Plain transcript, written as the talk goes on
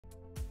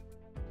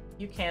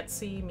You can't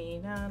see me.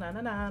 Na na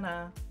na na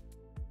na.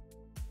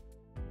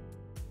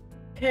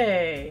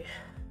 Okay.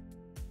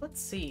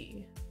 Let's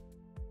see.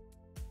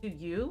 Do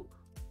you?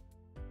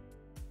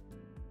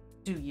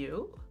 Do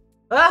you?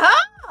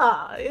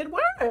 Aha! It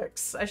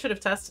works! I should have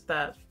tested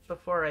that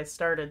before I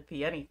started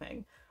the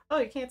anything. Oh,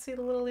 you can't see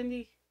the little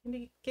indie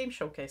game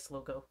showcase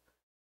logo.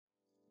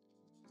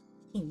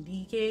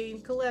 Indie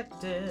Game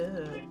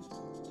Collective.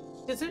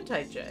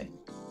 Gesundheit, J.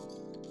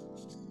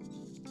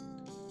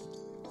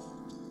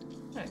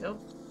 There you go.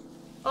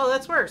 Oh,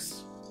 that's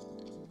worse.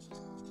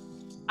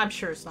 I'm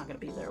sure it's not going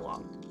to be there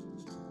long.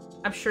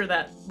 I'm sure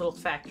that little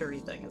factory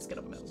thing is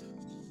going to move.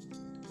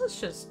 Let's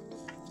just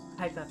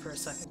hide that for a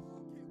second.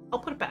 I'll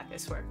put it back, I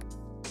swear.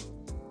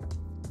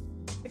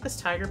 I think this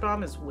tiger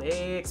bomb is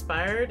way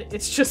expired.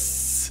 It's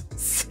just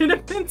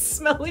cinnamon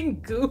smelling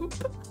goop.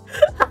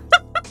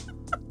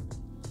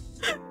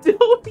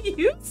 Don't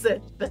use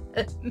it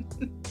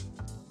then.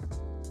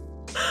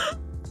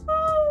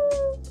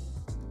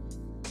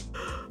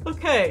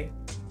 Okay.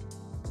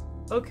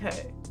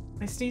 Okay.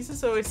 My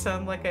sneezes always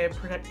sound like I'm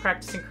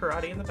practicing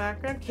karate in the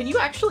background. Can you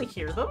actually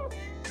hear them?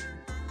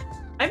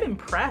 I'm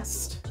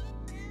impressed.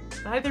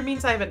 That either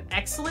means I have an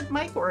excellent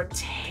mic or a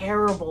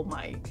terrible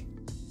mic.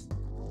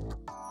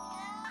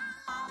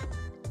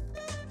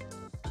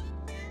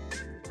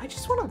 I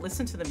just want to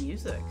listen to the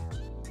music.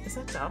 Is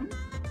that dumb?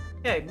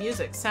 Okay,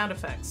 music, sound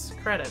effects,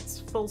 credits,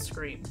 full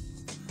screen.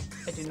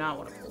 I do not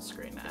want a full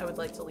screen. I would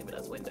like to leave it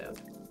as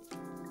windowed.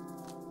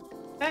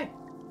 Okay,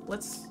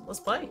 let's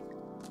play.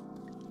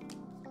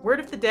 Word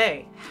of the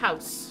day,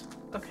 house.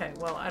 Okay,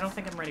 well, I don't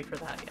think I'm ready for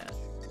that yet.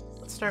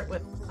 Let's start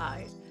with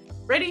I.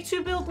 Ready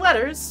to build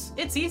letters?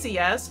 It's easy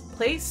as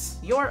place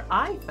your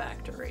I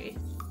factory.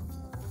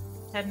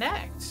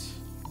 Connect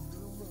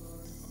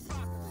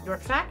your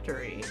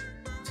factory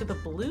to the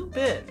blue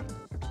bin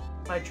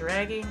by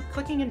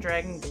clicking and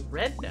dragging the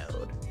red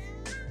node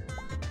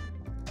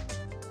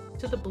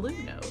to the blue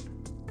node.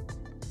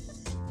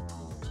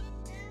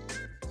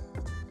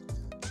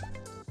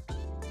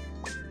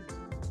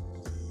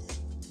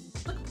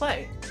 Click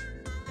play.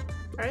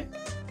 All right.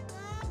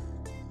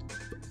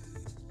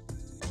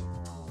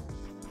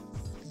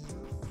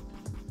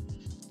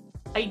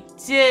 I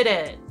did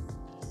it!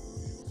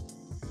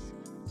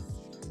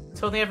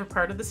 Totally ever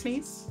part of the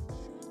sneeze?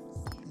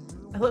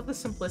 I love the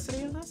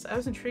simplicity of this. I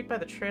was intrigued by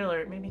the trailer.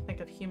 It made me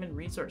think of Human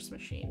Resource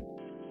Machine.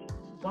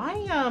 Why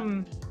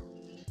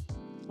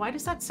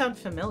does that sound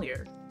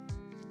familiar?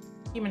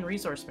 Human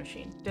Resource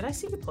Machine. Did I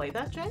see you play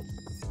that, Jay?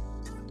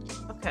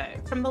 Okay.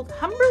 From the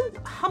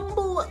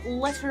humble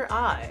letter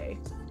I.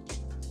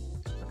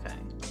 Okay.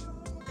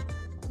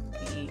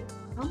 The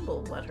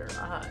humble letter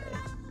I.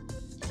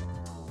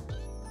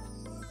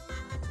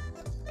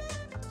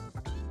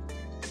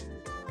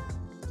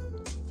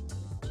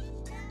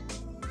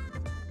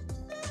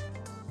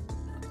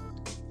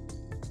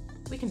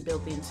 We can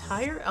build the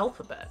entire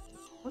alphabet.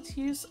 Let's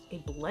use a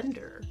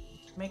blender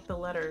to make the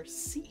letter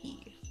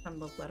C from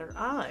the letter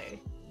I.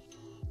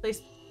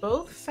 Place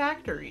both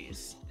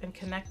factories and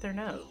connect their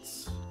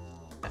nodes.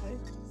 Okay.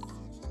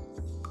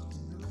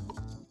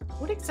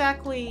 What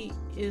exactly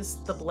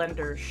is the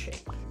blender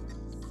shape,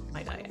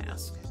 might I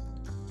ask?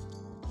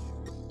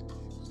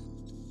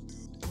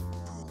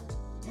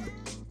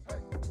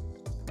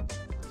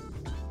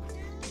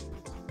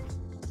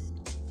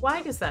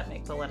 Why does that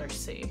make the letter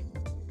C?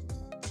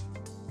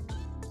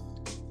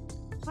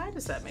 Why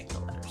does that make the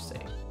letter C?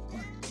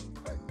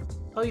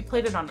 Oh, you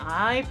played it on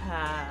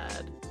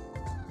iPad.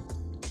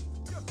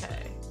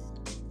 Okay.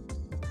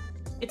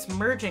 It's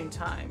merging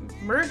time.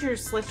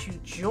 Mergers let you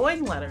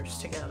join letters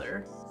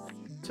together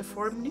to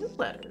form new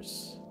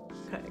letters.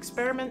 Okay,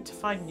 experiment to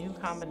find new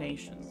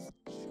combinations.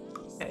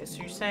 Okay,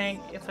 so you're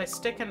saying if I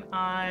stick an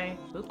I...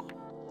 Oop.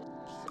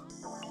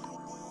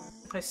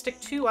 If I stick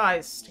two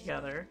I's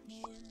together,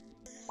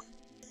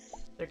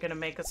 they're gonna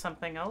make us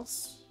something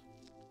else?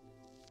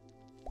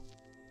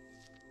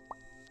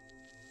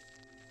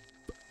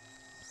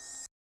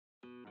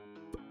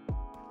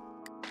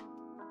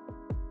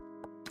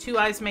 Two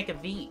I's make a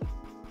V.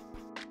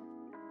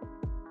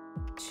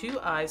 Two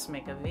I's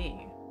make a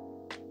V.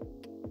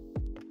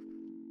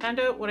 Find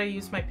out what I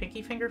use my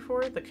pinky finger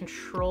for? The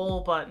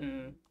control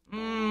button.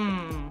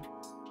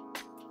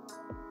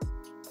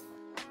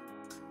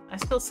 I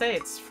still say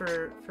it's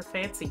for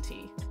fancy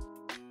tea.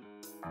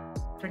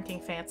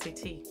 Drinking fancy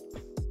tea.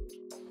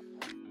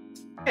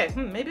 Okay,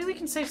 maybe we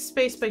can save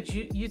space by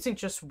using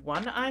just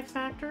one I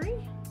factory?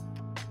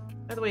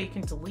 By the way, you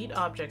can delete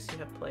objects you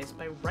have placed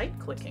by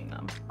right-clicking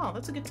them. Oh,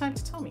 that's a good time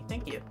to tell me.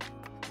 Thank you.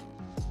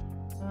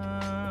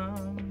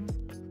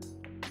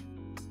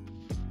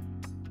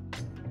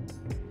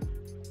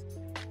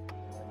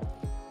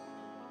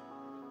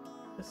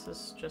 This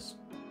is just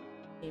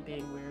me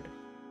being weird.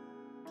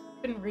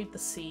 Couldn't read the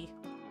C.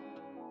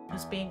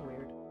 Just being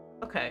weird.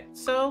 Okay,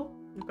 so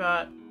we've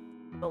got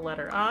the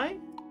letter I.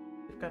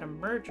 We've got a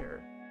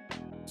merger.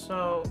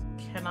 So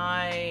can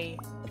I...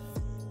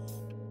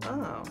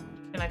 Oh.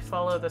 Can I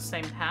follow the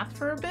same path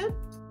for a bit?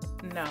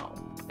 No.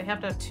 They have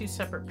to have two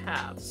separate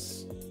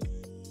paths.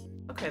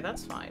 Okay,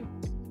 that's fine.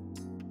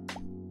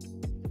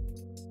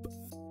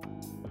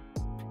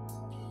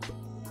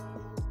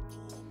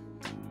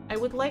 I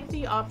would like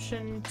the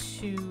option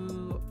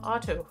to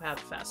auto have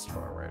fast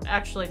forward.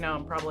 Actually, no,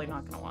 I'm probably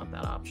not going to want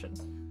that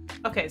option.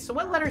 Okay, so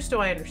what letters do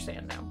I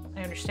understand now?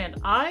 I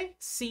understand I,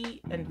 C,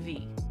 and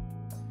V.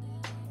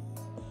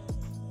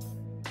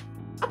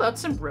 How about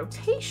some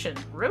rotation?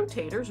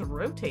 Rotators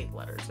rotate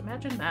letters.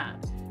 Imagine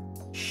that.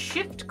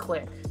 Shift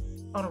click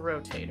on a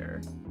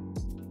rotator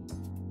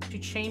to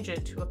change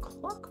it to a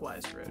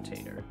clockwise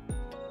rotator.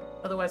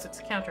 Otherwise,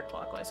 it's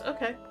counterclockwise.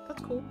 Okay,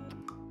 that's cool.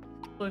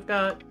 So we've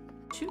got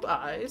two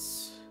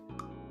eyes.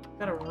 We've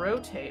got a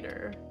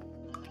rotator.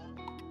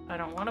 I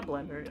don't want a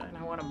blender, and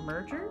I want a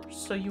merger.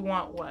 So you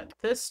want what?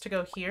 This to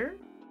go here,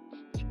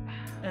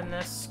 and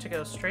this to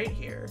go straight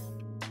here.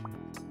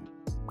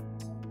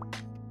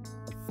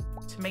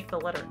 To make the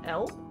letter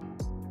L?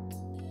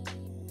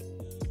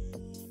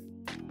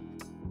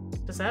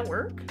 Does that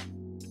work?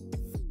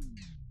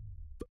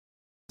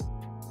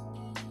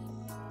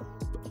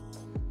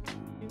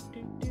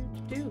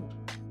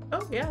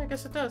 Oh, yeah, I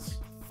guess it does.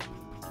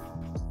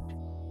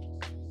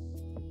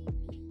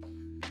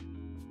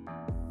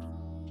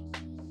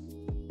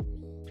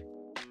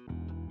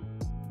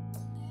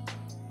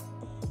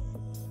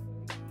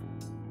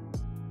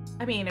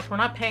 I mean, if we're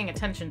not paying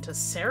attention to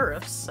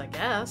serifs, I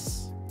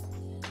guess.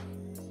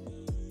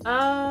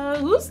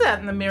 Who's that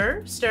in the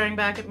mirror, staring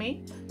back at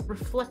me?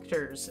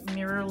 Reflectors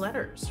mirror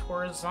letters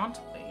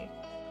horizontally.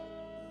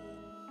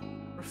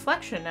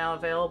 Reflection now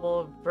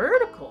available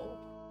vertical.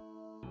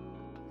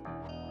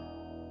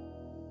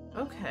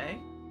 Okay.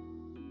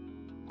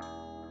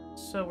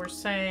 So we're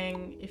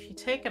saying if you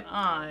take an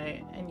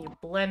eye and you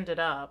blend it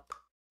up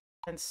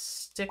and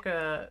stick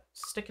it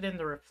in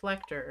the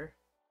reflector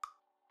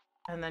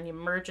and then you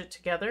merge it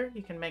together,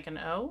 you can make an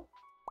O.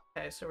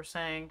 Okay, so we're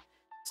saying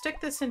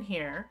stick this in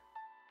here.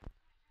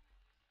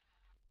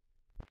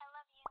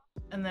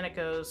 And then it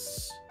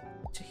goes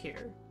to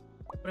here.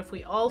 But if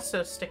we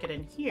also stick it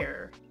in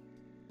here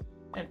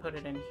and put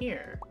it in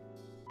here,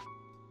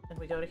 then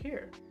we go to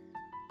here.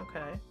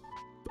 Okay.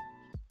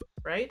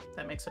 Right?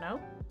 That makes an O.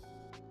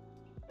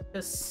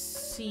 The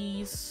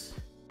C's.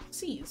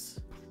 C's.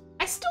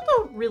 I still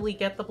don't really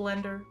get the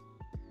blender,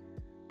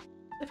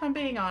 if I'm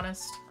being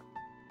honest.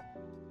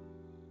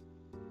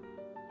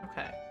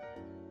 Okay.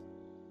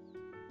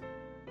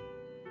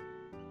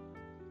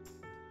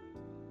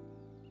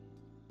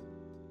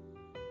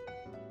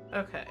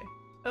 Okay.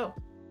 Oh,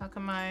 how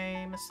come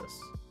I missed this?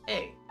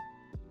 A.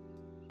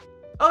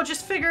 Oh,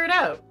 just figure it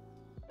out.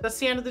 That's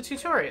the end of the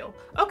tutorial.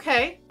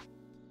 Okay.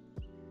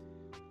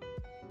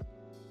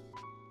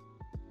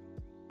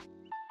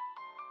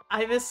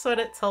 I missed what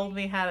it told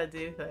me how to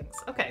do things.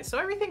 Okay, so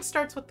everything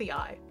starts with the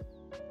I.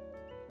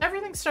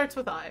 Everything starts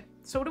with I.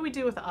 So what do we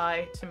do with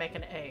I to make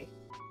an A?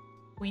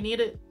 We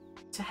need it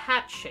to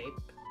hat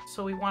shape,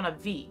 so we want a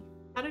V.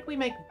 How did we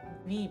make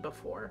V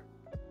before?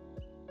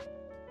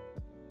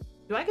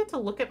 Do I get to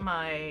look at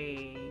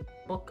my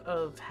book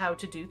of how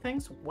to do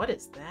things? What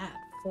is that?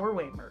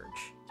 4-way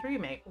merge,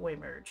 3-way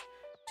merge,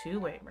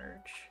 2-way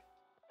merge.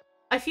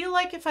 I feel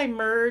like if I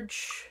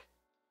merge,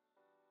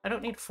 I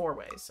don't need 4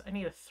 ways. I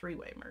need a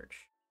 3-way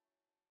merge.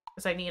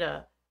 Because I need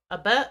a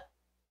but,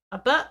 a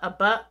but, a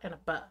but, and a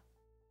but.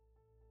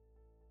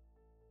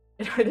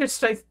 It either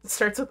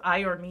starts with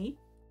I or me.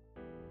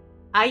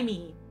 I,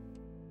 me.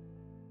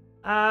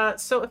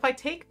 So if I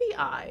take the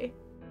I,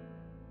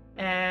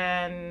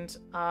 and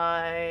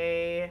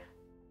what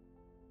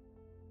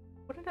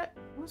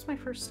was my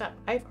first step?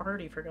 I've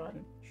already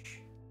forgotten.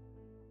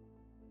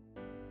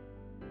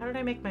 How did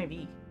I make my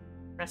V?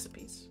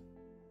 Recipes.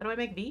 How do I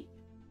make V?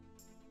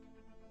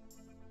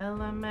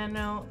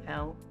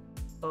 L-M-N-O-L-O-V.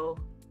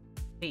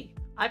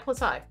 I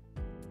plus I.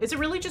 Is it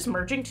really just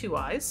merging 2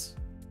 I's?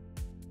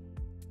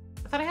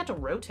 I thought I had to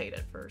rotate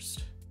it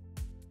first.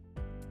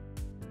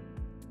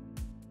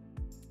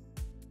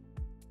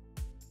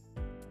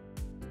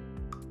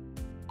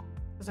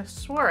 Because I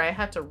swore I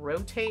had to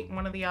rotate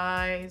one of the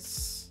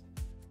eyes.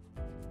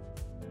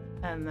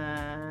 And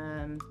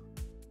then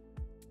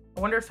I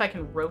wonder if I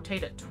can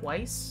rotate it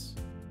twice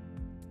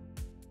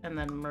and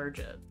then merge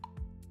it.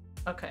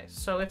 Okay,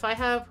 so if I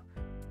have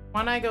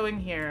one eye going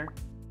here,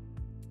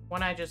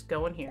 one eye just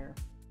going here.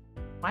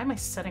 Why am I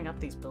setting up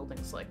these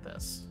buildings like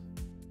this?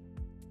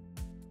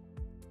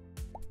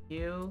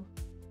 You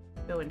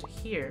go into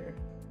here,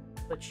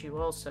 but you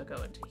also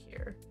go into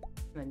here,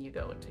 and then you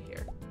go into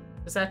here.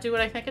 Does that do what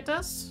I think it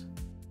does?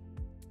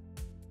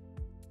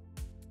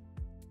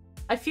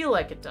 I feel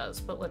like it does,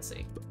 but let's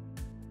see.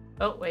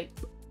 Oh, wait.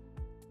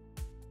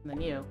 And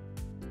then you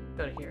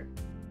go to here.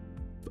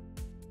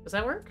 Does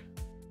that work?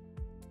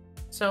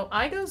 So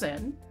I goes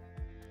in,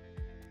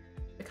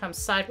 becomes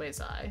sideways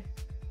I,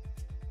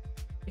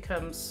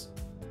 becomes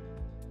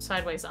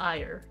sideways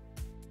I-er.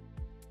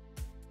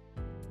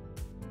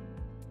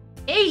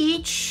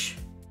 H!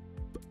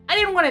 I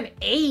didn't want an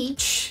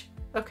H!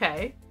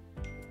 Okay.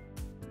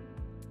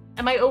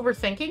 Am I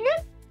overthinking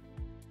it?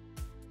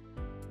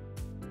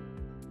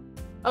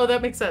 Oh,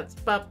 that makes sense.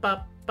 Bop,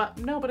 bop, But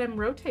no, but I'm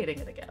rotating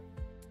it again.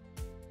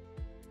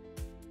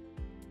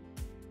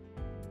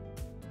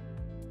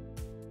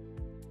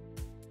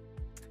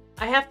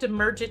 I have to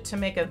merge it to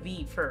make a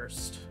V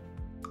first.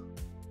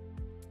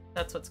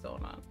 That's what's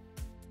going on.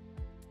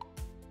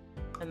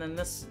 And then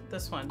this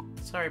one.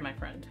 Sorry, my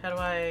friend. How do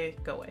I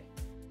go away?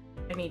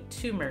 I need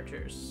 2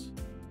 mergers.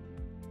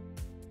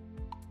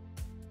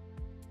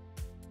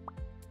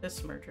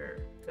 This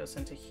merger goes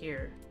into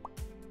here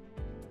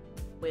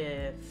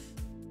with,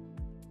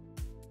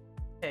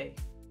 okay,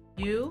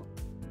 you,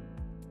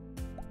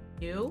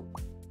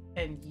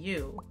 and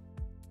you.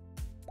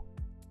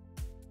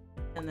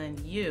 And then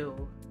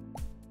you,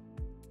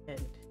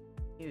 and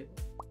you.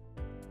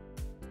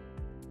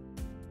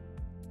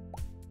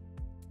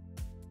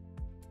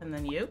 And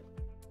then you.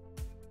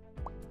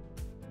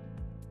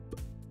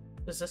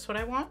 Is this what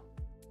I want?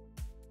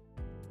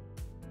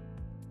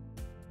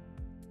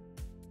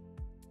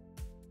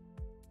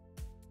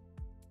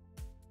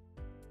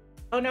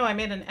 Oh no, I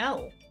made an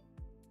L.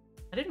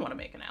 I didn't want to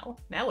make an L.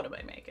 Now what am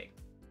I making?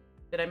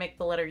 Did I make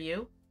the letter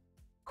U?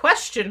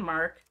 Question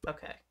mark.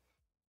 Okay.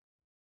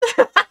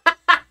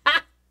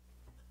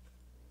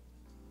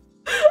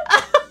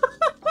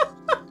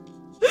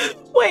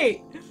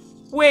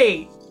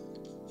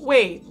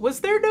 Wait. Was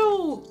there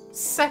no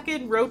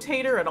second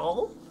rotator at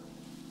all?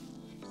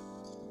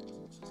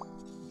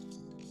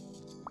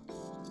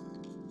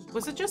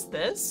 Was it just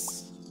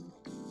this?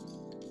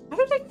 How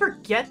did I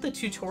forget the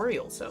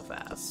tutorial so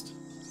fast?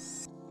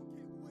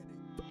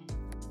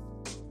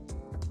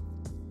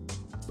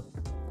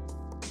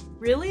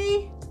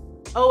 Really?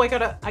 Oh, I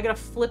gotta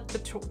flip the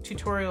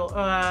tutorial.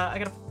 I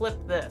gotta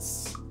flip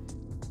this.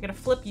 I gotta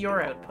flip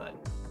your output.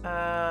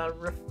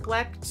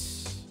 Reflect.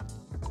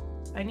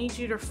 I need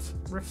you to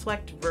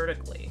reflect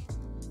vertically.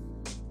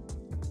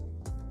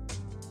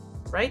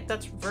 Right?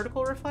 That's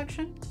vertical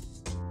reflection?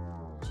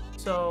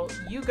 So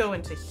you go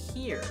into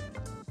here.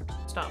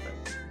 Stop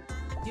it.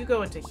 You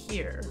go into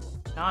here,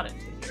 not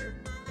into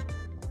here.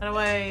 How do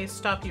I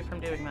stop you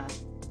from doing that?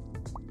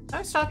 How do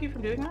I stop you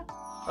from doing that?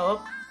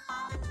 Oh.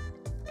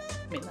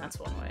 I mean, that's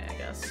one way, I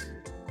guess.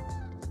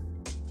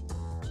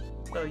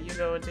 So you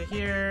go into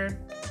here,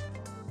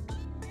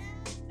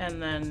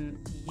 and then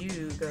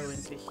you go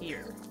into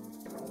here.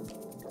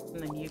 And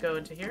then you go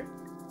into here.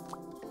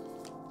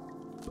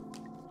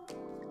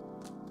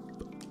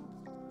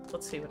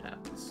 Let's see what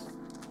happens.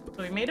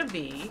 So we made a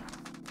V.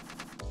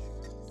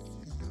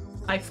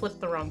 I flipped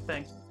the wrong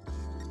thing.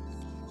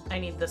 I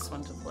need this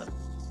one to flip.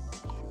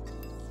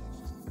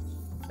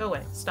 Go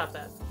away. Stop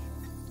that.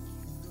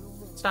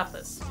 Stop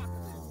this.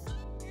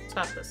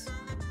 Stop this.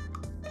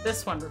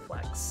 This one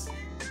reflects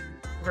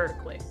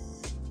vertically.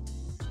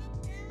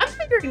 I'm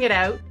figuring it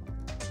out.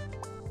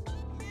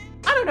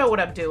 I don't know what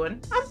I'm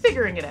doing. I'm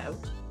figuring it out.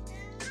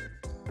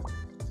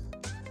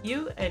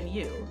 You and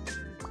you.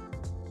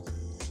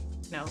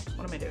 No,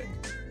 what am I doing?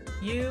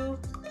 You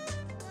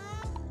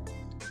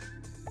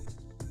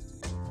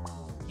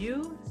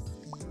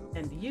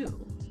and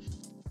you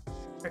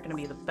are gonna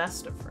be the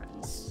best of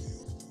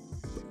friends.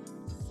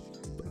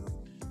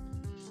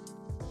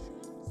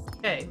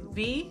 Okay,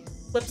 V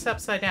flips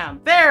upside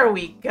down. There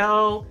we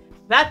go!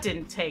 That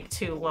didn't take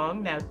too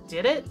long, now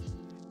did it?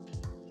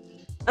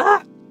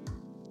 Ugh!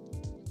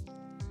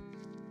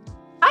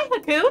 Hi,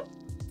 Haku!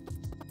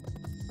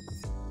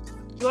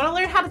 You wanna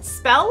learn how to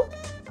spell?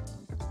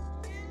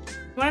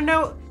 You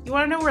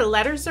wanna know where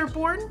letters are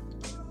born?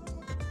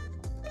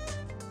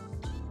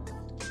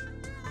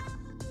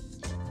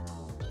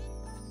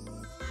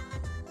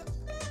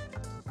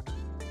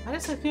 Why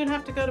does Hakun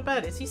have to go to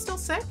bed? Is he still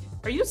sick?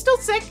 Are you still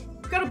sick?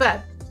 Go to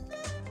bed.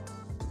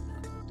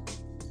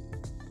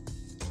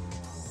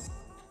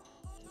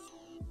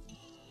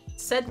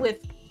 Said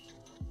with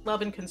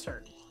love and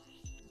concern.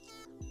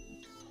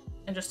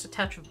 And just a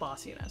touch of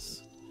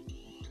bossiness.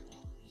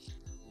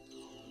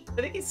 I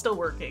think he's still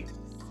working.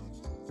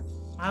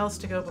 Miles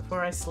to go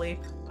before I sleep.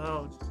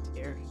 Oh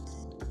dear.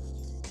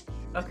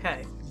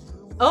 Okay.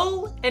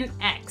 O and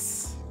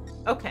X.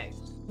 Okay.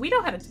 We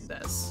know how to do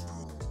this.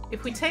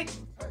 If we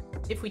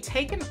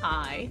take an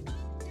I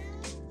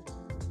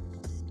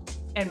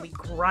and we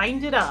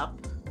grind it up,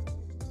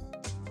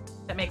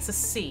 that makes a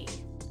C.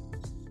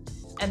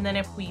 And then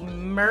if we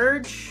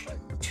merge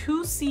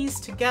 2 C's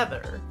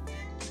together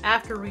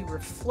after we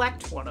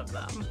reflect one of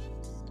them,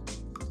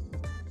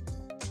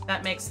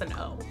 that makes an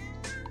O.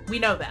 We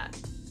know that.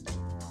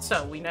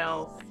 So we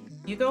know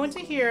you go into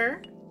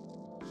here,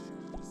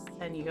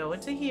 and you go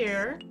into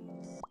here,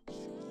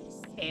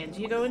 and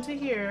you go into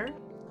here,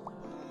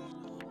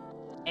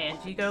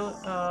 and you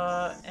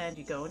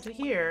go into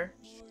here.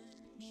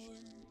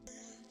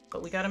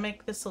 But we gotta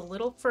make this a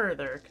little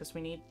further because we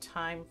need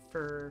time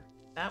for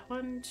that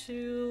one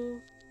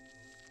to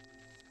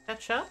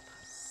catch up.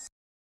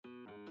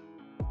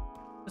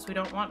 Because we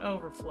don't want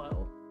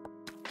overflow.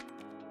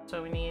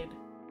 So we need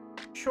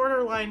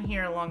shorter line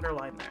here, longer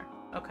line there.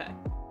 Okay.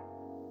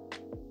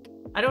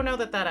 I don't know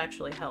that that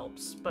actually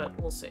helps, but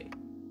we'll see.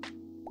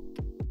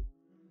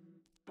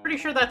 Pretty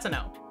sure that's a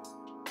no.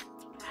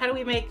 How do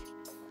we make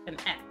an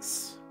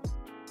X?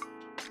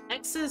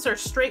 faces are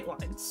straight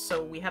lines,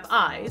 so we have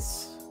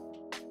eyes.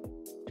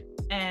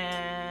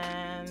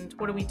 And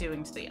what are we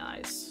doing to the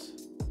eyes?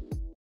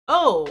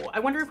 Oh, I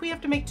wonder if we have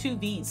to make two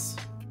V's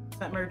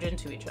that merge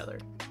into each other.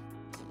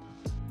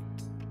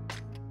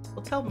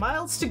 We'll tell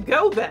Miles to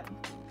go then.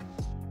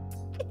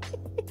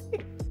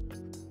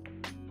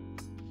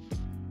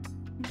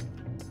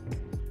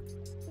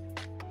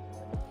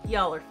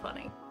 Y'all are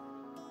funny.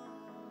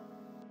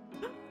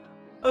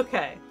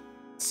 Okay,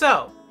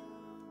 so,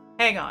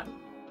 hang on.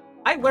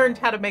 I learned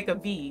how to make a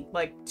V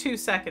like 2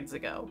 seconds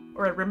ago,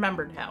 or I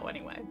remembered how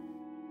anyway.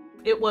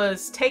 It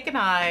was take an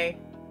eye,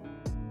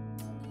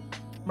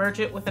 merge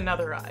it with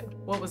another eye.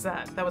 What was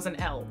that? That was an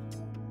L.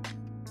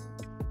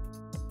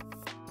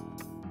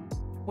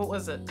 What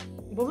was it?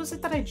 What was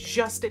it that I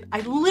just did?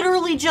 I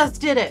literally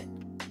just did it!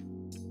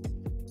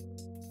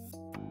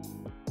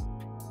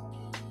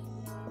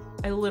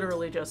 I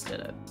literally just did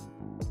it.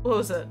 What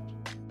was it?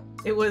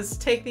 It was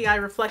take the eye,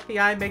 reflect the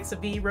eye, makes a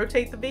V,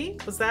 rotate the V?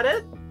 Was that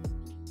it?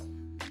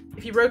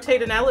 If you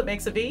rotate an L, it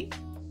makes a V?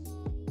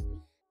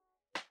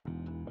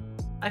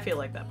 I feel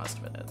like that must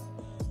have been it.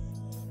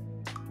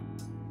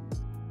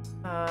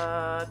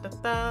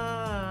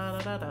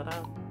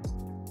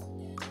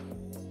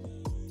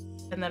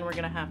 And then we're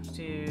gonna have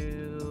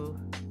to...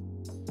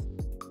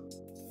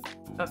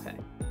 Okay.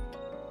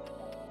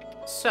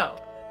 So,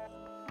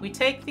 we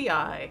take the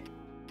eye,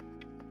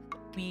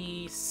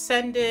 we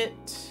send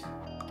it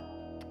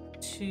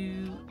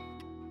to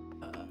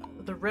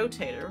the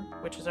rotator,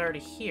 which is already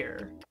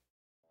here.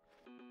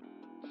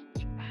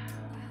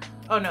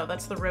 Oh no,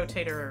 that's the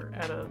rotator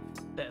out of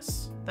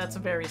this. That's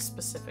very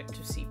specific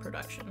to C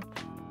production.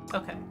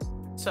 Okay,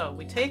 so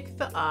we take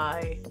the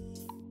eye,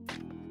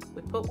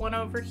 we put one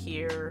over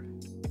here,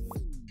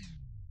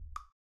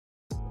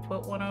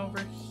 put one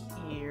over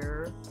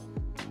here.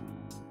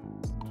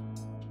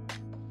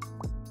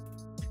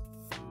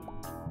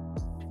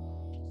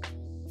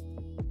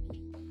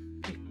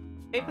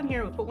 We take one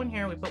here, we put one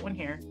here, we put one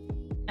here.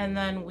 And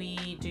then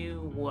we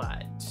do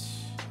what?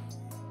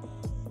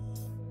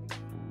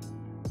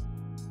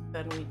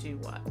 Then we do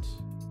what?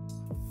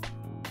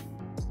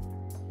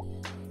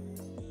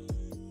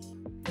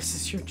 This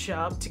is your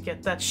job to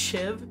get that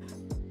shiv?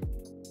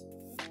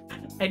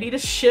 I need a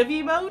shiv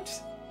emote?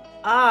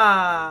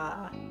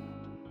 Ah.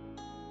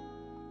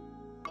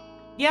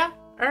 Yeah,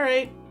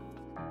 alright.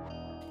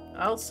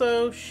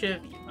 Also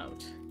shiv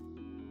emote.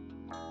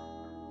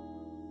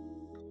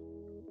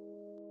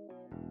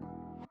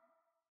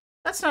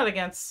 That's not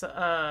against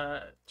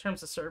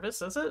terms of service,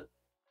 is it?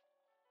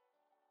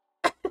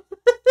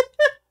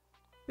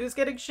 Who's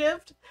getting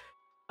shivved?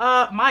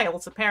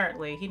 Miles,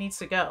 apparently. He needs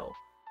to go.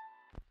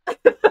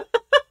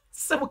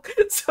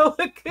 so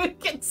a good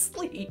can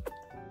sleep.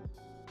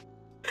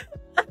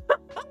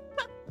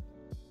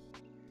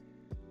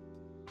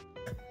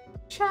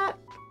 Chat,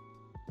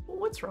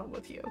 what's wrong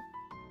with you?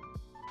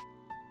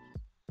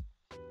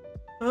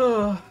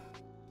 Oh.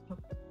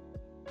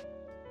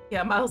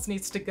 Yeah, Miles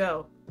needs to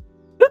go.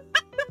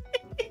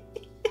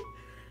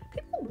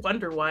 People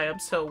wonder why I'm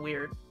so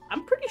weird.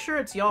 I'm pretty sure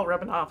it's y'all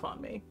rubbing off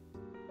on me.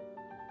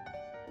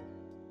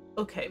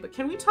 Okay, but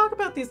can we talk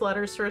about these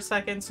letters for a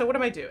second? So what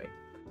am I doing?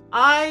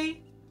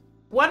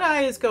 One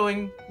eye is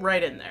going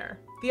right in there.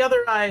 The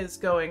other eye is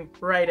going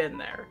right in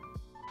there.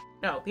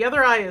 No, the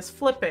other eye is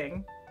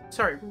flipping.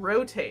 Sorry,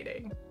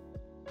 rotating.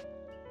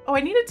 Oh, I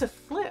need it to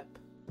flip.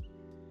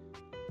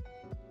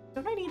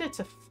 Don't I need it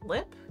to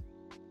flip?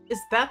 Is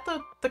that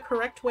the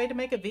correct way to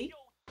make a V?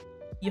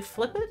 You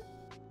flip it?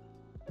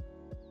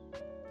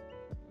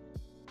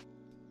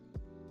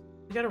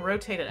 You gotta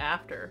rotate it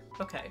after.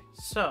 Okay,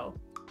 so...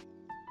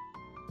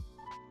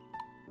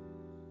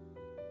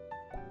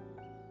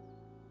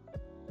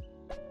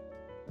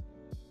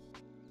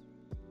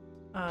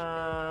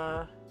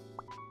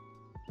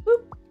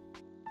 Boop.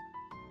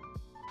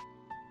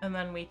 And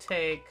then we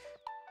take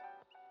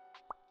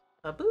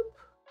a boop.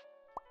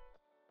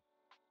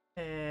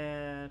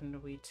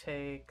 And we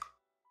take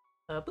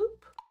a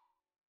boop.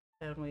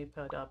 And we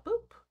put a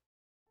boop.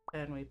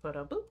 And we put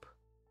a boop.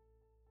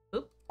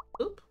 Boop,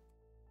 boop.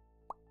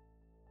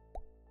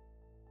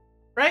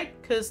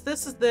 Right? Because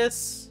this is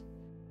this.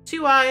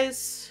 Two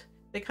eyes.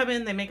 They come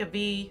in, they make a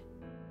V.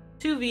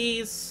 Two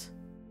Vs.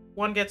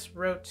 One gets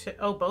rotated.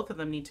 Oh, both of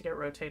them need to get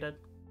rotated.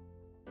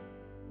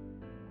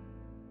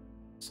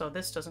 So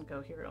this doesn't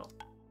go here at all.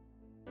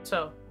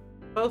 So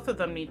both of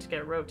them need to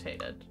get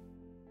rotated.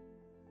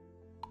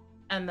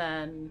 And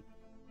then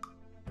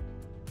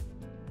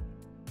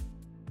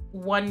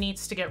one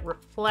needs to get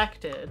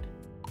reflected.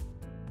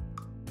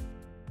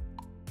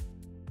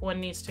 One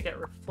needs to get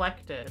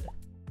reflected.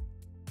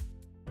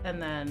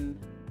 And then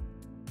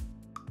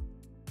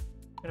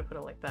I'm gonna put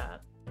it like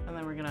that. And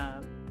then we're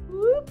gonna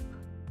whoop,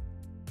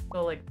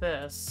 go like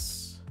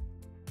this.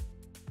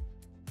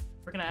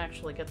 We're gonna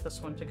actually get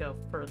this one to go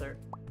further.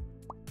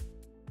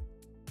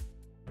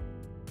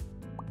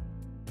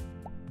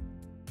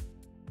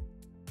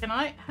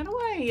 How do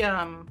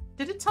I,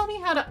 did it tell me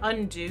how to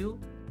undo,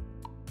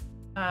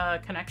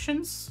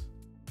 connections?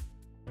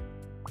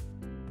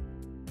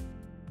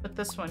 put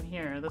this one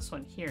here, this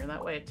one here.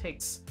 That way it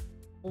takes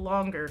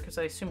longer, because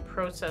I assume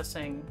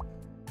processing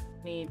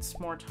needs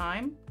more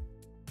time.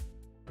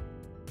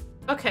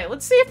 Okay,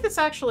 let's see if this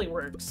actually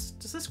works.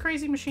 Does this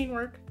crazy machine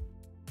work?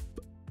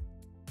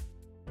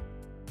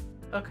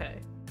 Okay.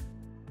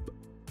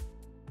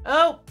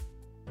 Oh!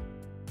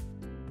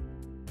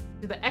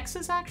 Do the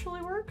X's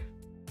actually work?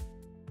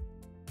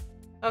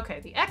 Okay,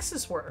 the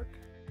X's work.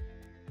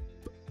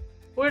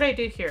 What did I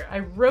do here? I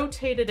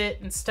rotated it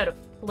instead of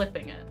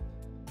flipping it.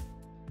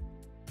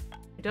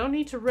 I don't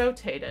need to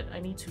rotate it. I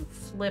need to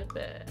flip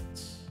it.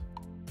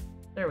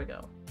 There we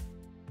go.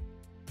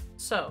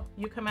 So,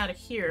 you come out of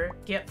here,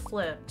 get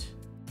flipped,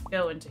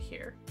 go into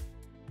here.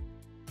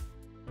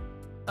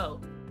 Oh.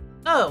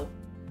 Oh!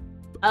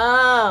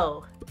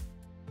 Oh!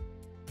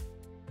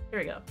 Here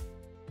we go.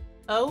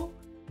 O.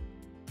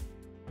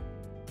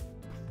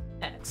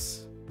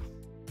 X.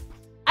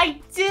 I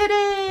did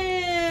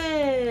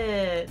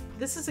it!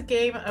 This is a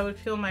game I would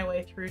feel my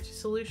way through to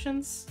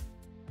solutions.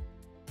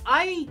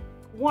 I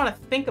want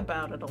to think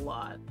about it a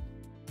lot.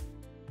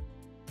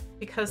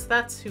 Because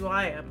that's who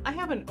I am. I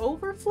have an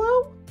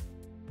overflow?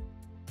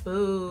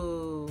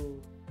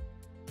 Ooh.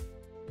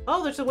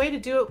 Oh, there's a way to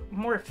do it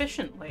more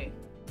efficiently.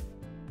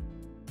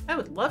 I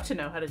would love to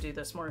know how to do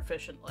this more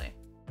efficiently.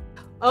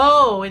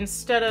 Oh,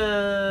 instead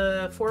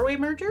of four-way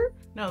merger?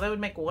 No, that would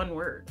make one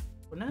word,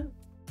 wouldn't it?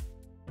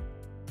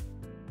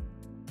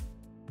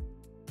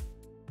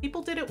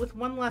 People did it with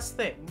one less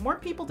thing. More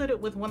people did it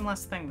with one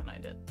less thing than I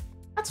did.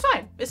 That's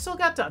fine. It still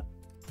got done.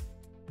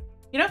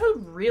 You know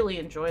who'd really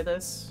enjoy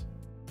this?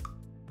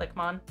 Like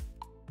Mon.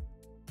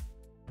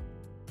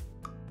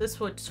 This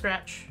would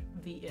scratch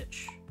the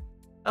itch.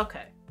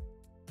 Okay.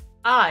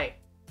 I.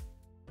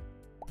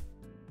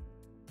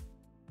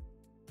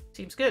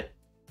 Seems good.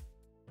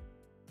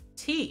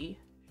 T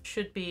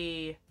should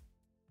be...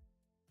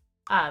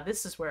 Ah,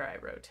 this is where I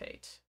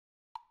rotate.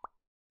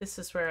 This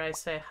is where I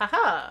say,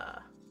 haha.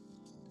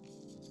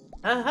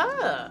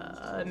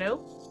 Aha.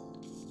 Nope.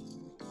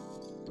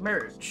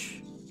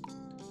 Merge.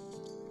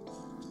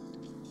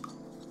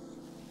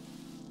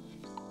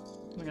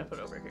 I'm gonna put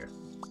it over here.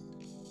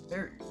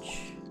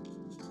 Merge.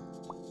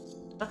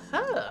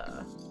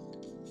 Aha.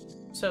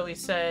 So we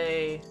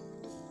say,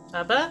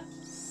 Abba.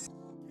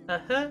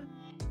 Uh-huh.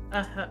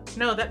 Uh-huh.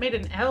 No, that made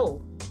an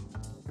L.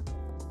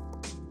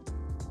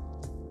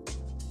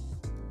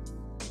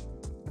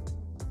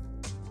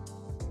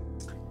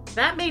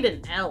 That made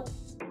an L.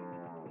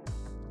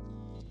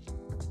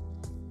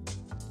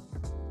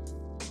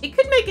 It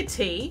could make a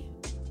T.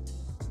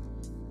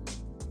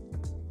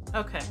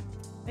 Okay.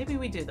 Maybe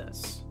we do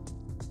this.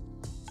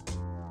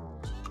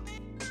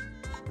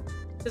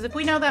 Because if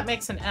we know that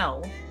makes an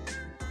L,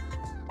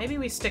 maybe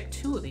we stick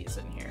two of these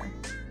in here.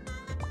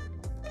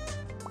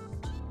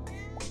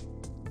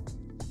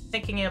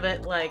 Thinking of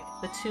it like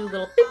the two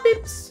little beep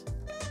beeps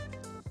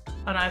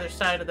on either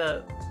side of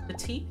the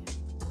T.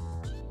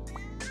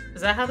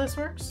 Is that how this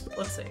works?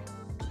 Let's see.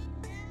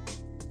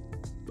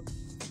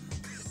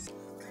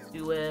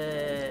 Do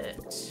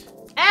it.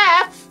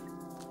 F!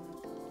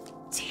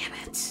 Damn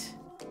it.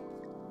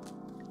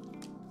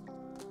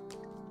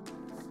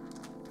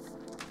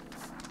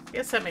 I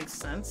guess that makes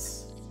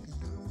sense.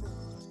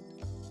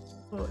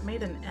 Oh, it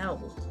made an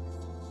L.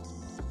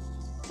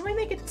 How do I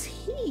make a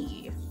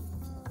T?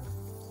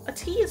 A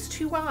T is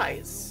two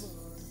I's.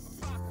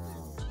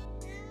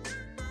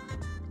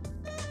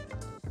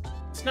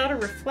 It's not a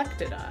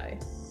reflected eye.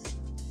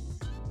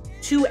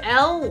 Two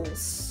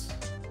L's.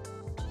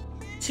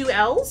 Two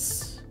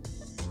L's?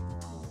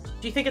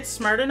 Do you think it's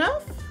smart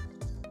enough?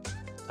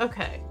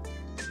 Okay.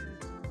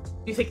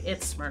 Do you think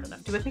it's smart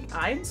enough? Do I think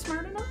I'm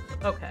smart enough?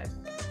 Okay.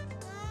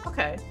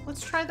 Okay,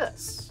 let's try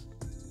this.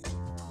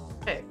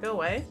 Okay, go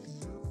away.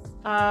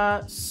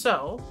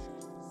 So...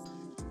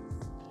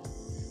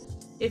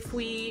 if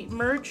we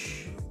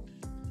merge...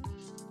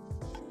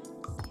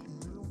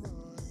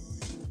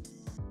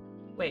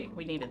 Wait,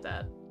 we needed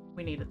that.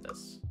 We needed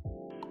this.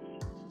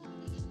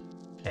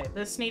 Okay,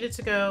 this needed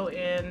to go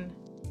in.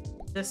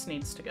 This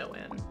needs to go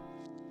in.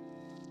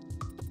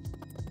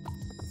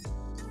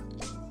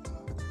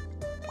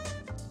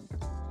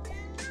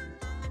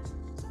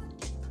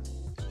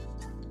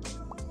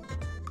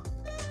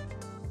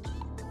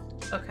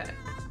 Okay.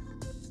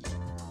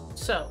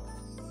 So,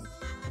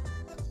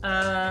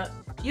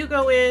 you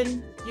go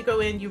in,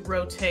 you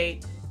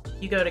rotate,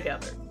 you go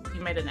together. You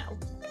made an L.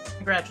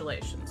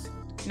 Congratulations.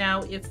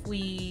 Now, if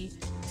we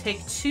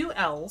take two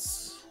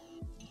L's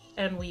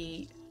and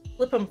we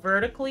flip them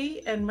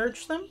vertically and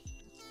merge them.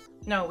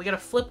 No, we gotta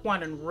flip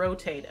one and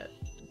rotate it.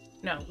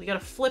 No, we gotta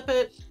flip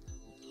it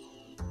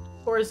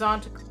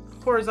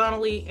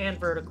horizontally and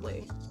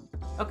vertically.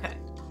 Okay,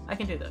 I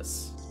can do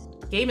this.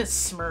 Game is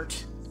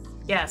smart.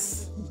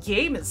 Yes,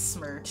 game is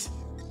smart.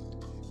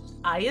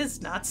 I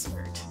is not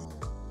smart.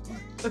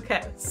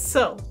 Okay,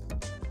 so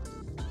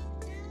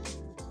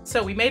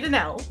we made an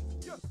L.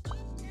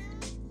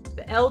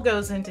 The L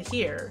goes into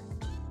here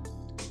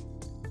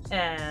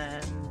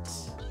and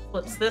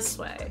flips this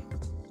way.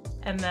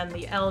 And then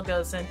the L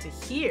goes into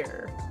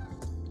here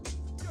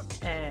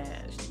and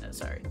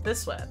sorry,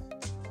 this way.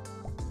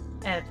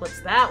 And it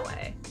flips that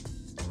way.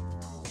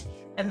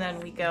 And then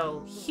we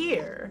go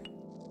here.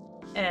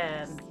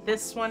 And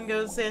this one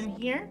goes in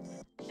here.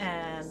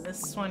 And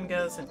this one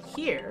goes in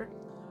here.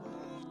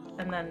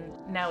 And then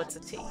now it's a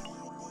T.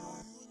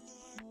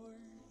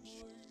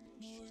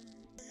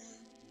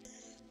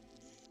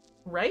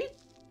 Right?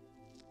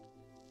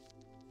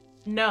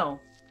 No.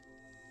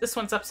 This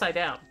one's upside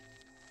down.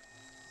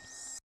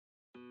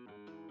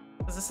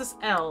 Because this is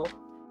L,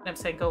 and I'm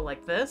saying go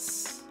like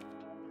this.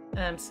 And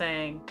I'm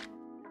saying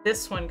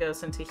this one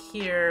goes into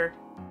here.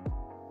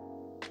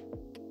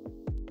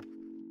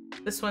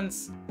 This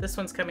one's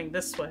coming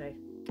this way.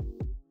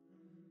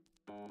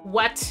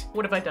 What?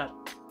 What have I done?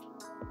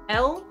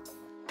 L?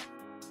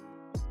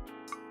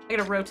 I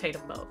gotta rotate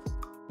them both.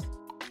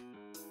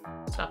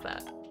 Stop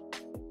that.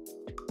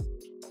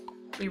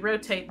 We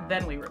rotate,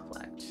 then we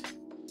reflect.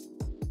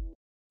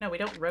 No, we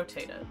don't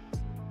rotate it.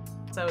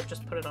 Because I would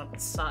just put it on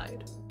its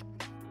side.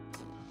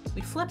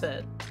 We flip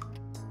it.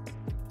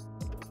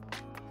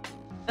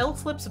 L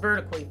flips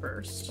vertically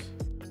first.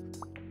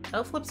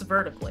 L flips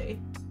vertically.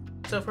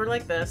 So if we're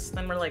like this,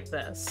 then we're like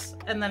this.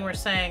 And then we're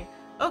saying,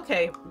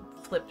 okay,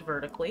 flipped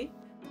vertically.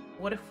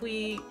 What if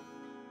we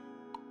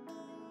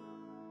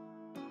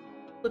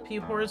flip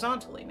you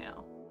horizontally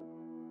now?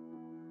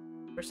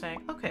 We're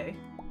saying, okay.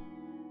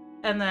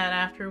 And then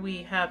after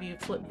we have you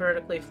flip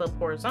vertically, flip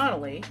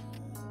horizontally,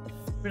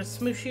 we're gonna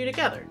smoosh you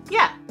together.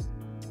 Yeah!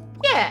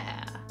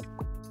 Yeah!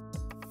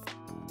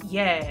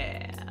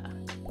 Yeah!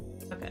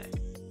 Okay.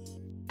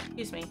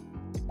 Excuse me.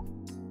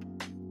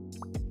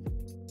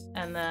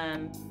 And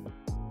then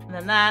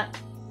that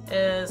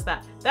is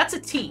that. That's a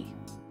T.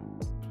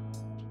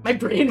 My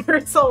brain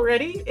hurts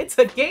already. It's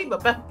a game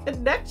about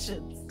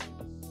connections.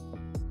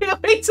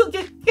 Can't wait till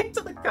you get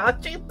to the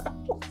kanji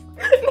level.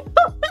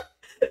 No.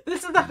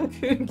 This is the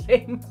Hakun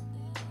game.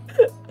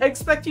 I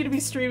expect you to be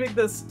streaming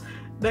this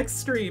next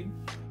stream.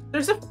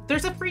 There's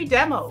a free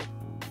demo.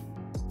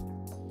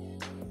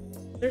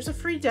 There's a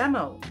free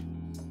demo.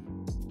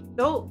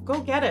 Go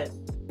get it.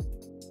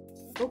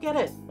 Go get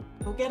it.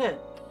 Go get it.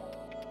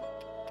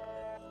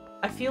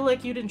 I feel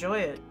like you'd enjoy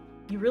it.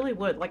 You really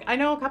would. Like, I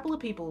know a couple of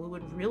people who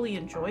would really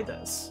enjoy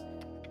this.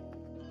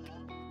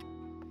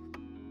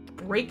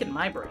 Breaking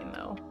my brain,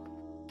 though.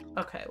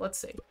 Okay, let's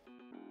see.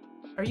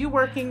 Are you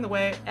working the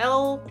way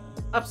L,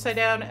 upside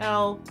down,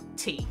 L,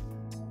 T?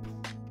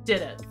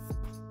 Did it.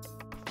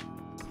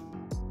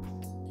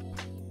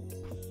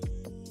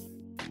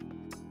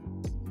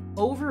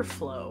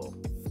 Overflow.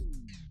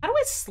 How do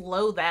I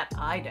slow that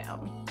I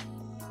down?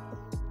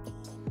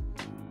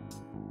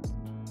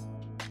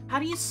 How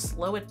do you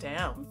slow it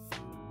down?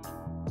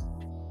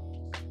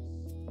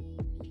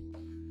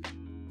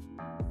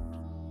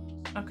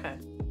 Okay.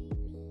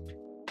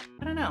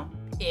 I don't know.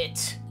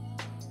 It's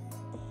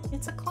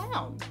a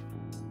clown.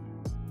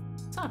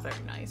 It's not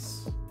very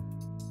nice.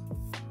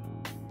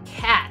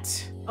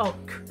 Cat. Oh,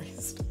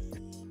 Christ.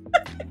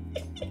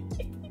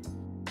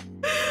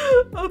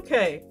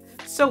 Okay.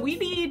 So we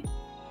need...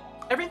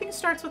 Everything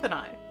starts with an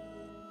I.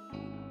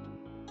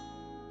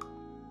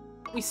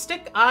 We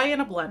stick I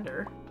in a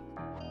blender.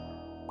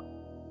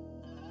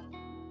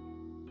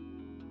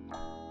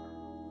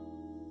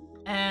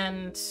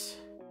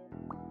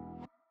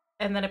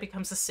 And then it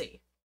becomes a C.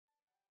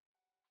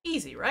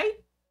 Easy,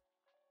 right?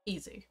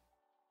 Easy.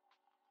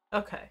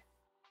 Okay.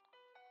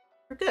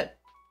 We're good.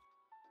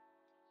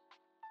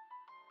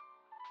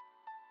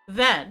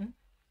 Then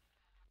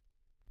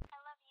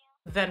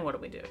what are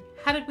we doing?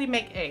 How did we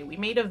make A? We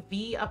made a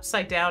V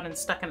upside down and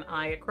stuck an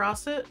I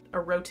across it, a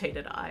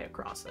rotated I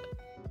across it.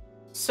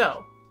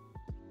 So,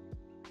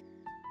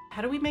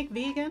 how do we make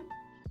V again?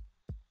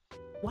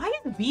 Why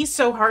is V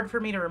so hard for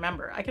me to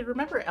remember? I could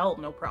remember L,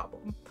 no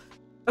problem.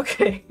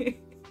 Okay.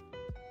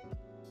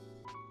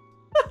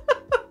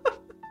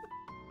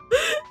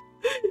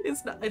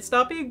 It's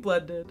not being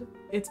blended.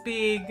 It's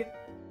being...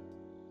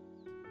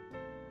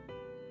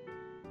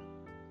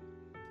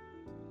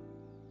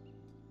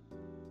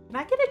 Can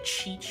I get a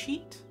cheat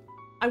sheet?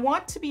 I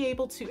want to be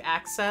able to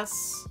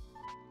access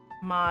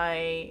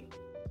my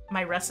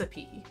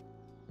recipe.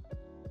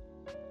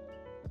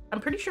 I'm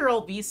pretty sure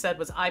all V said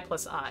was I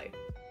plus I.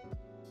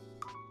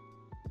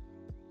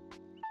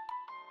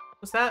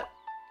 Was that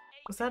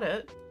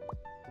it?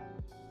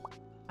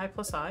 I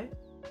plus I?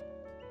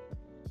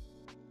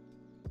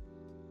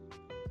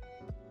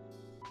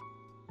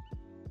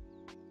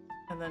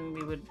 And then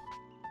we would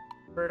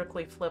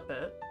vertically flip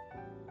it.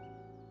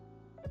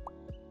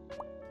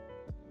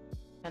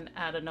 And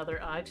add another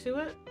I to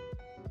it.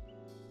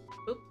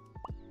 Oop.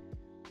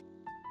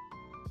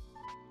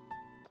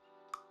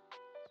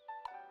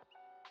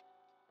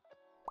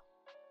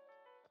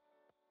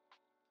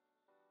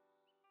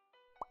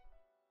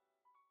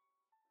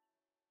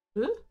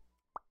 Ooh.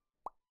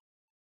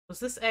 Was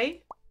this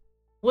A?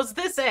 Was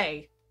this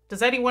A?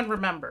 Does anyone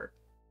remember?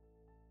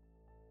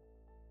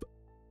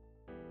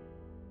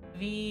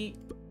 V...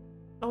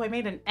 Oh, I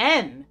made an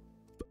N!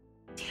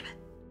 Damn it.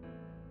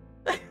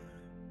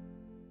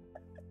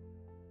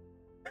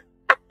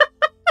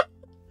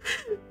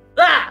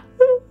 Ah!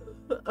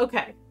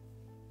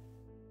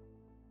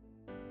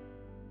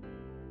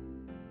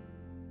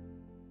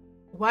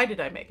 Why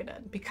did I make an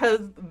N? Because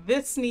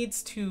this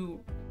needs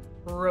to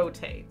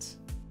rotate.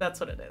 That's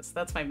what it is.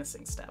 That's my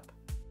missing step.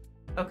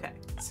 Okay,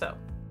 so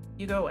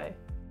you go away.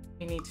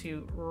 You need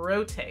to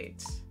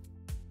rotate.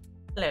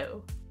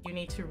 Hello. You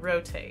need to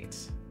rotate.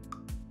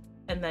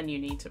 And then you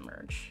need to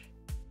merge.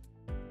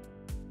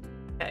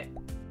 Okay.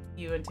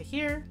 You into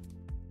here.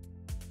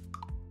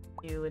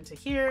 You into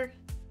here.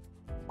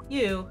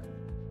 You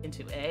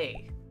into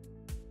A.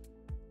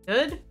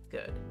 Good?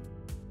 Good.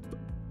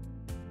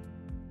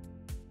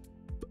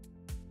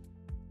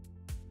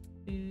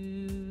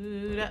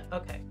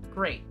 Okay,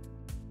 great.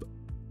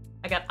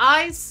 I got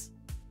I's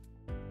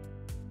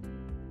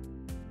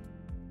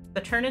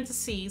that turn into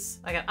C's.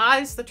 I got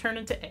I's that turn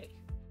into A.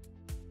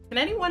 Can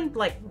anyone,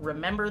 like,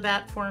 remember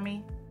that for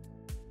me?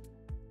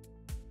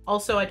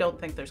 Also, I don't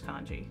think there's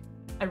kanji.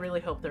 I really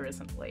hope there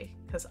isn't Lee,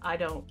 because I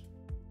don't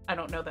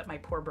know that my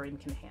poor brain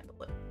can handle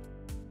it.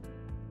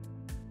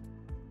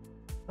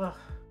 Ugh.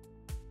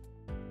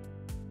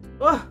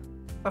 Ugh.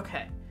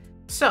 Okay.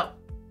 So,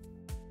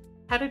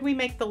 how did we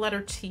make the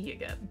letter T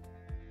again?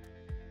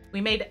 We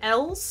made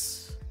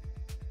L's,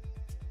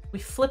 we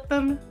flip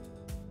them,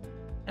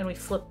 and we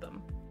flip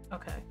them.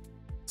 Okay.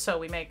 So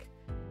we make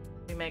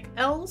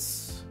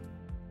L's,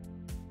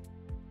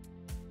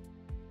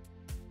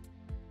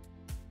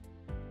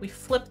 we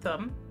flip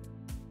them,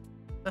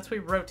 that's we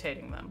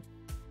rotating them.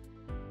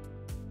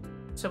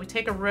 So we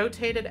take a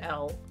rotated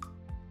L,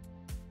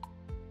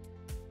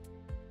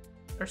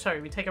 or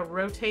sorry, we take a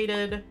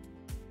rotated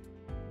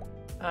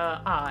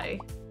I.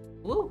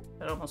 Ooh,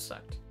 that almost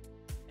sucked.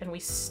 And we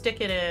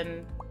stick it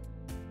in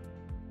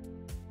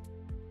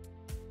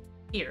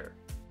here.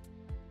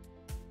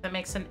 That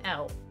makes an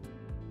L.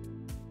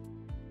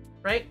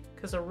 Right?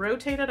 Because a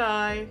rotated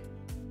I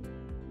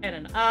and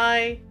an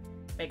I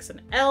makes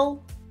an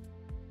L.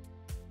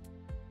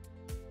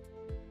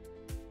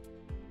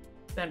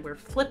 Then we're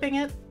flipping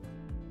it.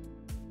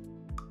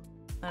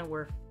 Then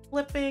we're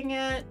flipping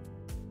it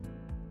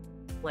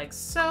like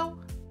so.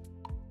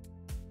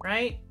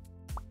 Right?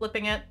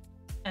 Flipping it.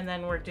 And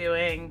then we're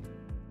doing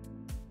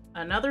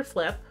another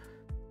flip.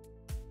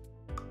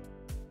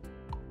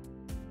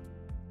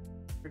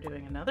 We're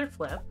doing another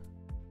flip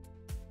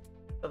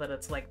so that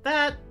it's like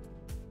that.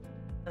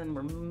 And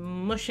we're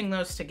mushing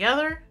those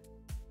together.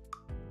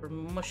 We're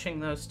mushing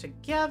those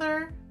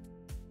together.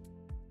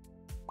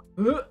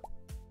 But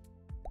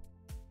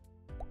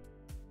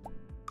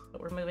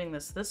we're moving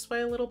this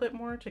way a little bit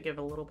more to give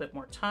a little bit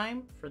more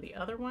time for the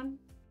other one.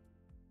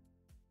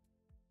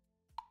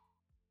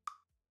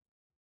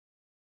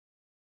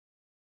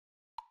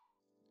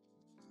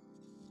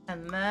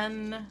 And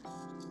then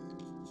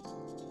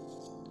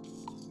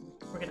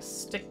we're gonna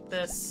stick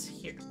this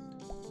here.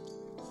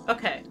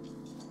 Okay.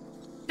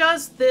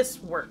 Does this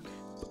work?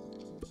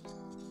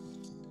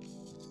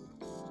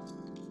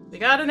 We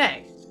got an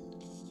A.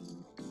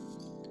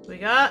 We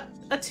got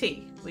a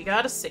T. We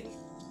got a C.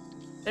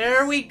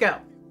 There we go.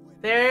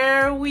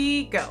 There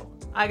we go.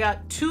 I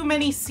got too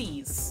many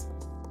C's.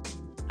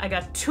 I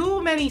got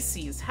too many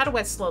C's. How do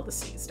I slow the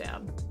C's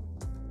down?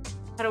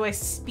 How do I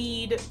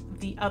speed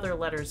the other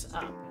letters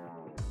up?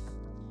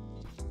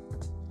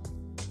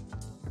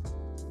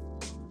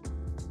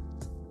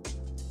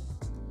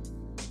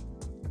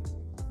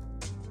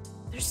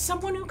 There's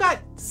someone who got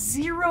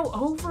 0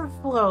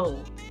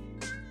 overflow.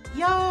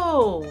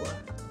 Yo!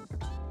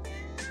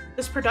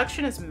 This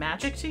production is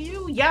magic to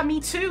you? Yeah,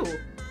 me too.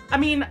 I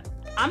mean,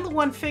 I'm the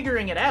one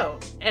figuring it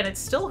out, and it's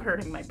still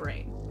hurting my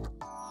brain.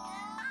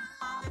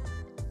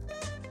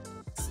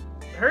 It's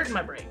hurting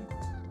my brain.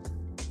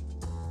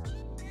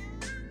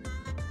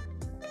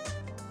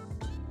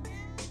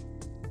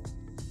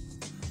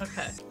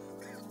 Okay.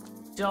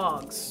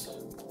 Dogs.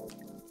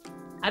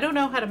 I don't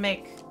know how to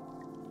make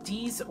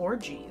D's or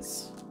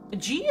G's. A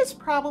G is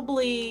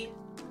probably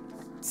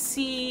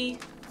C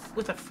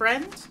with a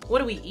friend. What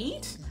do we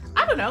eat?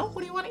 I don't know. What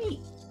do you want to eat?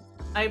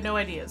 I have no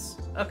ideas.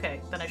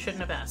 Okay, then I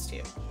shouldn't have asked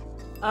you.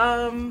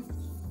 I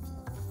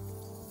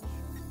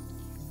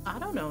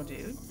don't know,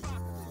 dude.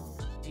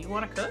 Do you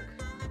want to cook?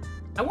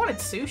 I wanted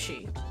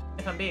sushi,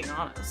 if I'm being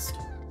honest.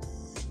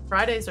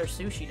 Fridays are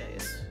sushi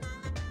days.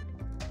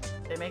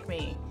 They make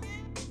me...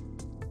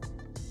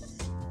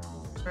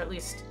 Or at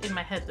least, in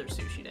my head, they're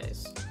sushi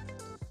days.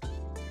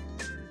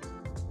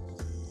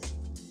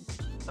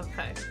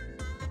 Okay.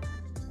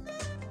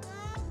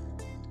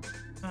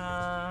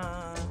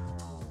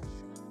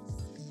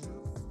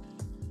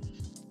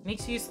 Need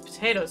to use the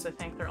potatoes, I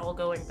think. They're all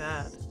going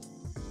bad.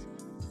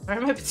 Why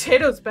are my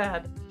potatoes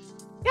bad?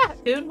 Yeah,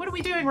 dude, what are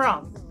we doing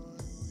wrong?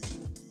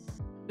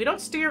 We don't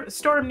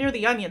store them near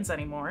the onions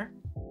anymore,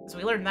 because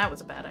we learned that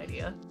was a bad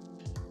idea.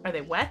 Are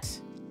they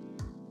wet?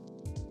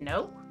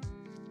 No?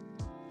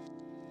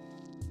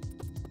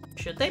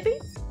 Should they be?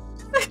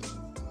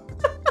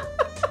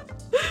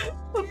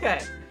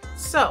 Okay,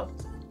 so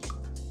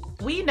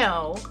we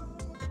know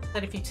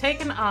that if you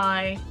take an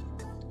I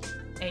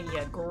and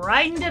you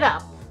grind it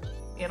up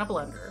in a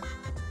blender,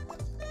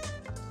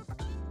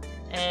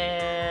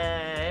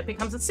 it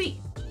becomes a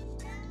C.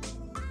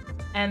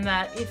 And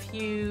that if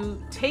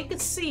you take a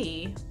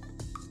C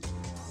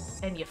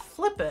and you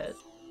flip it,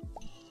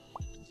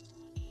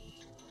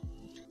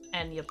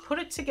 and you put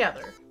it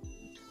together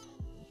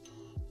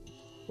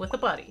with a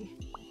buddy,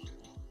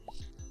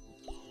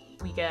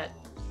 we get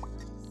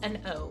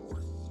an O.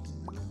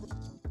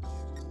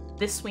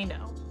 This we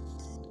know.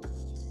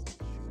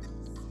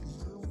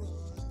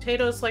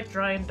 Potatoes like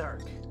dry and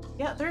dark.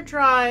 Yeah, they're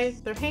dry.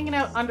 They're hanging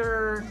out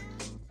under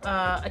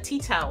a tea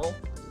towel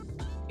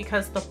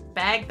because the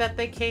bag that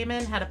they came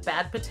in had a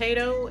bad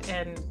potato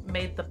and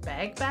made the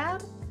bag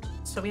bad.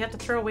 So we had to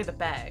throw away the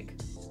bag.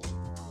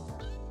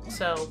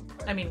 So,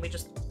 I mean, we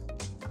just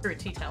threw a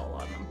tea towel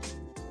on them.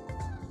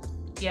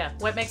 Yeah,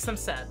 what makes them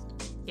sad?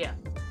 Yeah.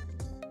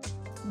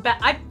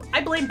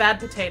 I blame bad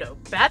potato.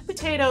 Bad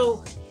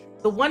potato,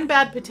 the one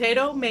bad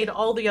potato made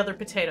all the other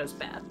potatoes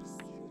bad.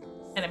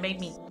 And it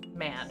made me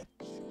mad.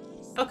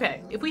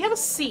 Okay, if we have a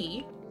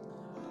C,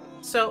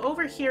 so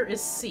over here is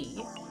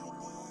C,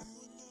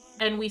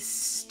 and we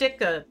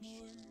stick a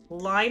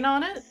line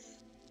on it,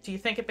 do you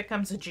think it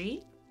becomes a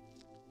G?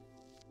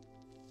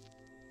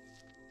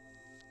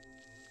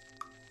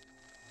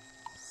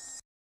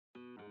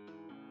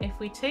 If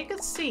we take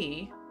a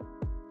C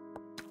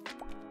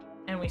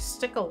and we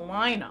stick a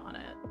line on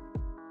it,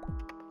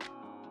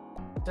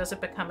 does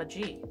it become a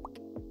G?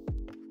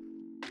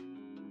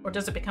 Or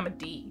does it become a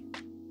D?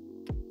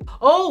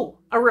 Oh,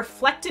 a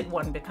reflected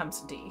one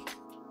becomes a D.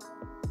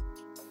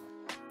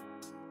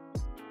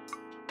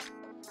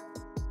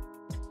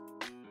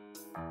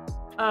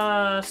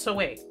 So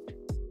wait.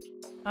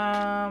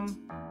 No.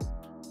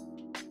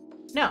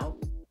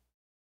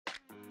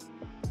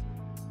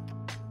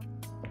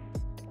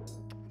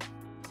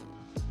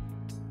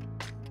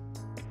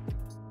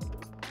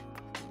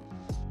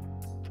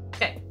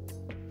 Okay.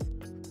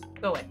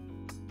 Go away.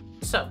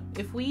 So,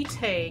 if we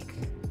take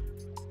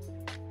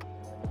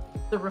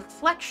the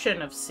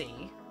reflection of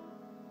C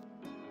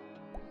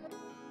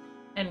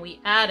and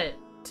we add it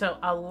to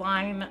a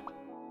line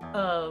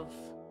of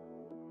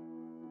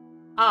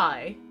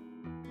I,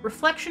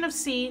 reflection of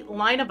C,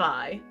 line of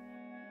I,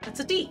 that's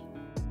a D,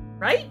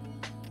 right?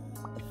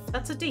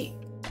 That's a D.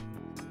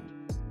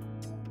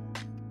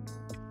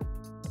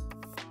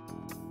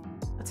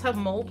 That's how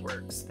mold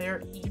works.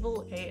 They're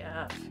evil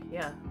AF.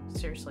 Yeah,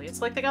 seriously.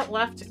 It's like they got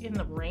left in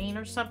the rain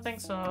or something,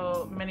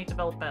 so many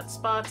developed bad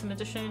spots in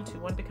addition to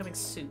one becoming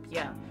soup.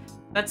 Yeah,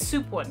 that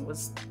soup one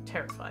was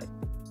terrified.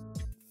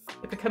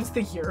 It becomes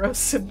the Euro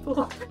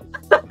symbol.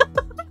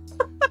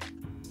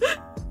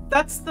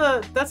 That's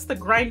the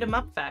grind 'em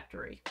up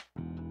factory.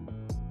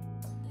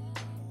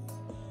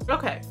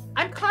 Okay,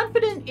 I'm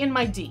confident in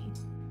my D.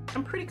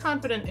 I'm pretty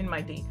confident in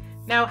my D.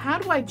 Now, how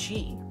do I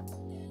G?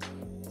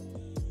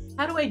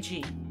 How do I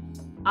G?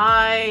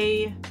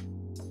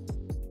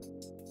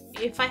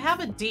 If I have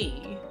a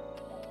D,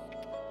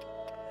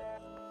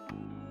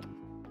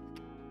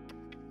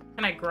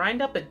 can I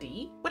grind up a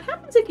D? What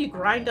happens if you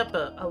grind up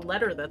a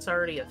letter that's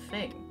already a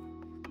thing?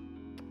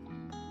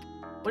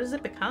 What does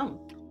it become?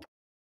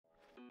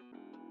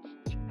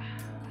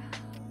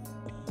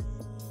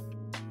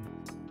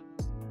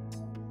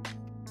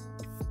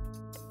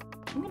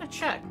 I'm gonna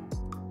check.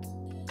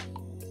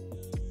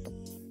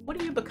 What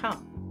do you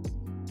become?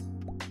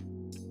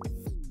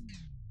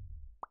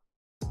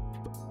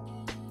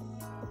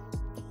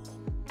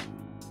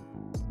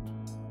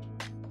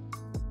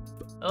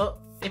 Oh,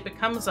 it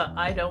becomes a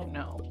I don't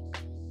know.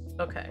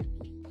 Okay.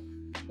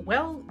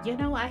 Well, you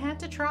know, I had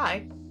to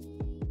try.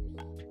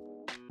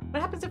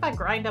 What happens if I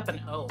grind up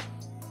an O?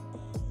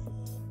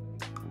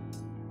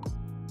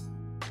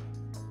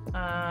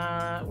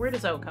 Where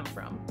does O come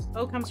from?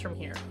 O comes from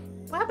here.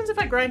 What happens if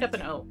I grind up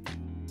an O?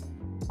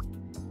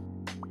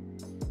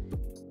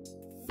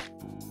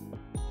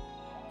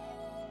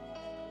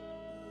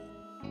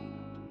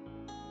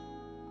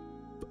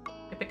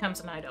 It becomes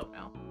an I don't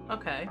know.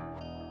 Okay.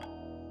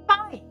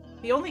 Fine.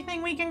 The only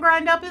thing we can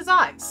grind up is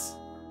ice.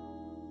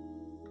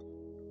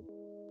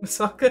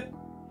 It's all good.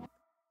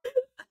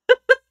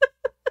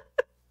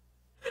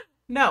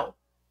 No.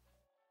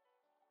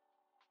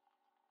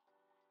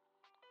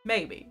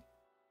 Maybe.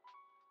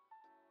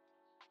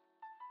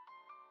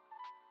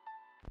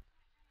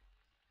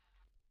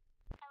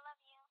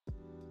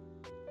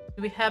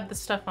 Do we have the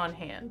stuff on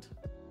hand?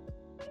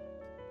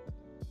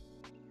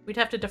 We'd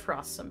have to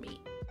defrost some meat.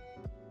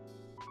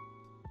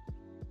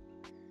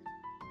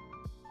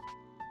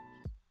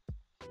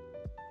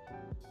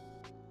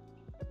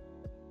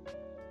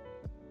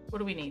 What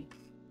do we need?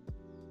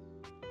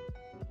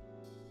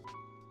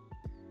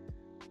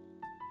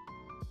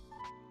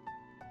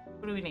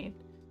 What do we need?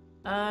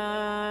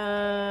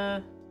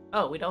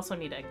 Oh, we'd also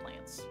need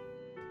eggplants.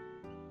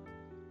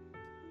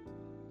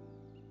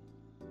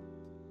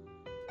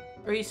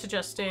 Are you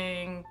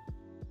suggesting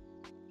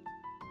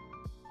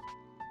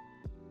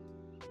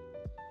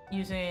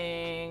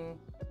using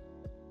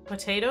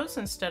potatoes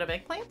instead of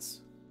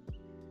eggplants?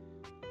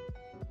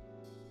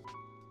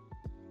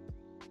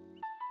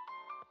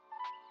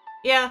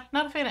 Yeah,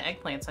 not a fan of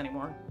eggplants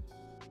anymore.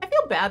 I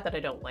feel bad that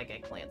I don't like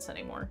eggplants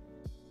anymore.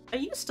 I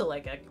used to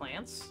like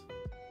eggplants.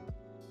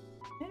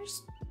 They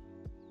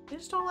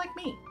just don't like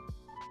me.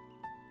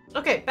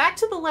 Okay, back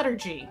to the letter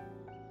G.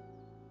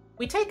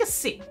 We take a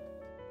C.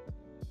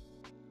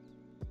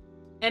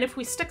 And if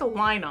we stick a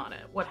line on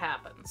it, what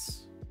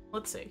happens?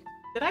 Let's see.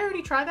 Did I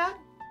already try that?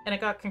 And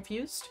it got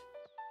confused?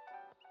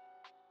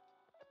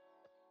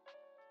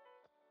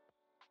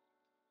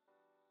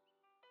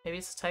 Maybe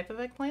it's a type of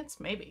eggplants?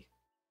 Maybe.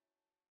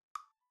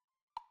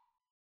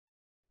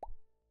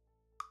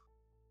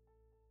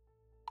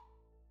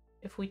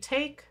 If we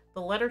take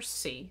the letter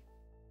C,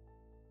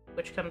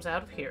 which comes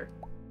out of here.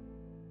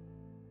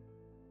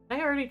 Did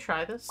I already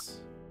try this?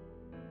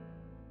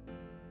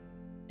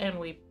 And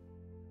we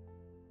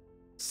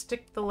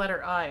stick the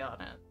letter I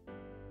on it.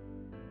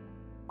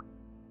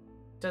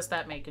 Does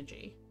that make a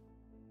G?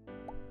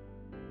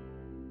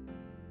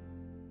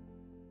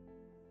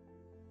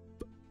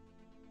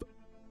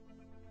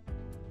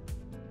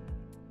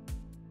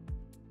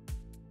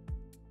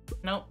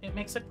 No, it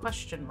makes a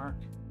question mark.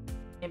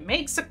 It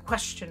makes a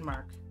question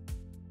mark.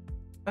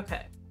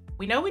 Okay.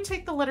 We know we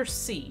take the letter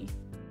C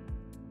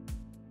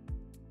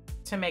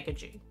to make a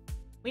G.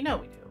 We know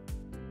we do.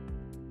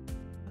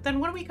 But then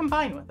what do we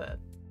combine with it?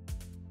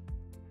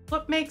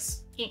 What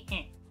makes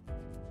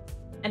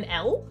an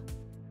L?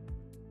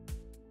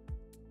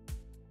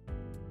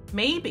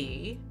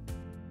 Maybe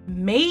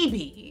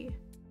we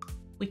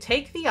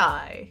take the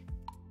I,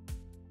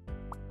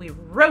 we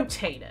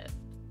rotate it,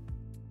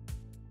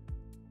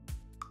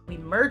 we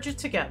merge it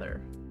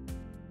together.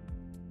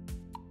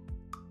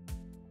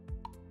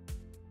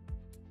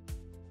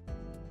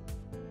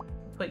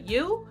 Put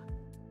you,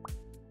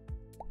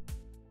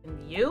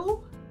 and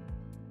you,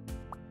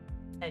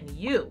 and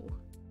you.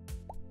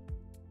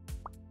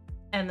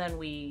 And then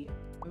we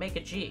make a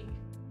G.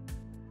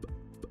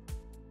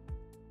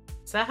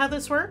 Is that how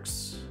this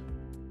works?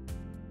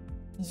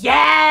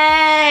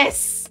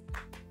 Yes!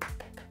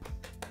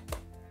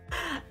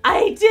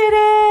 I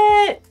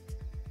did it!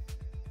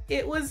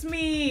 It was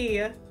me.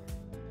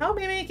 How am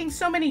I making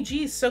so many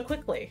G's so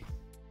quickly?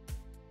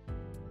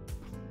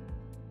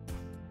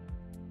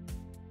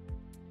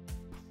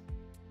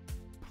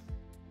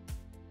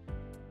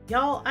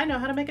 Y'all, I know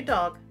how to make a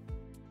dog.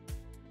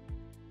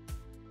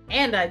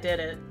 And I did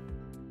it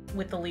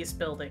with the least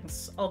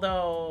buildings,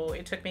 although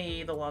it took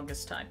me the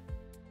longest time.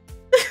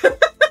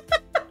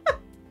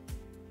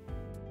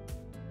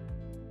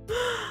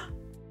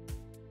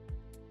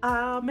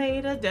 I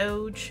made a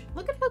Doge.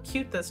 Look at how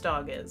cute this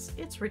dog is.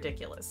 It's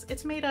ridiculous.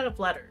 It's made out of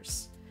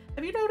letters.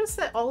 Have you noticed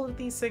that all of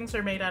these things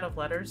are made out of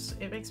letters?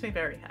 It makes me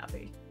very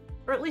happy.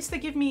 Or at least they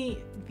give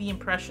me the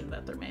impression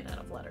that they're made out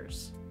of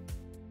letters.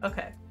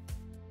 Okay.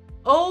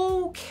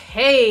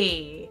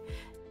 Okay.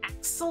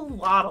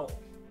 Axolotl.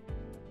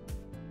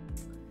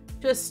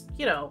 Just,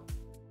 you know,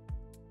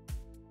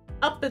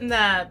 up in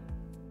that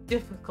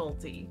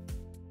difficulty.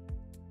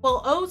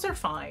 Well, O's are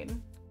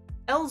fine.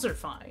 L's are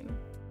fine.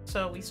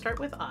 So we start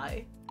with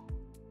I.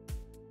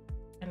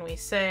 And we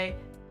say,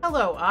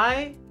 hello,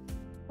 I.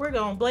 We're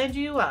going to blend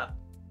you up.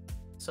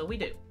 So we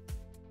do.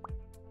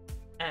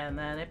 And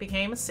then it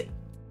became a C.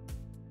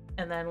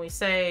 And then we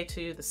say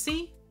to the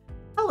C,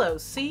 hello,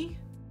 C.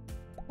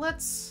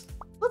 Let's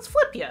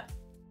flip you.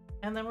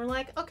 And then we're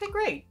like, okay,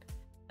 great.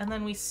 And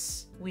then we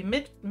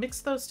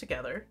mix those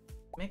together.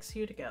 Mix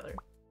you together.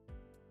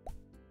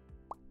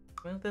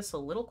 Move this a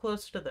little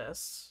closer to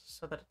this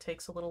so that it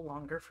takes a little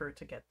longer for it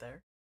to get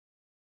there.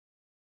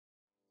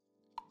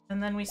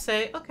 And then we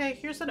say, okay,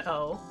 here's an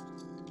O.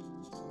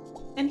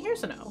 And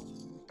here's an O.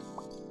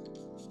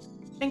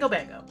 Bingo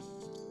bango.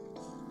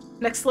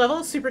 Next level,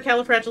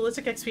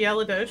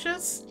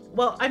 supercalifragilisticexpialidocious.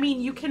 Well, I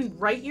mean, you can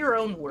write your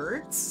own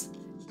words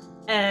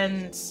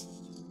and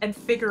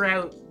figure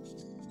out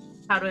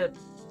how to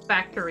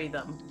factory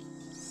them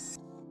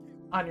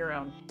on your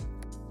own.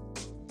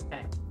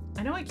 Okay.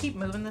 I know I keep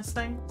moving this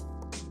thing.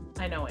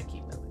 I know I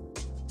keep moving.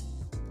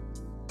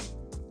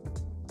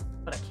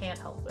 But I can't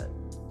help it.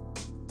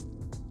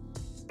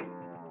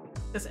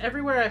 Because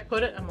everywhere I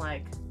put it, I'm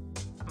like,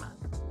 come on.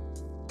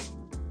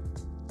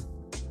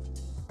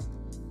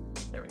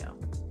 There we go.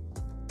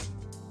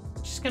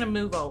 Just gonna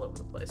move all over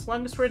the place.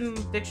 Longest word in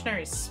the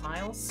dictionary is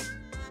smiles.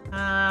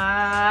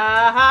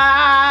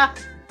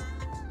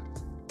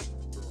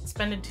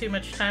 Spending too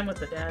much time with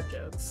the dad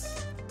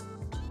jokes.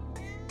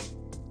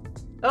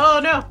 Oh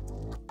no!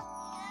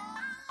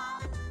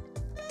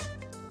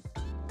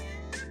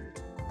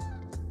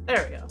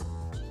 There we go.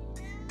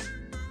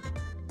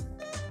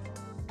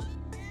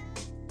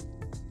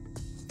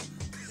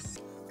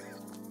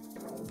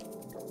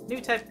 New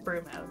type of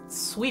broom out.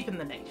 Sweeping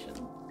the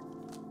nation.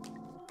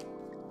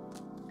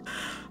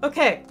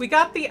 Okay, we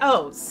got the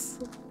O's.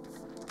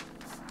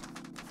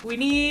 We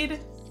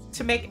need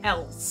to make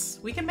L's.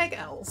 We can make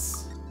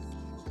L's.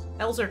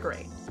 L's are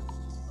great.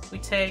 We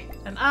take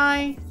an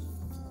I.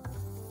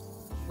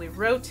 We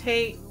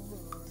rotate.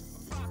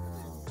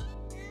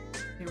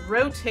 We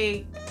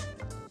rotate.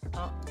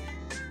 Oh.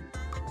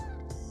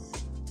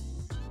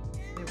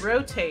 We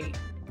rotate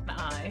an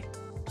I.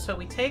 So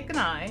we take an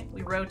I,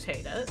 we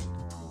rotate it.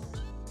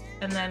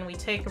 And then we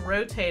take a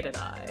rotated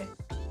I.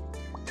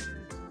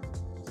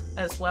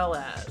 as well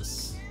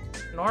as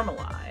normal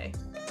I,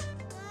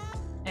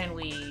 and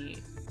we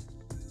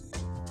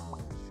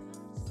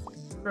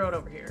throw it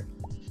over here.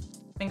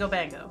 Bingo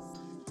bango.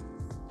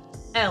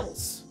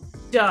 L's.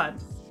 Done.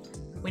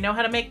 We know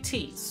how to make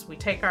T's. We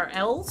take our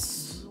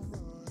L's,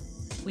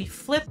 we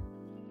flip,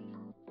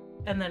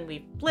 and then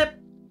we flip,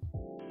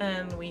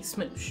 and we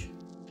smoosh.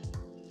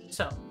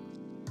 So,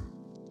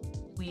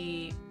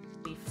 we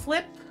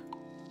flip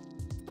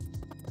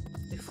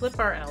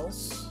our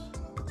L's,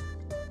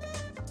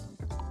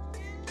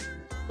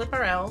 flip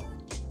our L,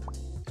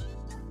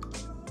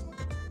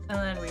 and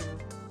then we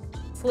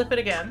flip it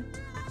again.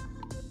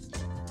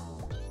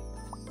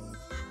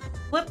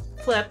 Flip,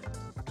 flip,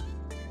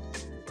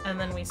 and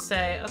then we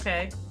say,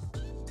 okay,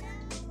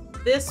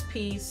 this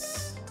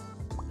piece,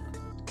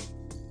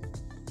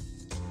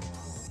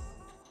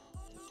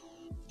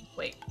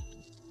 wait,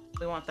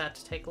 we want that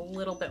to take a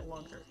little bit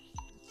longer.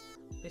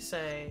 We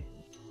say,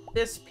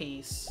 this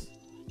piece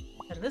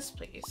and this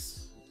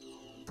piece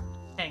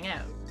hang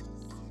out.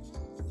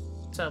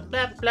 So,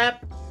 blap,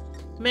 blap,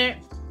 meh,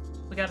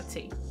 we got a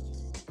T.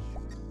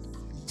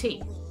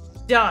 T.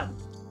 Done.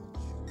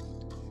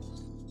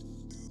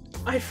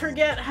 I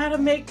forget how to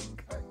make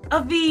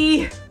a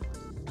V. I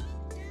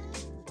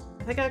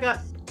think I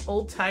got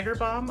Old Tiger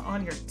Bomb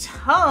on your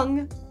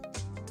tongue.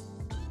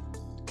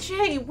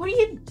 Jay, what are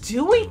you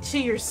doing to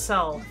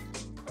yourself?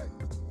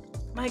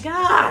 My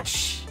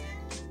gosh.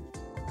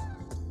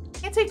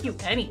 Can't take you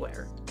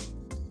anywhere.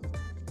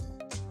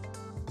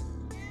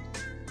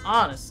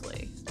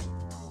 Honestly.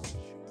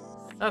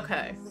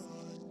 Okay.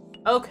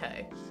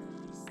 Okay.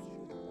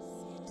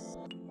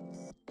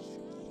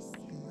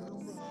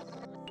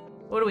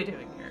 What are we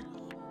doing here?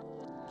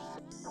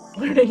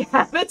 Learning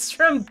habits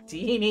from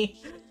Deanie.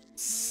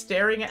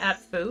 Staring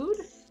at food?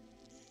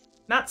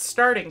 Not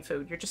starting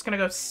food. You're just gonna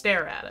go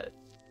stare at it.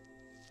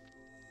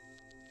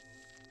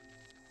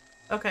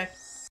 Okay.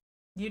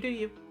 You do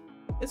you.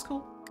 It's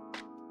cool.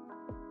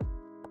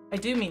 I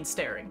do mean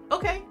staring.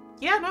 Okay.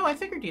 Yeah, no, I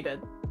figured you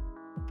did.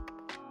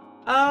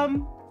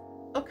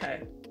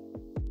 Okay.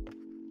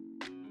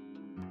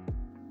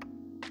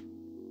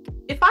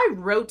 If I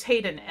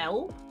rotate an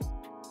L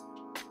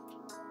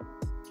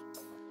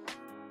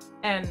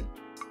and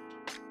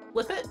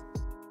flip it,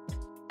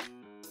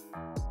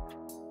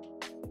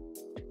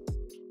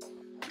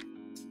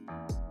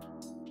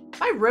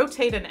 if I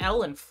rotate an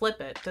L and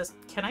flip it,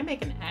 can I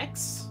make an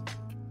X?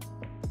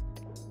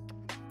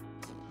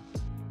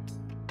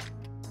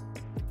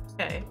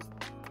 Okay.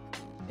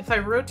 If I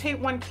rotate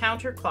one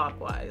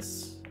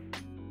counterclockwise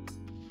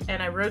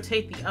and I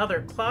rotate the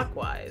other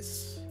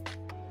clockwise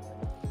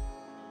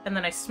and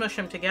then I smush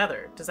them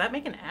together, does that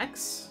make an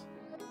X?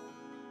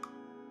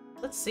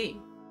 Let's see.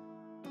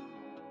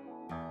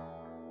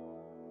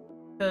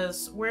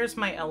 Because where's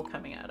my L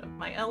coming out of?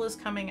 My L is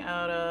coming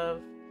out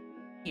of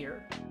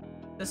here.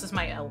 This is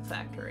my L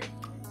factory.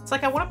 It's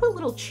like I want to put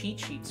little cheat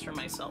sheets for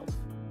myself.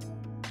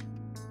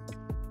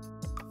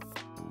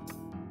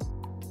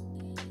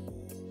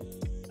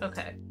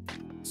 Okay,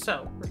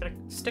 so we're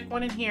gonna stick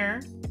one in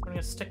here. We're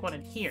gonna stick one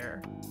in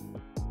here.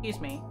 Excuse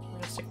me. We're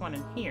gonna stick one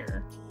in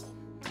here.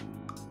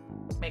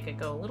 Make it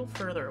go a little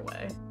further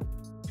away.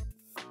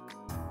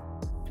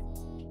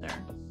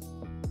 There.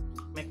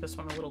 Make this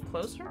one a little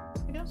closer,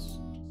 I guess.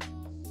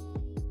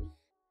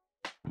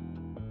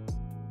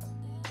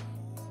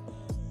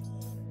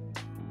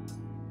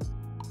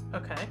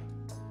 Okay.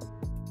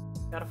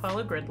 Gotta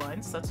follow grid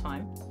lines, that's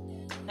fine.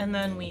 And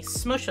then we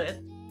smush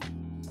it.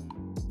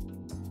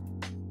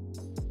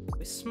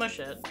 We smush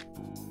it.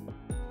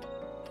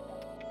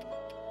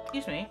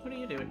 Excuse me, what are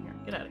you doing here?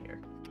 Get out of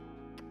here.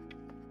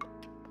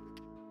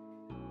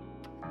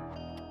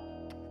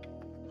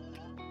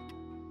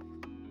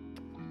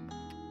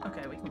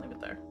 Okay, we can leave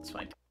it there. It's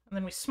fine. And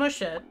then we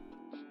smush it.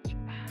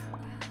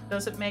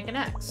 Does it make an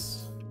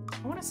X?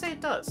 I want to say it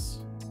does.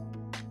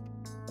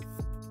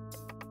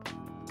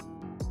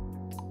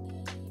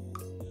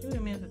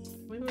 Can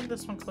we move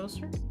this one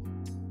closer?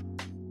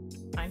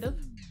 Kind of.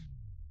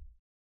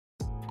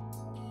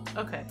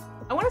 Okay.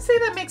 I want to say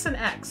that makes an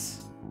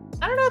X.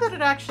 I don't know that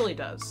it actually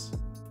does.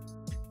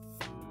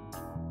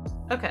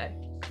 Okay.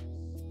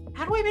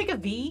 How do I make a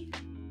V?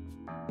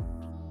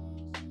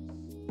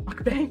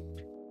 Mukbang?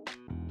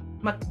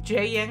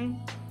 Mukjaying?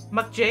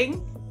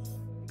 Mukjaying?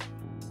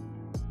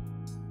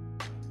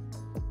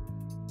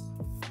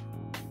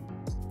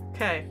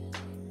 Okay.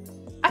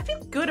 I feel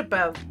good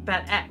about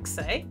that X,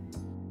 eh?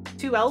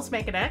 Two L's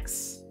make an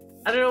X?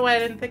 I don't know why I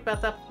didn't think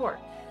about that before.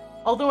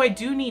 Although I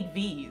do need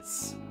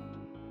V's.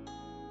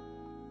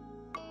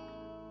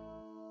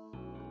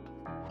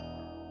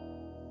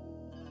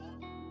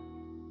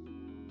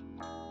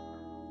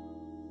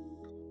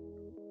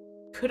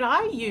 Could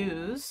I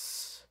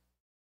use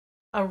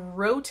a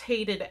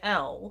rotated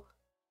L,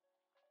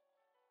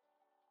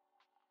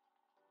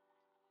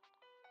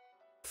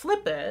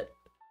 flip it,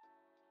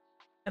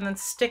 and then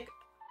stick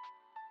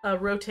a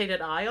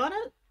rotated I on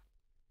it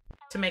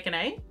to make an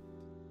A?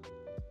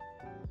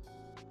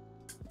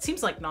 It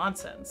seems like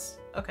nonsense.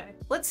 Okay,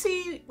 let's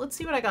see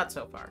what I got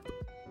so far.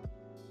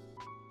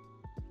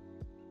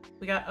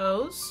 We got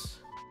O's.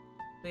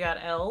 We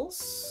got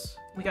L's.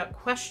 We got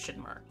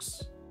question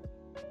marks.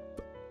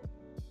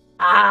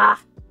 Ah!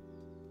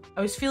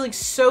 I was feeling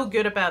so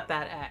good about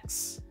that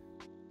X.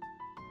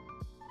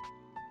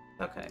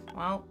 Okay,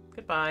 well,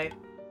 goodbye.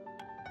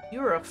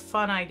 You were a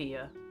fun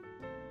idea,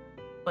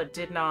 but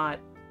did not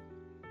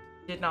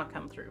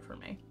come through for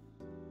me.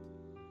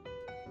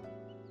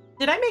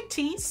 Did I make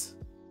T's?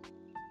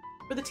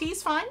 Were the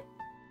T's fine?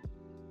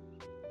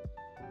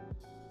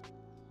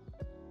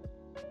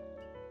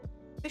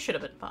 They should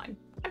have been fine.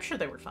 I'm sure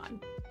they were fine.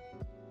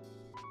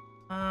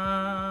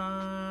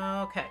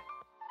 Okay.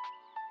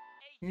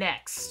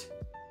 Next.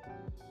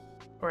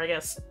 Or I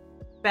guess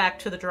back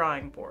to the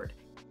drawing board.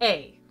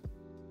 A.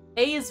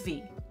 A is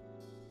V.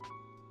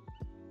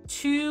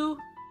 2.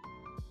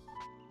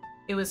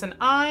 It was an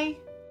I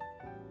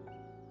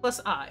plus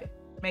I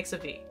makes a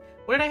V.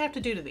 What did I have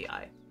to do to the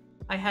I?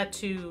 I had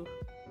to...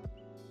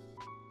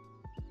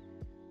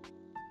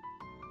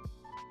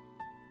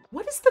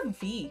 What is the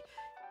V?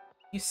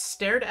 You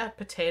stared at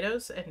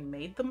potatoes and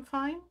made them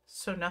fine,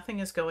 so nothing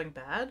is going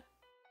bad?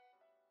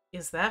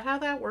 Is that how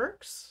that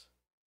works?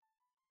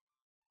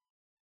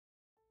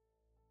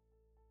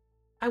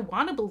 I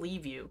want to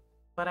believe you,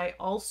 but I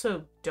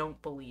also don't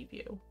believe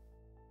you.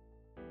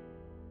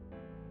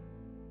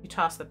 You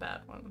toss the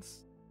bad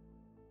ones.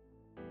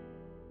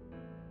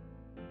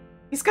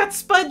 He's got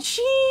Spudgy!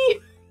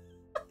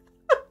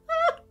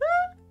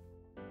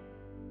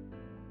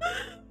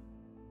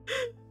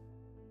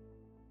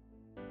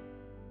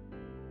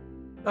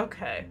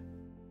 Okay.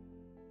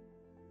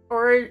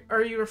 Or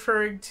are you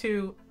referring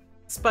to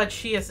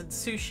Spudgy as in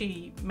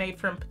sushi made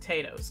from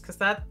potatoes? Because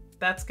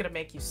that's gonna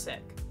make you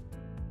sick.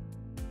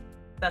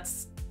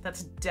 That's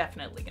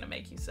definitely gonna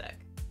make you sick.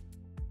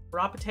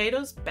 Raw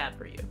potatoes, bad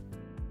for you.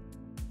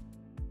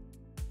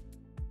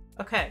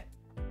 Okay.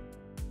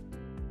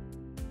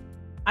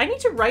 I need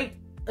to write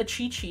a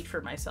cheat sheet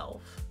for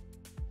myself.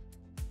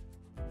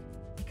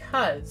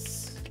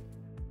 Because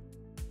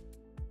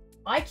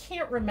I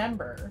can't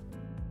remember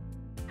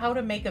how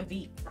to make a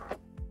V.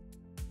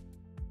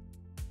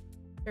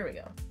 Here we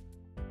go.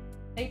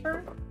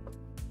 Paper.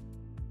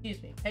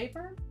 Excuse me,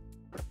 paper.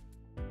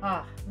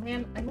 Ah,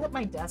 man, I let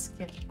my desk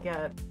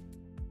get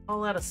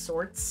all out of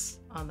sorts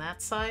on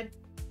that side.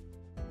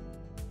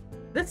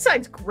 This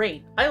side's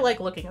great. I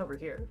like looking over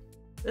here.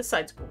 This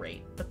side's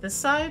great. But this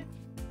side,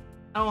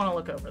 I don't want to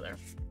look over there.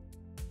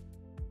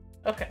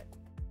 Okay.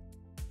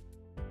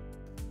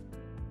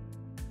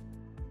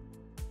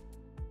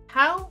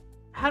 How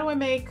do I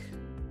make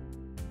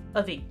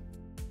a V?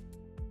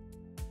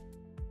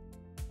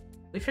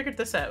 We figured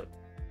this out.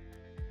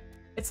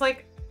 It's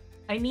like,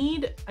 I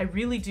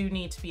really do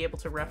need to be able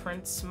to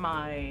reference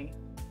my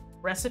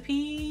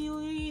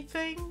recipe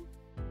thing.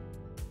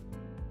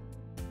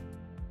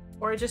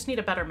 Or I just need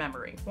a better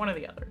memory. One or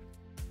the other.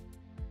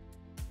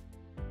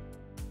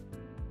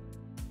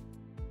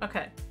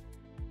 Okay.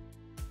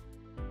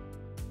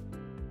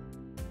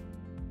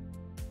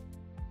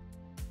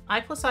 I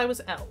plus I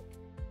was L.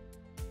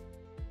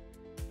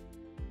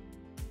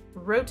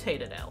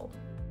 Rotated L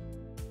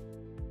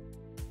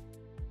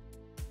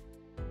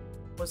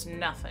was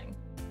nothing.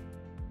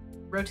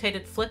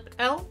 Rotated flipped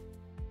L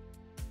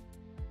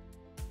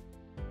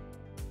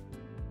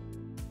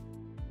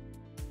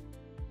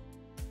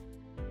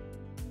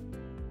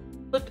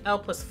flipped L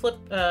plus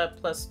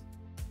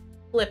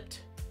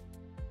flipped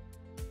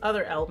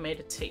other L made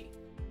a T.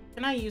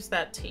 Can I use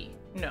that T?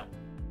 No.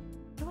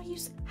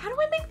 How do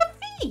I make the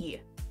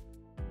V?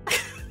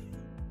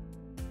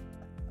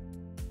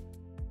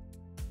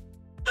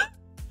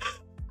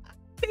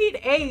 I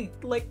made A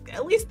like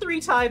at least 3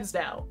 times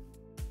now.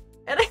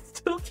 And I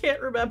still can't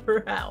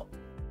remember how.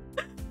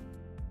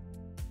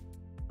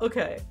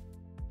 Okay.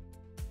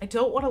 I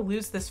don't want to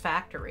lose this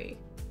factory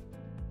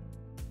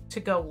to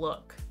go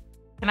look.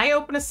 Can I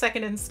open a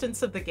second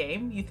instance of the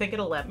game? You think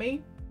it'll let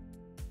me?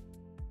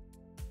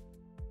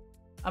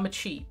 I'm a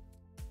cheat.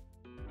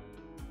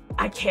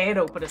 I can't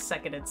open a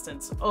second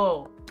instance.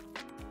 Oh.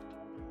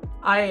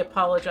 I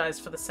apologize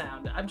for the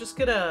sound. I'm just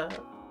gonna...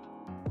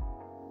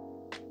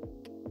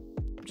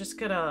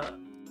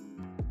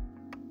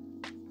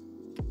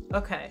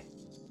 Okay.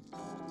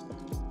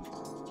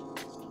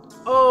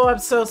 Oh, I'm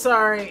so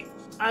sorry.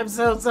 I'm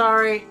so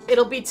sorry.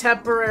 It'll be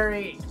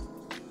temporary.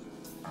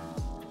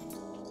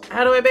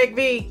 How do I make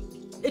V?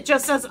 It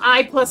just says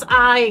I plus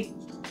I.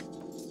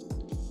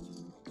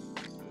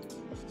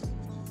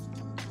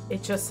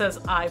 It just says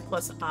I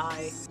plus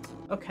I.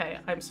 Okay,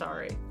 I'm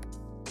sorry.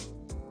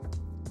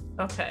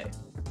 Okay.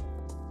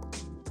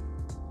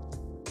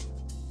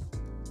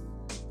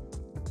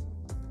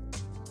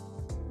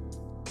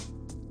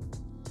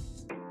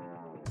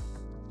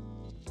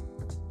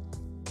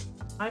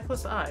 I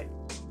plus I.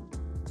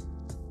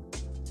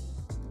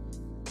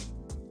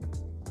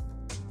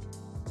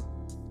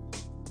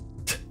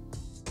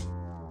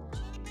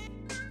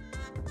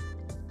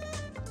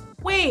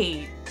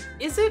 Wait,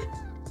 is it?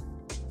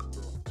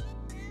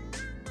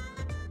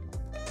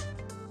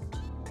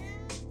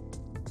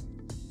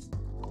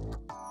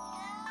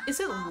 Is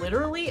it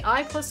literally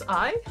I plus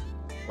I?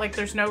 Like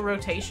there's no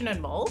rotation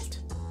involved?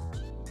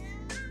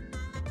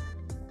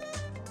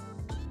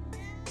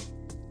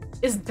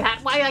 Is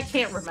that why I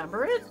can't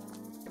remember it?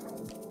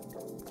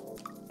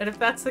 And if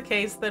that's the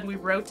case, then we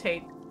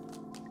rotate.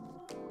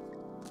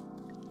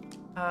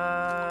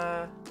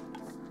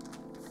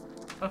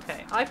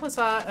 Okay, I plus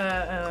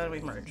I,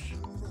 we merge.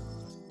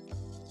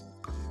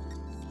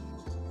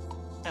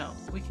 No,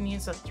 we can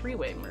use a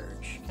three-way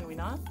merge, can we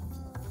not?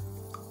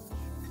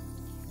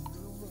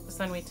 Because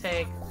then we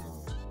take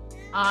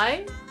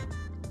I.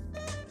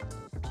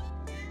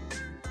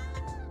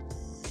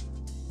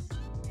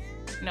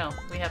 No,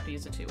 we have to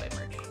use a two-way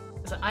merge.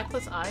 Is it I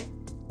plus I?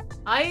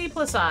 I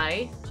plus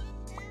I.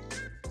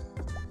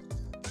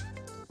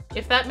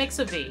 If that makes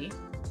a V,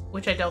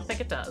 which I don't think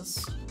it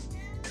does,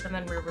 and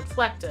then we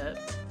reflect it.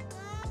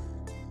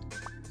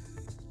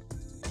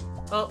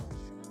 Oh.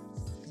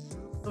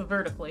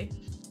 Vertically.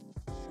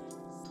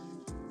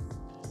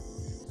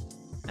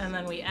 And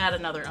then we add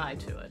another I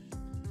to it.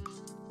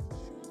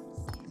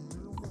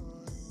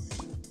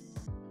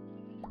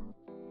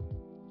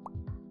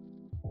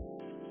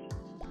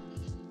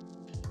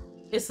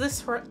 Is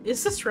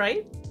this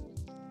right?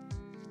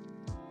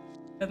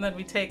 And then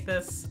we take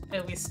this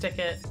and we stick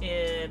it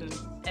in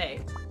A.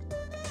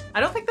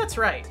 I don't think that's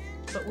right,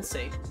 but we'll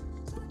see.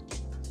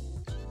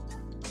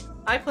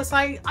 I plus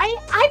I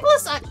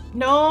plus I.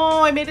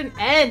 No, I made an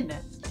N.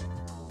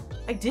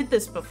 I did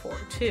this before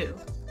too.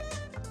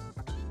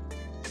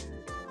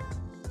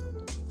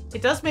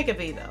 It does make a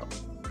V though.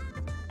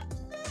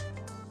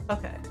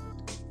 Okay.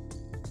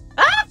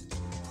 Ah!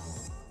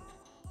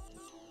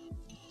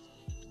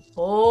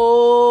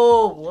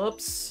 Oh,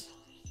 whoops.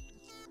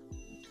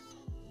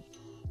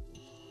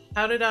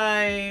 How did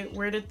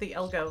where did the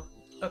L go?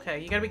 Okay,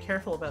 you gotta be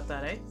careful about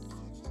that, eh?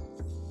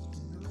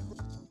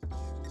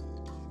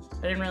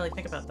 I didn't really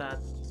think about that.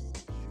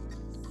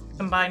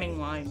 Combining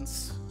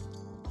lines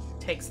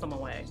takes them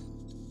away.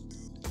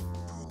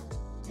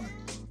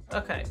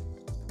 Okay.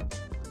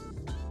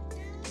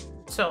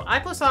 So I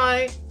plus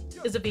I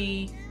is a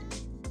V,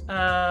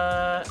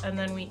 and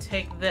then we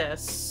take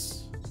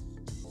this.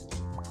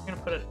 I'm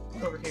gonna put it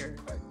over here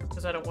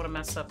because I don't want to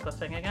mess up the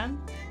thing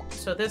again.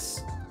 So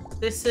this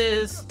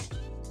is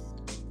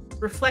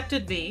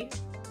reflected V,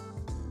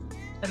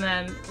 and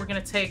then we're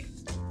gonna take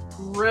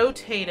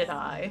rotated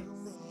I,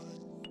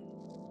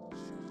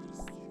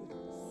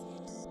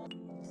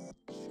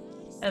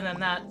 and then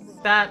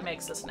that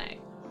makes us an A.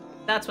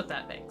 That's what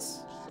that makes,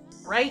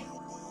 right?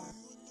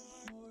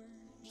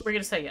 We're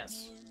gonna say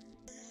yes.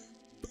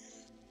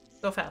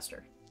 Go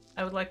faster.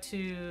 I would like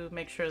to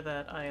make sure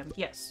that I am...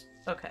 Yes.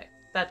 Okay.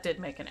 That did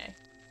make an A.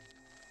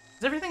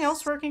 Is everything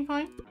else working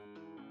fine?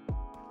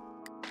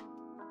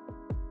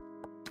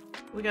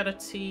 We got a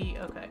T.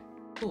 Okay.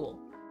 Cool.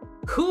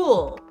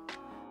 Cool!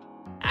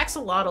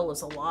 Axolotl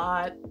is a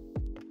lot.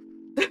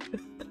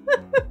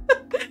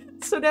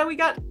 So now we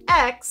got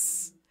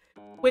X,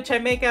 which I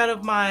make out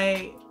of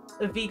my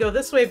V go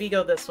this way, V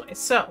go this way.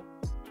 So,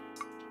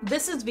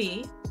 this is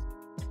V.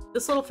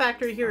 This little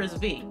factory here is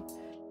V.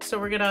 So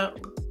we're gonna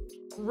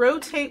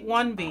rotate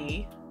one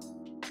V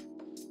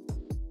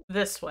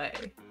this way.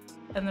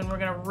 And then we're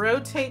gonna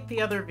rotate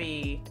the other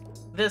V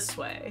this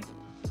way.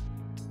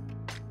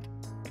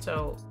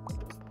 So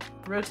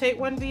rotate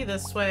one V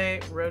this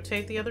way,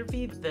 rotate the other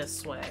V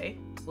this way.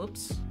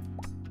 Whoops.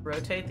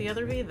 Rotate the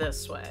other V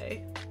this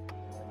way.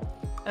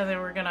 And then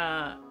we're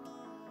gonna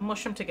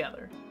mush them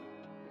together.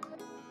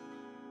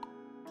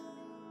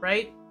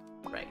 Right?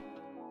 Right.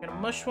 We're gonna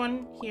mush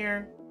one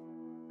here.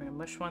 We're gonna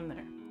mush one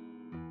there.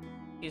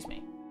 Excuse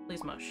me.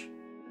 Please mush.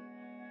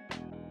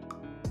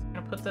 I'm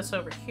gonna put this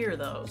over here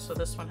though, so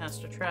this one has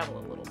to travel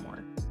a little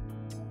more.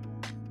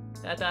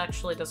 That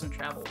actually doesn't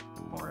travel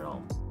more at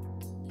all.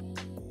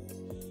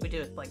 If we do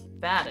it like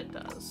that, it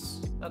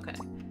does. Okay.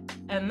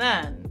 And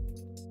then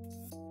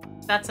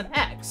that's an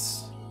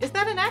X. Is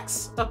that an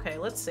X? Okay,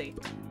 let's see.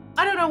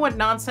 I don't know what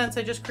nonsense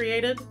I just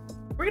created.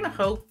 We're gonna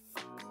hope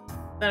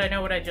that I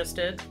know what I just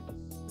did.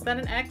 Is that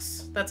an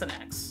X? That's an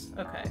X.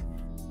 Okay.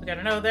 We got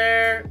an O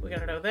there, we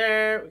got an O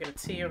there, we got a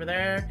T over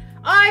there.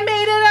 I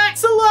made an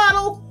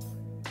axolotl!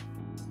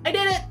 I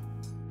did it!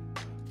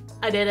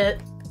 I did it.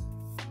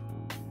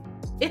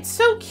 It's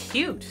so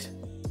cute.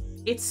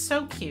 It's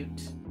so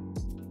cute.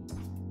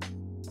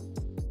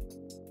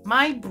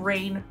 My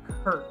brain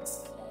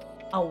hurts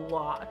a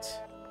lot.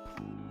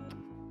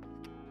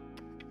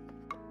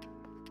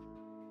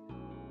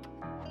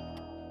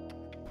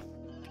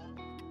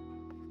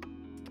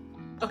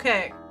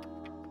 Okay.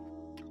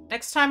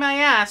 Next time I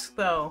ask,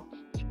 though,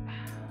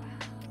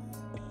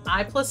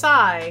 I plus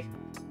I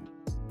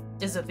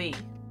is a V.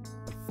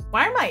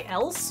 Why are my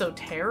L's so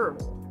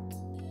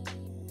terrible?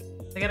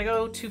 They gotta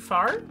go too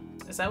far?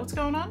 Is that what's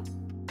going on?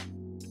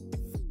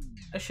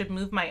 I should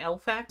move my L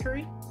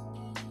factory?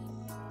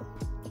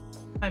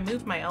 If I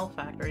move my L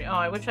factory... Oh,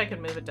 I wish I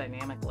could move it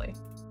dynamically.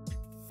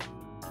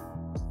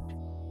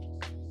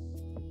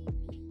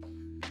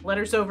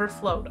 Letters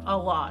overflowed a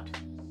lot.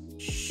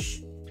 Shh.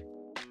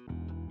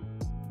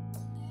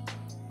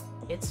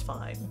 It's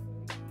fine.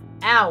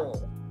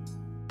 Owl.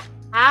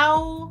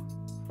 How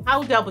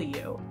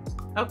W?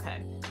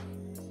 Okay.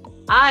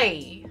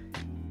 I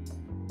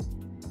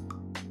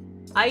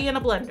in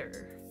a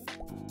blender.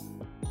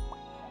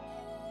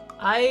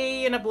 I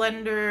in a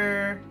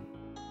blender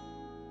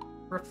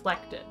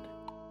reflected.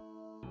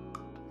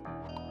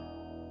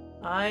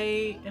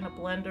 I in a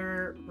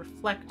blender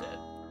reflected.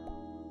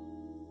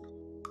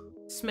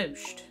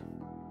 Smooshed.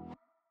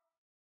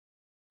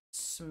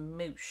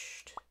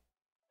 Smooshed.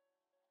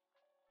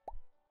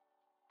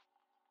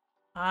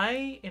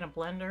 I in a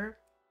blender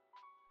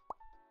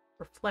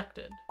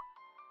reflected.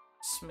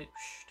 Smooshed.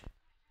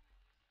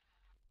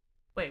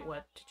 Wait,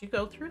 what? Did you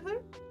go through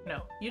there?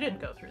 No, you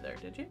didn't go through there,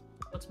 did you?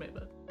 Let's move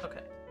it.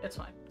 Okay, it's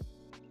fine.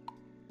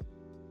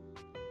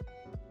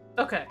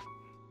 Okay.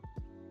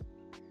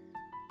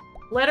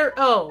 Letter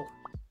O.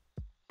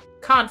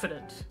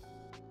 Confident.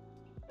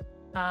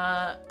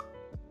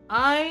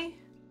 I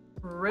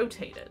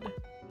rotated.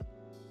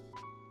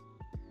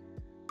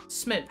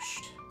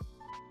 Smooshed.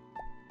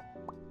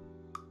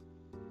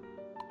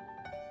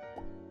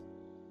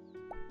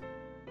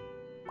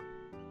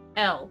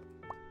 L.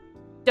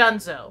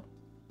 Dunzo.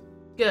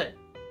 Good.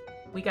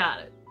 We got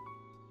it.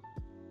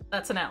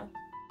 That's an L.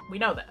 We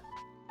know that.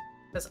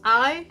 Because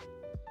I,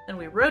 and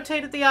we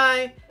rotated the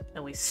I,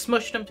 and we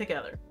smushed them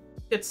together.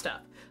 Good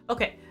stuff.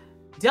 Okay.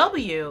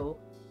 W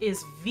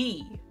is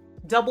V.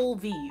 Double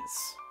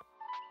V's.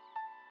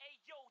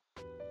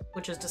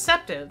 Which is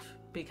deceptive,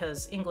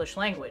 because English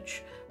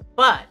language.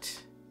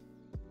 But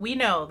we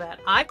know that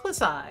I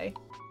plus I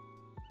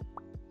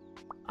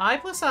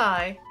plus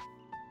I,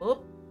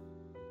 whoop,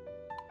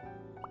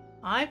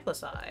 I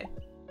plus I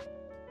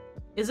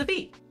is a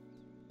V.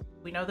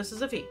 We know this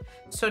is a V.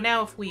 So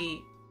now if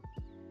we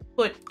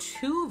put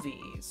two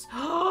V's,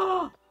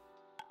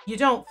 you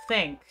don't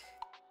think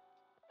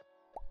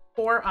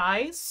 4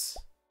 I's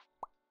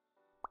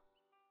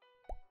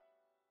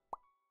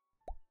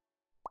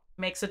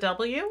makes a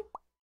W?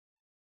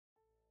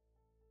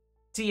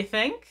 Do you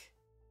think?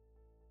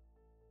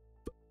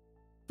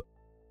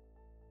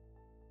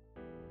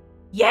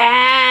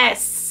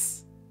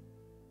 Yes!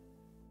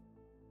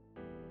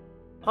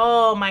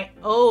 Oh, my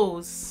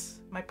O's.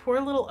 My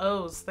poor little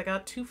O's. They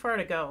got too far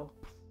to go.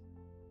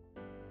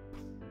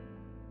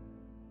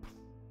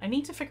 I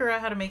need to figure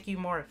out how to make you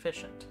more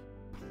efficient.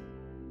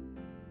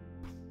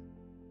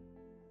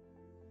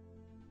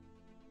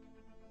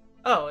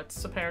 Oh,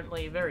 it's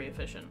apparently very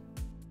efficient.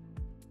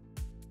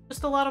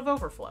 Just a lot of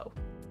overflow.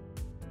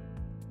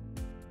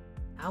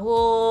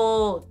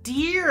 Owl!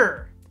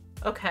 Deer!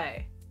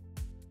 Okay.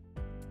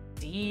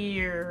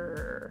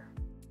 Deer.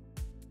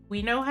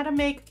 We know how to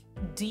make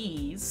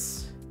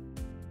D's.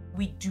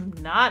 We do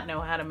not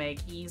know how to make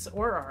E's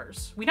or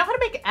R's. We know how to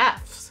make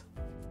F's.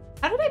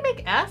 How did I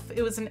make F?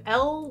 It was an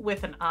L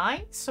with an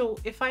I. So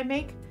if I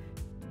make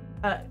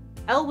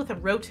L with a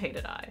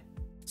rotated I.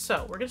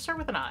 So we're going to start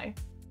with an I.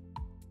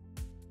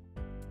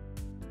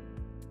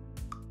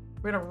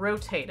 We're going to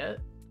rotate it.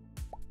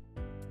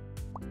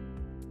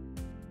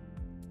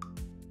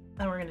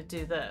 Then we're going to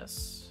do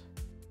this.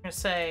 We're going to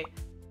say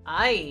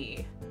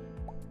I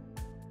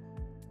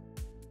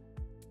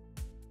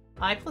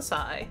plus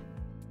I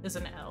is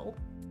an L.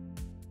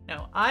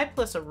 No, I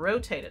plus a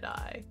rotated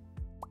I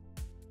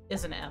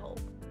is an L.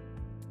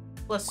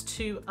 Plus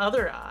 2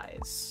 other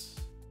I's.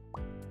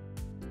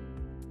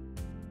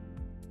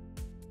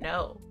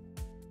 No.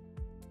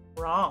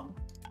 Wrong.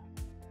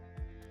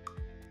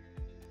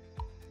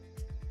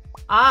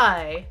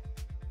 I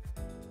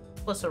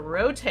plus a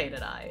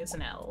rotated I is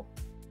an L.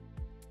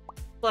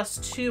 Plus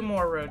 2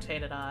 more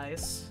rotated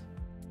I's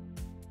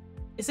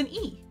is an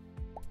E.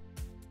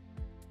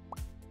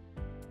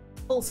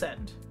 Full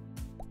send.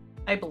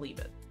 I believe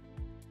it.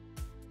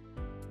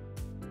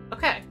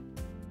 Okay.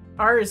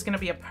 R is going to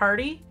be a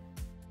party.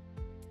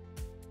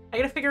 I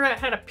gotta figure out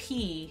how to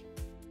P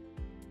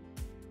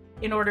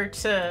in order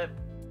to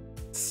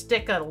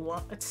stick a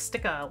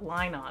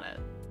line on it.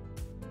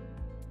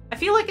 I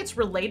feel like it's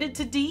related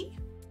to D,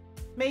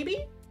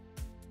 maybe?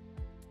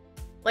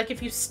 Like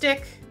if you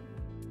stick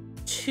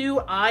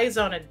 2 I's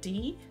on a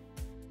D?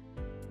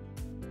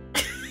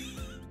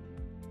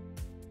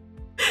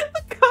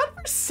 The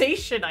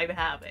conversation I'm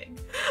having.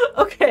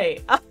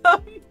 Okay,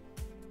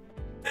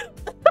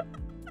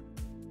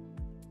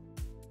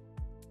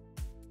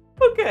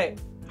 okay.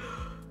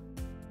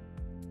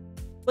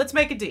 Let's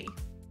make a D.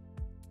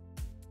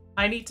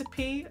 I need to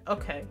pee?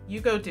 Okay,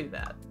 you go do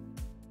that.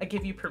 I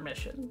give you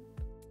permission.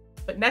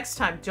 But next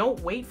time, don't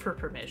wait for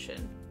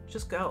permission.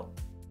 Just go.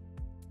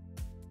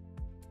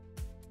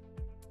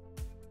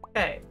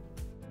 Okay.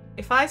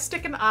 If I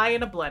stick an I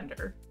in a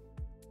blender,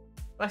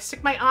 if I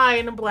stick my eye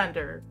in a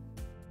blender,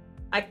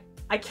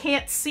 I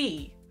can't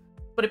see,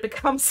 but it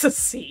becomes a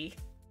C.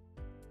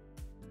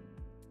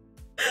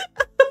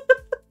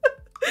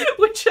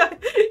 Which,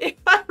 if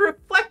I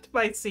reflect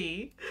my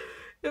C,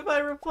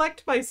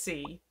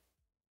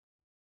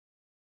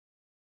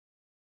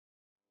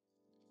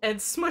 and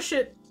smush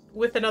it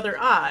with another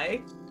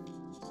I,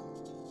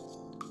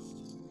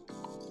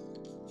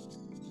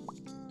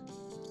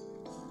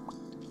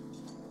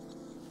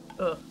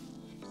 ugh.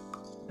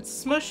 and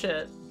smush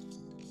it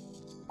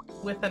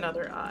with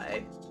another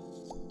I.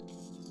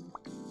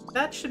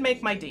 That should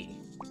make my D.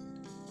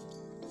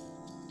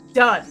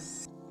 Done.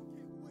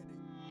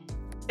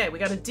 Okay, we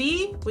got a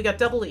D, we got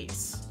double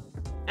E's.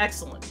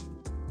 Excellent.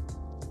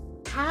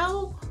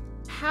 How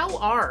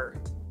are?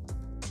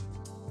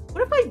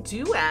 What if I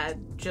do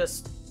add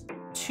just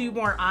 2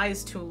 more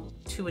I's to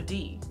a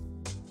D?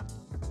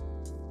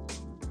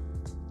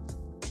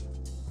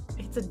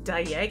 It's a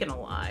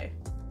diagonal I.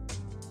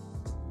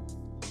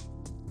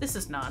 This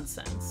is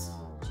nonsense.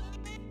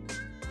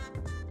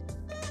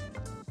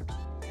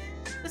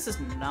 This is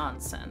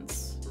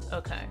nonsense.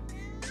 Okay.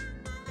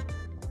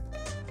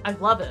 I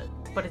love it,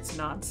 but it's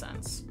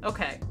nonsense.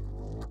 Okay.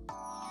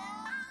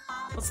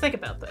 Let's think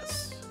about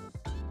this.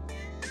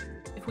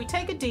 If we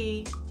take a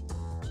D...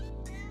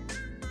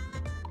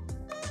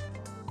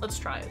 Let's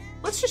try it.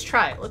 Let's just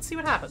try it. Let's see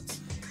what happens.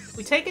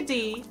 We take a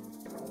D,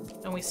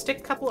 and we stick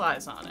a couple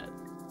I's on it.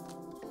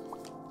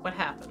 What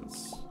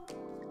happens?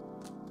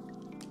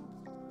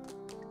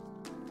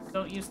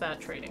 Don't use that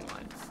trading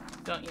line.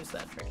 Don't use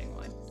that trading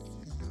line.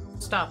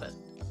 Stop it.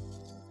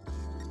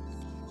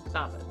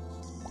 Stop it.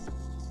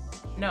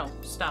 No,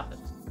 stop it.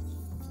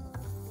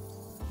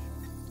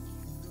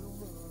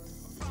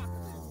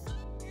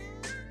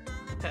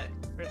 Okay,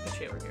 we're gonna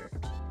put you over here.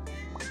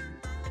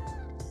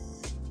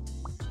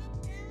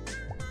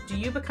 Do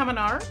you become an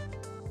R?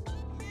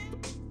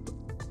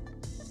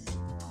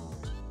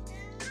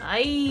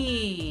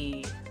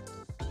 Aye.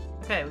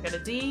 Okay, we got a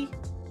D,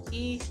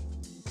 E.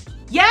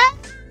 Yeah!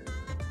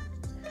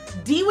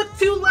 D with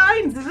 2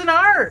 lines is an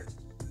R!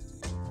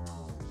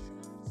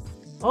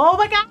 Oh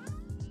my god!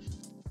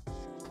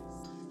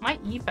 My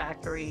E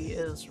factory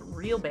is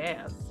real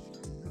bad.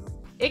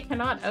 It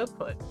cannot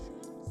output.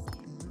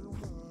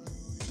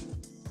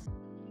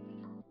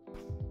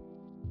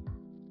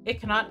 It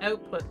cannot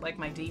output like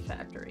my D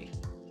factory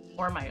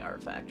or my R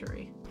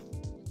factory.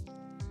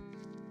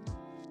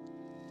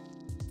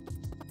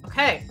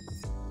 Okay.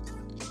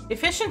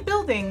 Efficient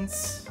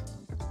buildings.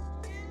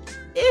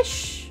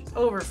 Ish.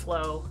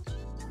 Overflow.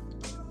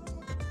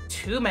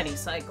 Too many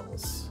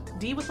cycles.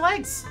 D with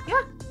legs.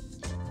 Yeah.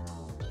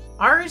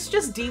 R is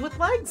just D with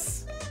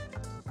legs.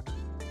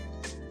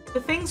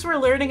 The things we're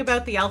learning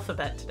about the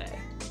alphabet today.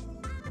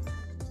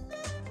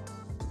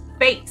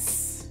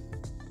 Base.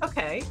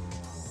 Okay.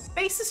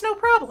 Base is no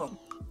problem.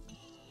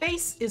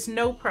 Base is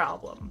no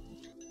problem.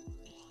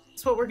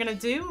 That's what we're gonna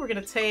do. We're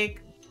gonna take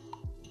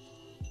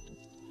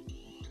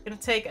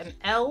an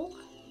L.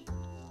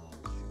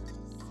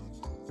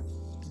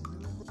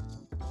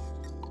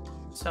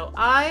 So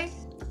I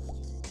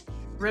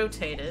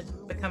rotated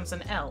becomes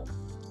an L.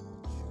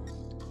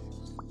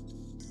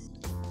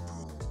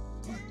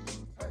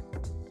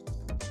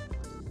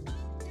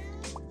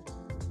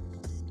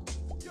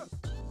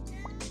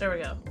 There we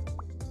go.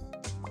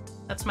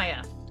 That's my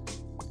F.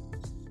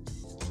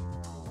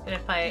 And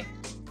if I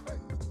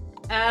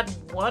add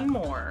one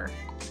more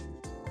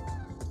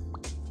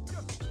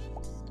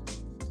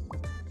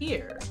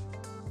here,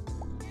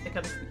 it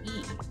becomes an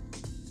E.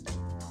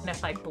 And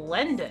if I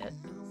blend it,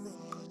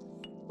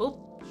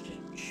 whoop,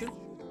 shoot,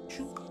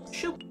 shoot,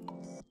 shoot.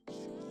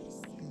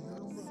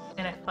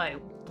 And if I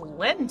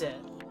blend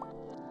it,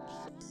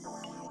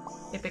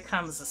 it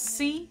becomes a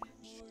C.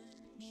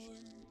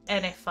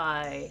 And if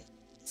I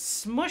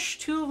smush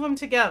 2 of them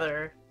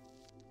together,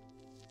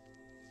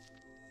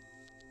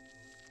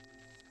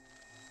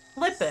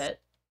 flip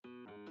it.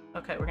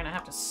 Okay, we're gonna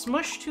have to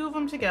smush 2 of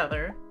them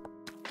together.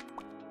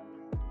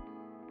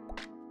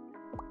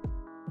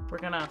 We're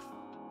gonna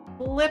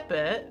flip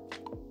it.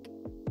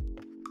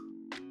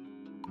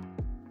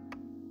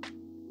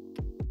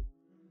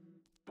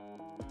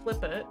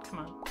 Flip it, come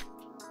on.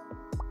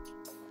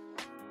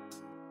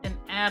 And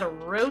add a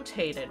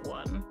rotated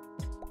one.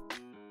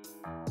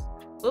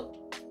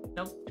 Whoop,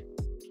 nope.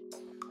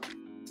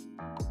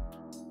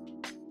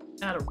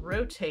 Add a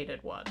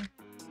rotated one.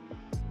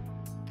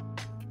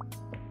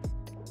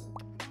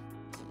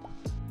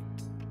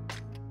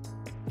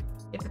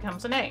 It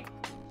becomes an A.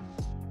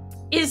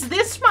 Is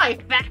this my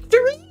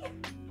factory?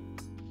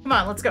 Come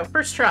on, let's go.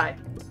 First try.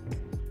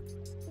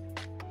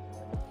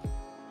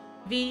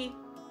 V,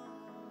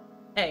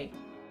 A,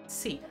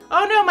 C.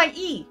 Oh no, my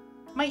E!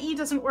 My E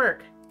doesn't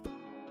work.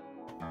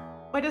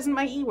 Why doesn't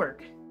my E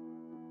work?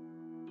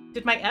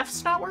 Did my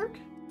F's not work?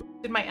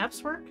 Did my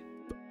F's work?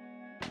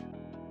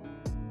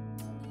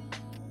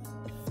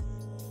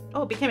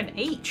 Oh, it became an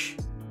H.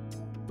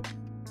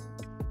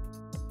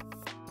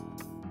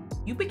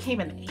 You became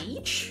an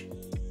H?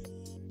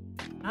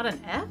 Not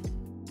an F?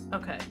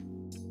 Okay.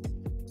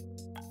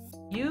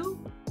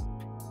 You?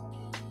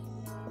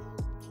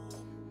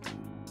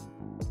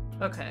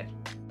 Okay.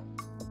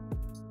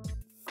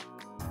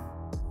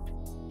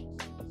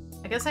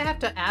 I guess I have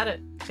to add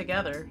it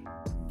together.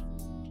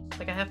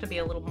 Like, I have to be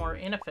a little more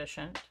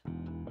inefficient.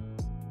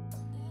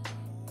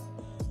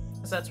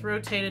 Because that's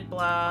rotated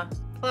blah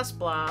plus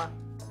blah.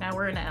 Now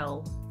we're in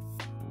L.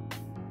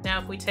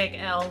 Now if we take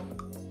L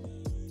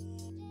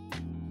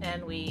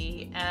and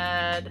we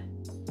add...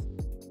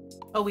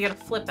 Oh, we gotta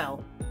flip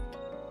L.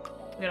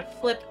 We gotta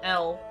flip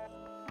L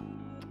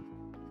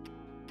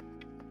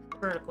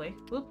vertically.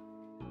 Whoop.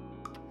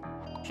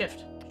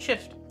 Shift.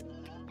 Shift.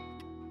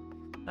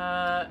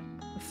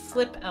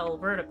 Flip L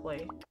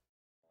vertically.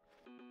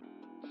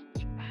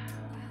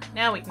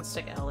 Now we can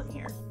stick L in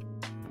here.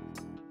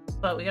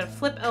 But we gotta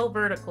flip L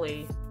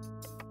vertically.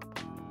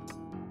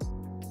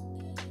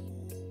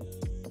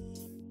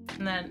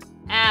 And then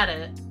add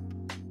it.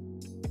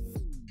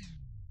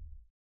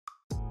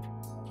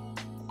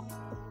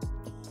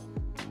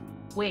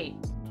 Wait.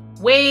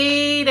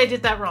 Wait, I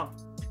did that wrong.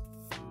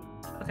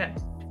 Okay.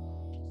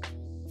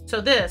 So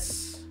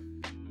this.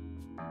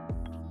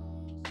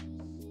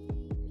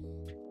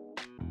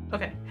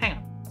 Okay, hang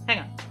on. Hang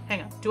on.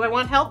 Hang on. Do I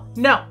want help?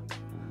 No.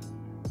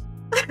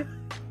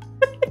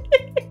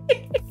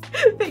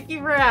 Thank you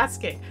for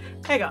asking.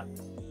 Hang on.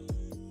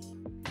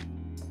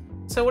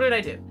 So what did I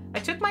do? I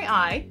took my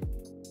eye.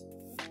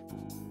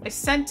 I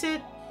sent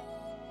it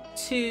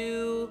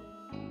to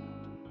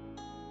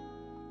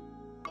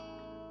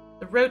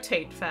the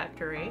rotate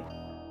factory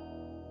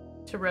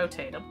to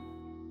rotate them.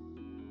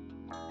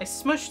 I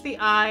smushed the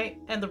eye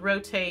and the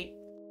rotate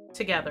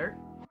together.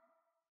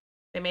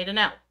 They made an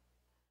L.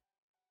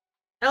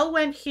 L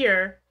went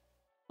here,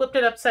 flipped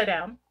it upside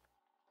down,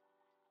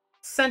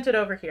 sent it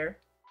over here,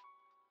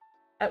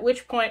 at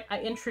which point I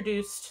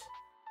introduced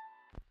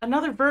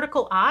another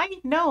vertical eye?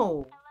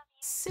 No,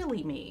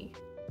 silly me.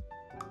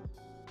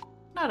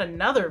 Not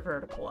another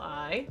vertical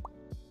eye,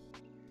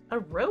 a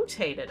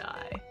rotated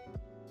eye.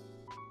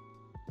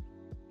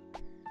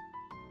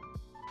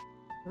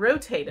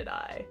 Rotated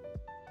eye.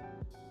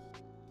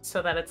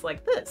 So that it's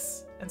like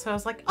this. And so I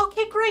was like,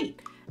 okay,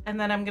 great. And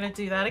then I'm gonna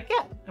do that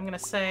again. I'm gonna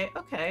say,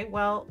 okay,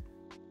 well,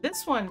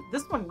 this one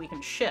we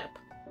can ship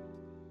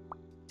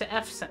to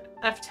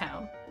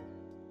F-Town.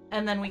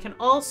 And then we can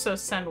also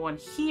send one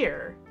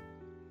here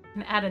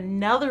and add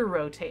another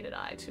rotated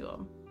eye to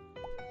them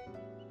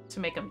to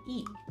make them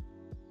E.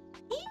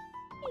 E.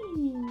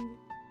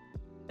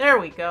 There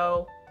we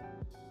go.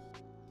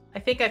 I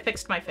think I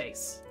fixed my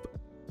face.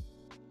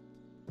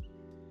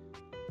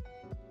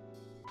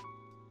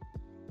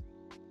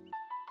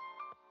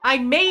 I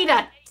made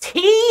a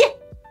T?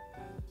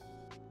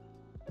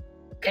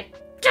 God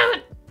damn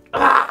it.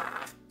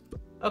 Ah.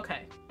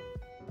 Okay.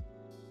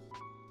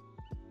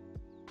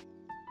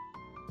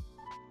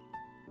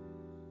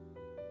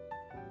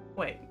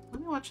 Wait,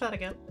 let me watch that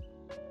again.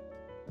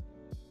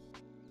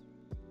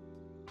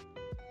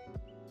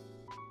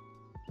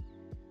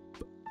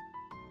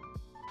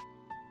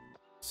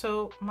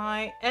 So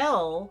my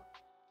L,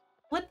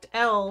 flipped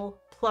L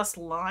plus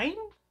line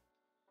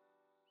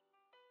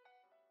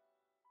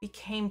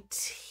became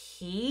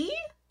T?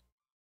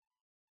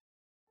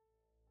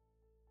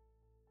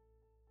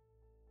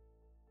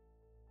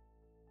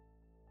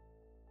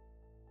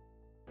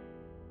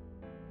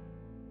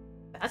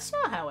 That's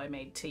not how I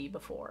made T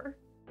before.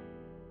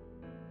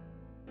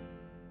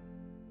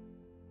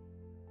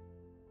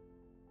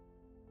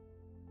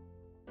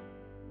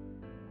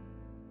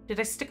 Did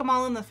I stick them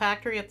all in the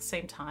factory at the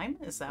same time?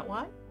 Is that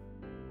why?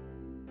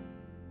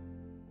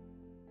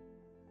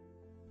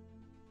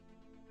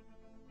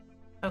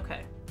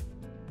 Okay.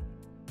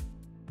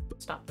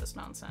 Stop this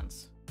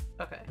nonsense.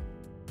 Okay.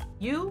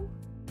 You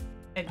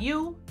and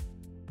you.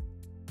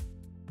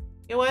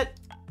 You know what?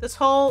 This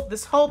whole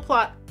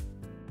plot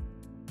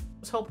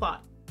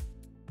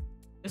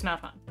is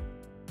not fun.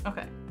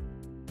 Okay.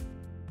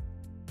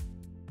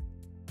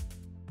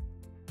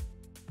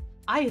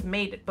 I have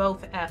made it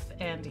both F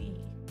and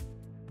E.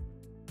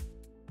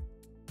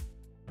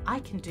 I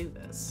can do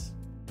this.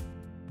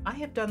 I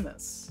have done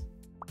this.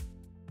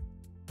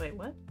 Wait,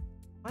 what?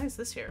 Why is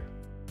this here?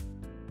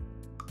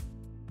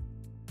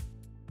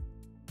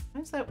 Why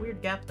is that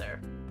weird gap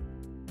there?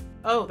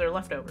 Oh, they're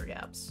leftover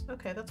gaps.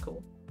 Okay, that's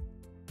cool.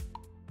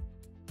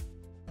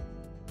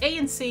 A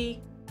and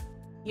C,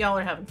 y'all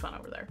are having fun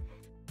over there.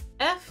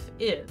 F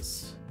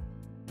is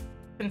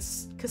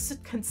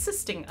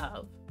consisting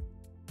of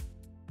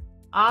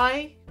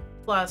I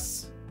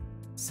plus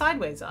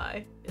sideways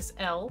I is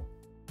L.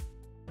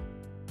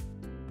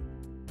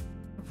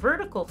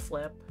 Vertical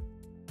flip.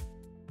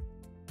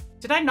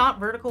 Did I not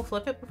vertical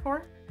flip it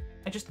before?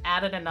 I just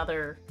added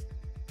another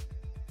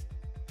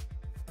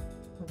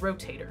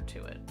rotator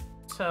to it.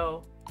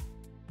 So,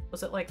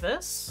 was it like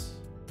this?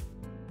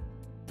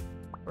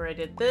 Where I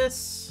did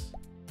this,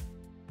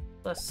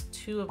 plus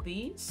 2 of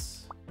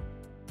these,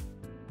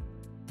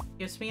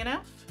 gives me an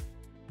F?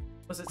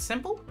 Was it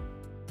simple?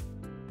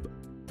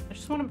 I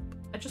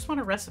just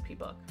want a recipe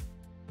book.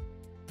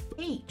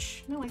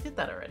 H. No, I did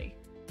that already.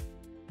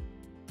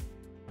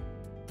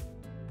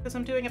 Because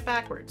I'm doing it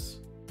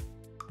backwards.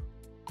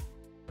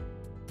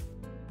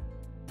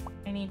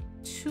 I need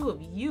 2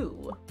 of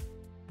you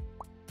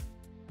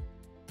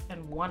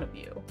and 1 of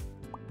you.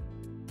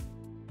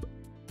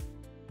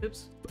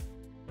 Oops.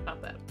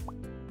 Stop that.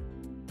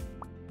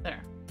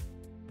 There.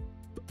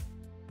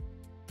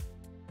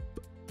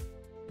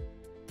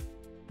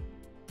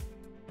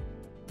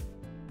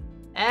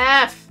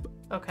 F!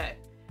 Okay.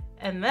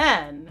 And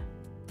then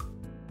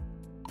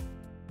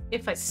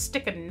if I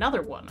stick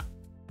another one,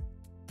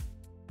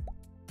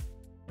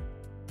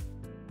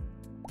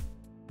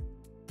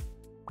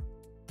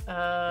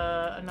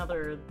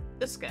 another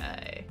this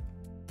guy,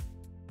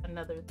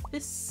 another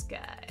this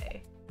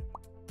guy,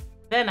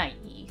 then I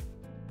E,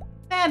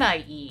 then I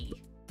E,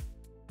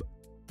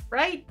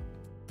 right?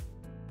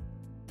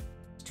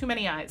 Too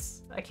many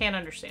eyes. I can't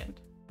understand.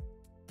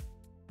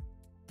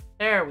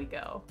 There we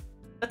go.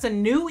 That's a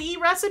new E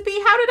recipe?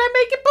 How did I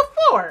make it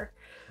before?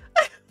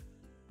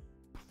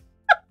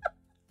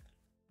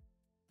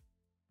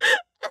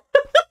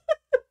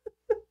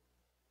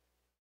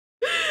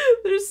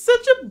 There's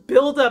such a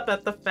buildup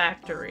at the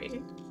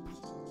factory.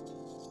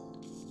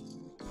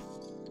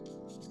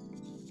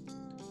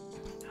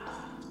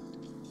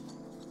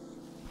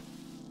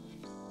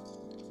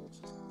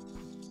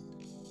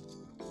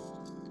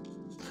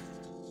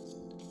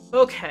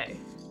 Okay.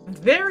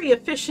 Very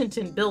efficient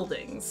in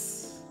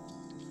buildings.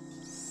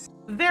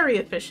 Very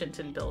efficient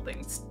in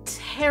buildings.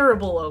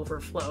 Terrible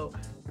overflow.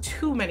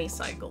 Too many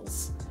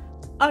cycles.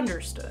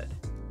 Understood.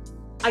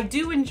 I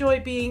do enjoy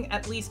being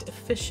at least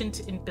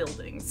efficient in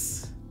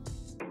buildings.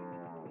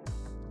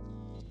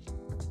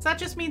 So that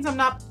just means I'm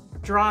not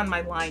drawing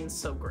my lines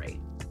so great.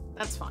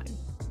 That's fine.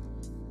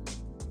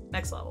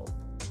 Next level.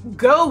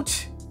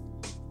 Goat!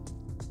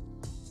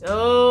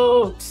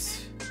 Goat!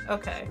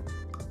 Okay.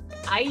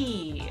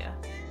 Aye.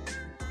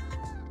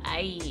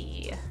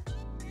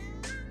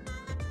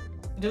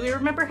 Do we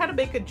remember how to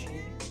make a G?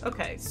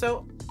 Okay,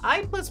 so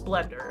I plus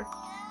blender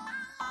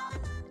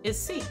is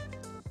C.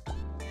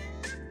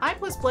 I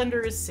plus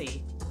blender is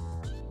C.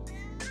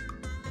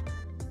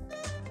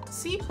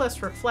 C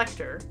plus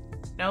reflector.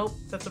 Nope,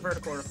 that's a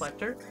vertical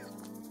reflector.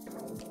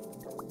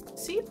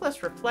 C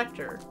plus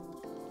reflector.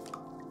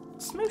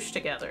 Smoosh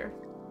together.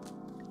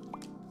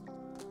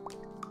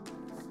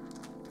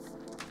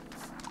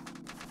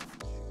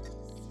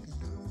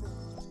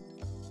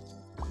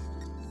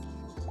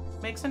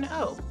 Makes an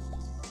O.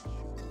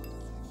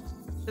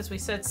 Because we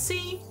said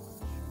C,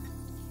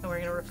 and we're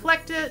gonna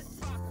reflect it,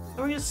 and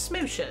we're gonna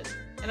smoosh it,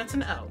 and it's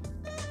an O.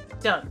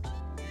 Done.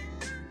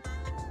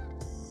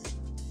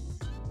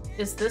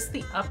 Is this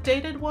the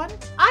updated one?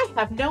 I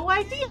have no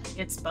idea.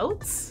 It's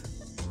boats.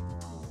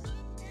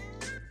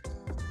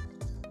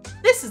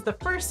 This is the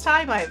first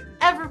time I've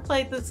ever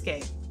played this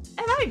game,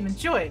 and I'm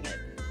enjoying it,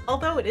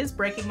 although it is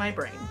breaking my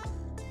brain.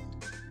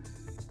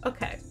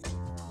 Okay,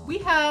 we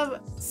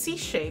have C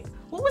shape.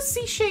 What was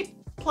C shape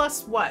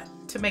plus what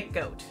to make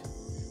goat?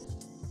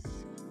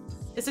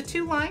 Is it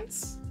 2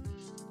 lines?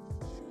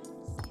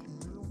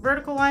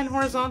 Vertical line,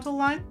 horizontal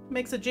line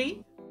makes a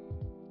G?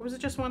 Or was it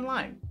just 1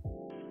 line?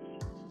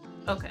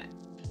 Okay.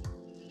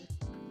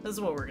 This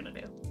is what we're gonna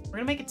do. We're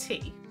gonna make a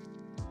T.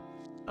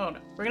 Oh no,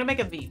 we're gonna make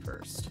a V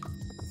first.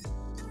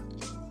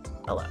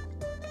 Hello.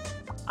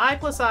 I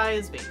plus I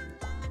is V.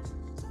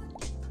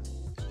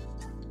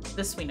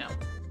 This we know.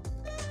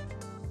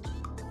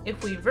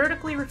 If we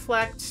vertically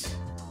reflect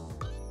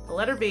the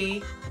letter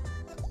B,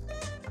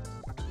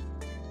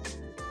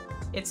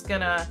 it's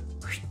gonna,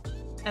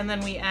 and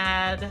then we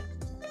add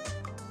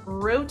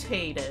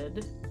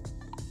rotated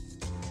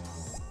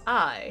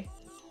I.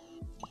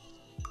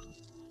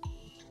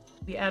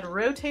 We add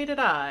rotated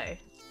I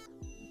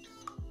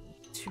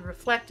to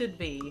reflected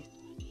V.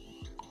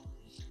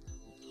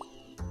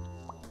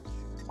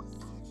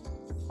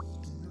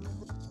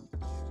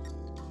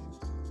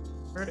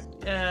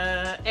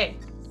 A.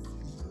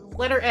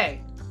 Letter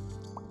A.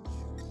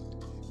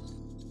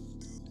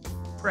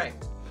 Right.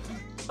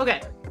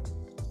 Okay.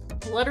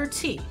 Letter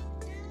T.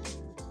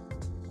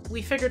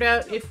 We figured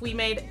out if we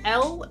made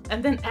L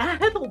and then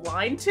added a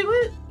line to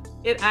it,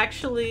 it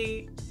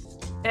actually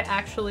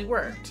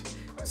worked.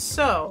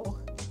 So,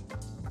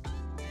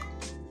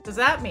 does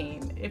that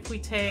mean if we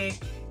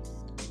take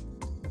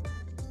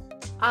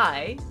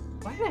I,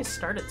 why did I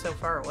start it so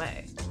far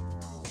away?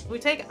 If we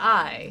take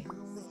I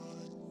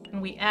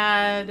and we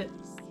add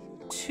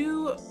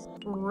 2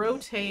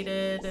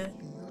 rotated,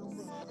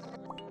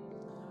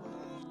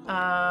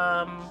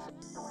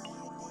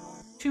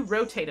 2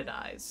 rotated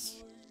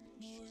eyes,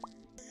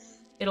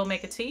 it'll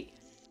make a T?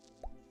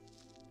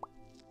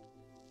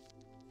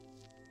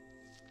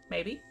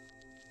 Maybe.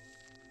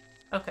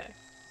 Okay.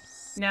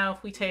 Now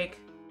if we take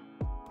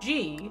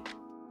G,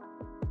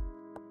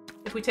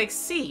 if we take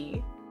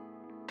C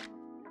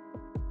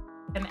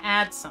and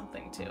add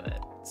something to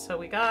it. So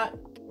we got,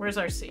 where's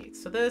our C?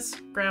 So this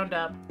ground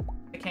up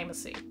became a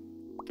C.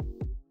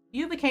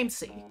 U became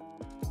C.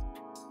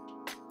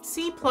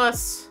 C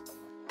plus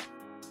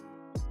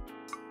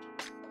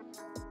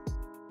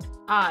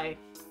I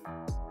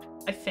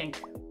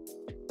think.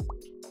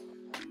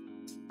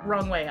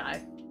 Wrong way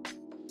I.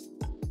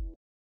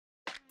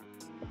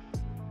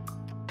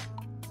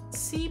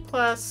 C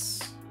plus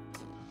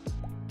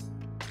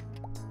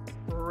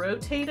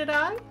rotated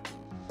I?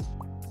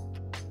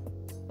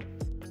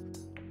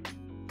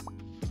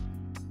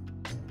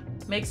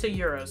 Makes a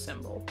euro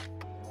symbol.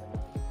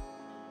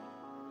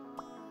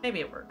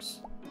 Maybe it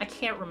works. I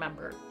can't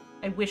remember.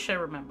 I wish I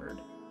remembered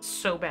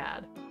so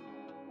bad.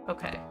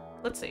 Okay,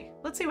 let's see.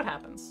 Let's see what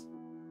happens.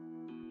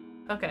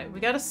 Okay, we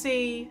gotta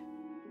see.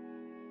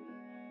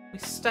 We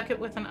stuck it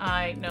with an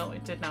I. No,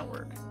 it did not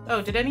work.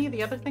 Oh, did any of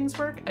the other things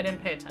work? I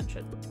didn't pay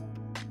attention.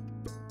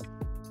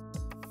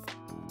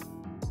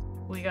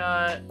 We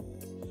got...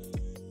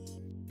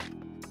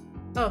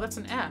 Oh, that's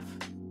an F.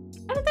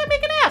 How did that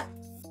make an F?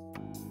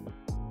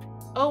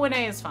 O and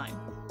A is fine.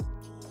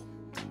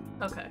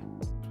 Okay.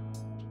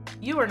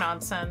 You are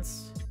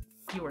nonsense.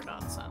 You are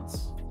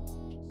nonsense.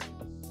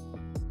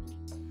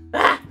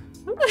 Ah!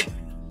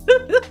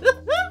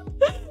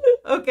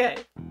 Okay.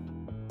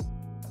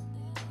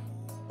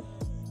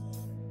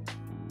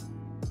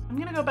 I'm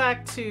gonna go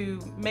back to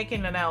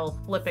making an L,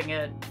 flipping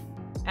it,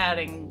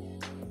 adding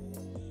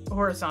a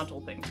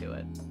horizontal thing to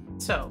it.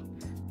 So,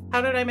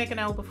 how did I make an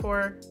L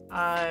before?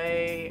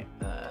 I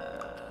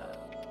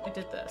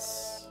did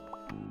this.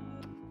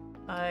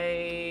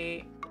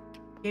 I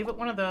gave it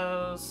one of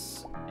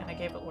those, and I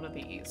gave it one of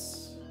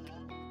these.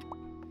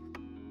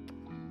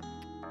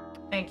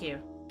 Thank you.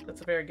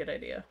 That's a very good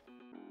idea.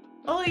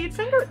 Oh, you'd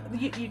figure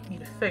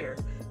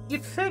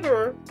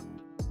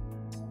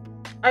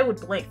I would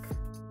blink.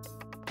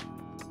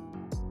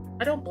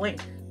 I don't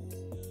blink.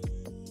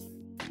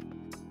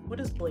 What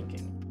is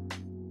blinking?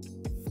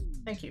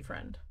 Thank you,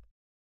 friend.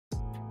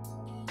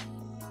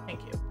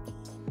 Thank you.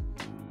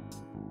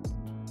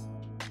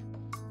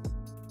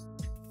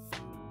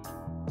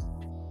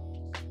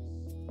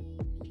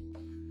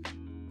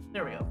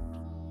 There we go.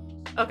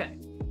 Okay.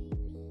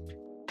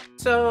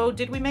 So,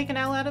 did we make an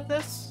L out of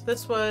this?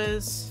 This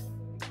was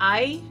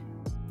I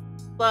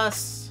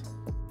plus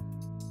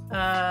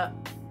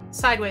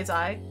sideways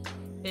I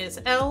is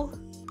L.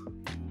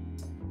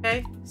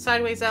 Okay,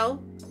 sideways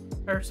L.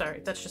 Or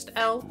sorry, that's just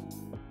L.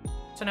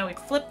 So now we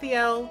flip the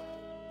L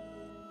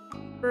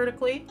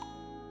vertically.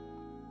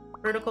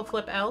 Vertical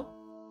flip L.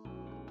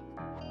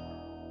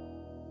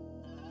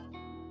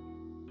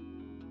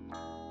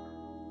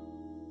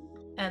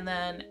 And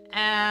then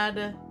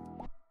add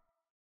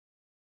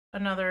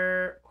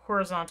another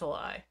horizontal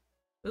I.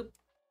 Oop.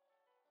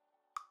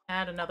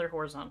 Add another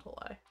horizontal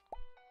I.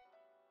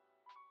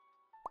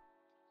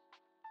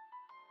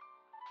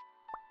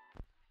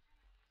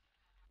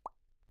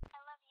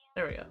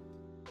 There we go.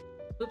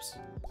 Oops.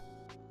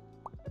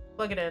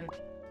 Plug it in.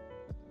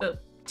 Oh,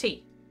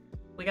 T.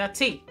 We got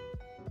T.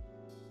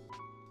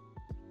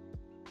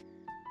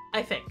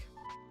 I think.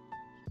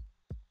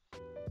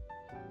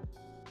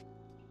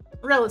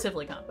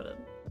 Relatively confident.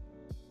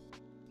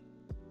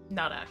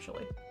 Not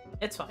actually.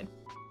 It's fine.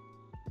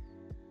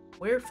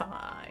 We're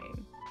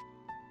fine.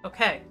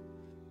 Okay.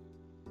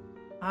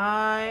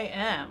 I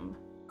am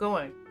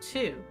going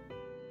to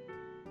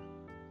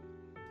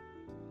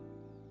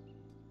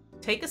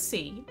take a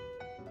C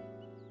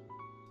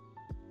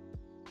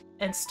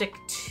and stick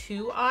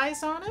 2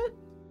 eyes on it.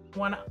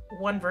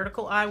 One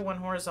vertical eye, one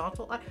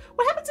horizontal eye.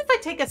 What happens if I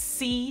take a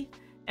C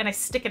and I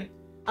stick an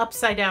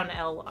upside down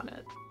L on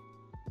it?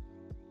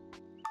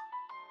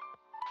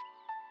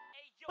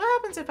 What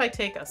happens if I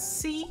take a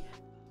C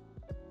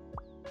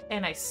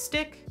and I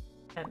stick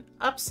an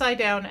upside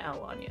down L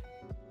on it?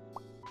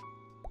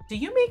 Do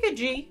you make a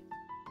G?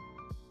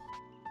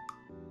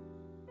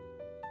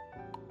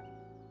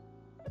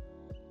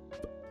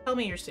 Tell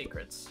me your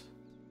secrets.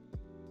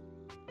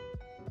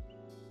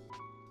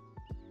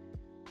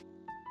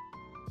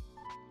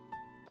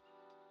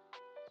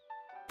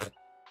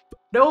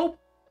 Nope.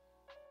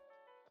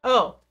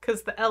 Oh,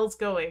 because the L's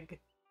going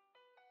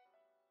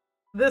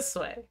this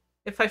way.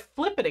 If I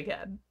flip it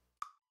again.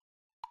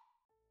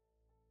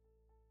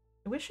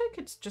 I wish I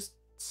could just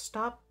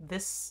stop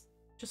this.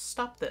 Just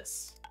stop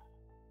this.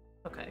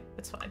 Okay,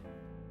 it's fine.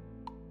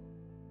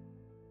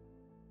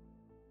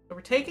 So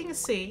we're taking a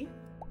C.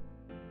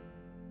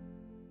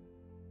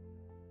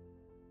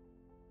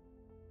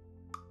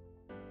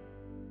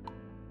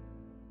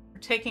 We're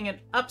taking an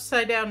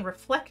upside down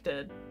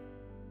reflected.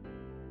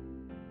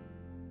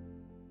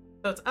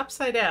 So it's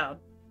upside down.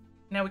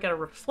 Now we gotta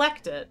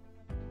reflect it.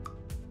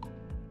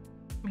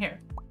 Come here.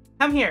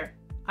 Come here.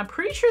 I'm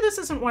pretty sure this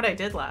isn't what I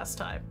did last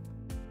time.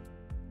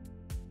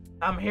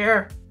 Come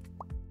here.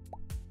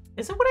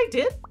 Is it what I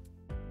did?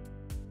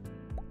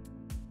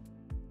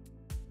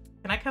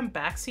 Can I come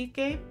backseat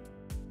game?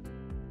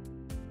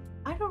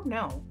 I don't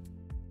know.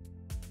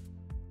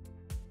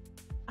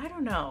 I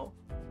don't know.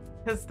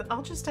 Because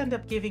I'll just end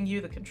up giving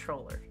you the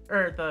controller.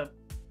 Or the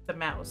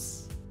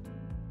mouse.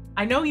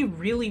 I know you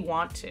really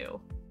want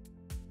to.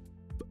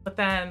 But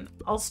then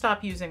I'll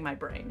stop using my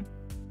brain.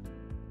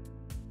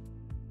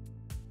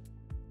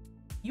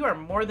 You are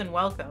more than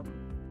welcome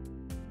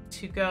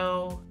to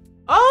go...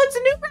 Oh, it's a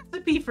new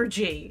recipe for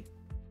G!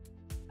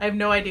 I have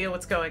no idea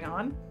what's going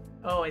on.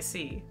 Oh, I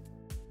see.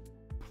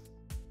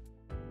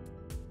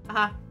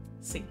 Aha,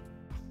 see.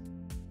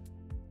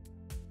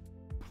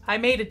 I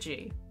made a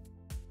G.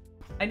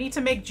 I need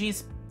to make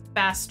G's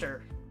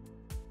faster.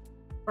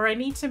 Or I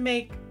need to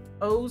make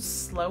O's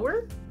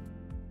slower?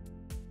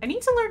 I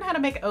need to learn how to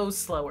make O's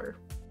slower.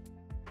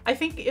 I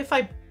think if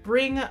I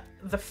bring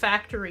the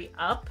factory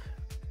up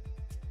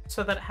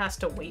so that it has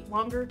to wait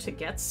longer to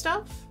get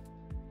stuff.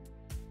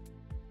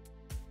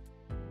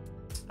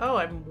 Oh,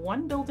 I'm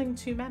one building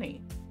too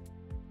many.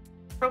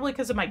 Probably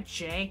because of my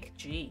jank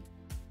G.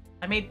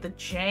 I made the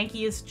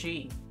jankiest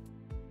G.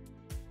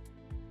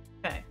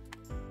 Okay.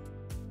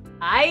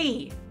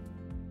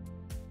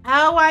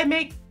 How I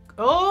make...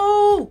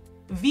 Oh!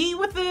 V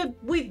with an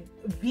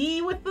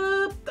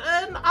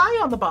I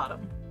on the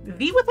bottom.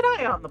 V with an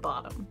I on the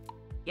bottom.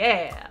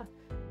 Yeah.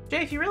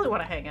 Jay, if you really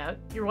want to hang out,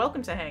 you're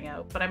welcome to hang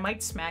out, but I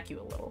might smack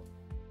you a little.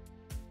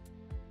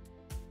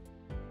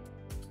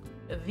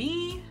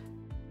 V...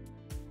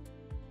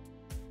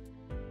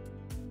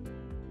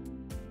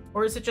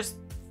 Or is it just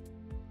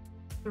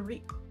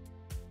 3?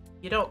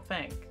 You don't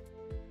think.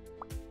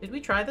 Did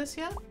we try this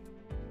yet?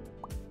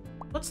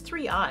 What's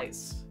 3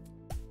 eyes?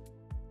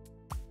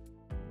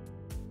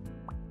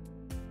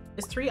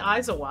 Is 3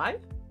 eyes a Y?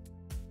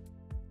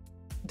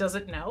 Does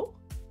it know?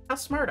 How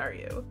smart are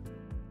you?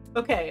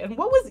 Okay, and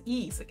what was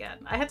E's again?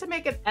 I had to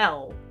make an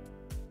L.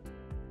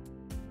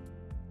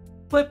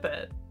 Flip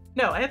it.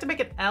 No, I had to make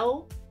an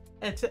L.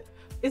 And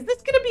is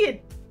this gonna be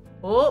a...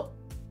 Oh!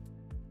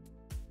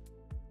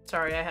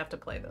 Sorry, I have to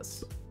play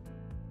this.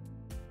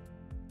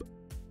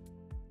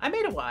 I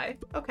made a Y.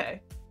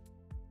 Okay.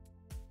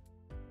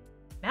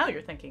 Now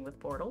you're thinking with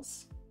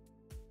portals.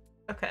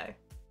 Okay.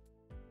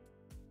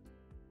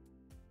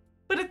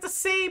 But at the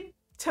same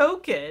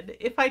token,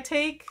 if I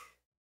take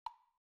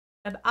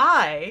an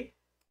I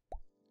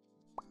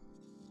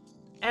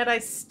and I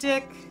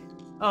stick...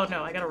 Oh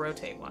no, I gotta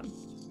rotate one.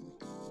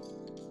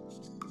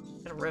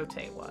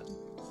 Rotate one.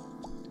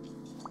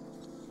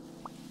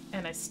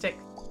 And I stick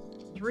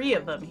 3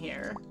 of them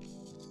here.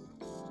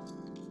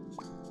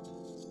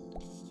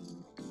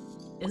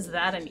 Is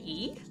that an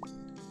E?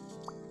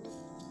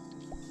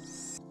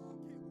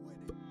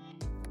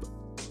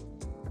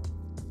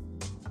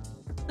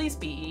 Please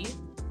be E.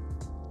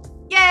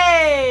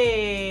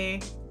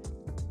 Yay!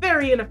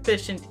 Very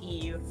inefficient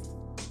E's.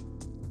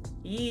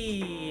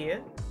 E.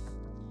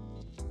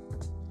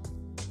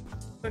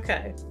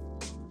 Okay.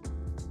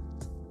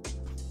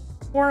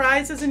 4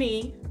 eyes is an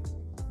E.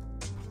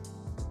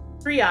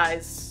 3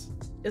 eyes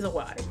is a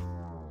Y.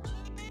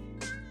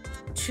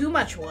 Too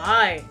much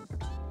Y.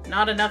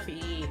 Not enough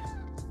E.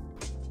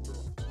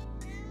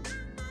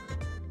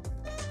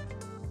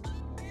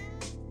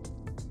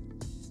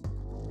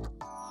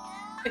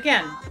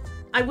 Again,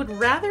 I would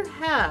rather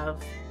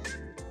have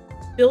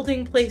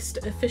building placed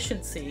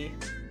efficiency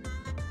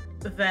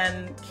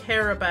than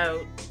care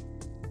about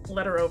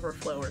letter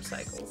overflow or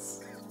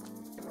cycles.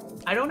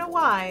 I don't know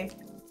why.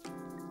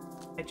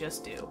 I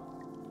just do.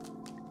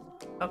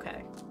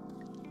 Okay.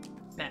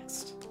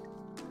 Next.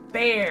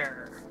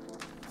 Bear.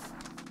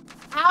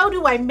 How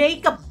do I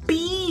make a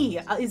B?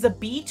 Is a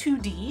B 2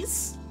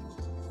 Ds?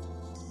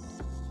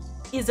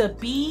 Is a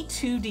B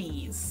 2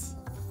 Ds?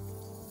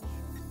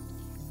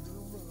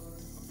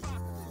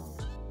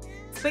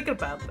 Think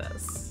about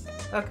this.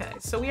 Okay,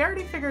 so we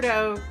already figured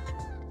out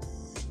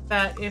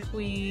that if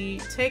we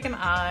take an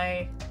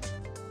I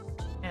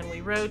and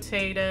we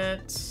rotate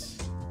it,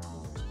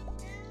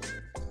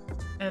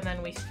 and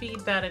then we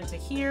feed that into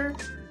here,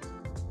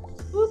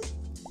 whoop,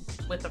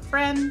 with a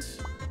friend.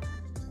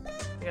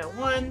 We got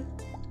 1,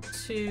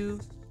 2,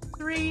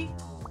 3.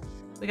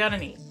 We got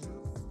an E.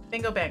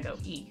 Bingo bango,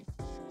 E.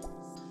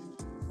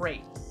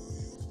 Great.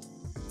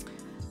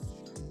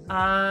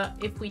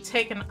 If we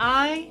take an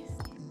I,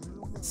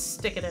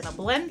 stick it in a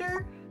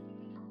blender,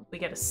 we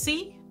get a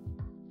C.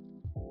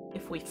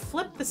 If we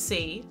flip the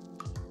C,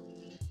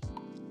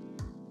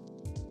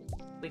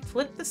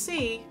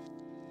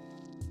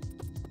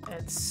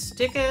 and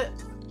stick it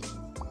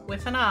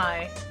with an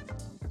I,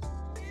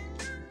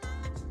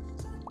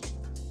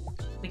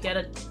 we get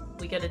a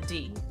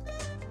D.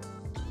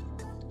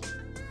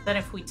 Then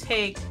if we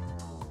take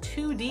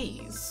 2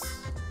 Ds,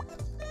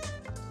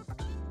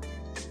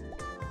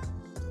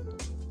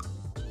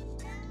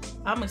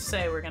 I'm gonna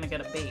say we're gonna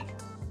get a B.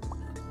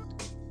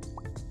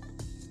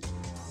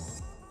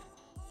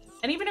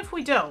 And even if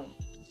we don't,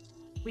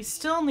 we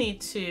still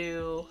need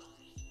to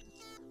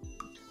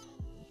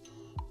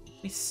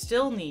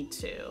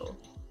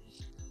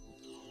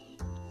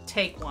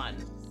take one.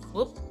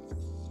 Whoop.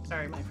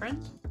 Sorry, my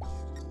friend.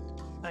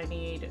 I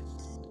need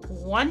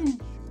 1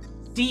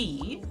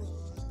 D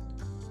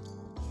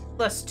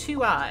plus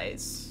 2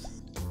 I's.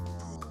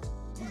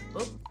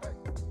 Whoop.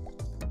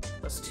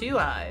 Plus 2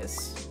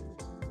 I's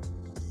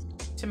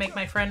to make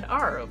my friend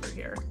R over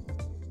here.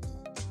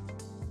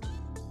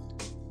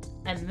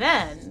 And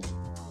then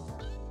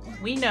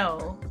we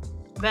know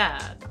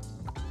that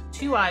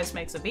 2 I's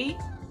makes a V,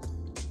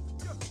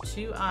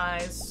 2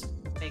 I's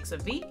makes a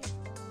V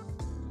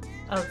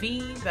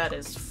that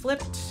is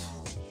flipped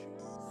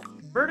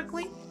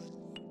vertically,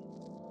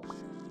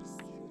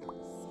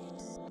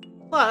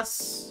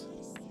 plus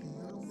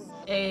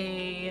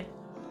a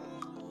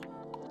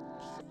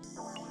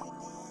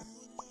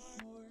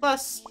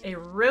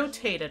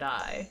rotated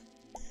I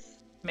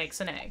makes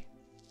an A.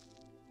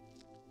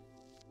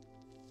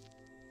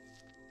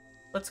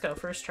 Let's go,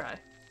 first try.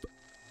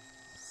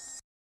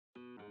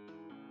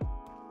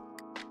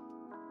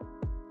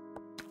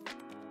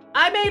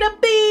 I made a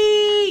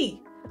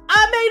B!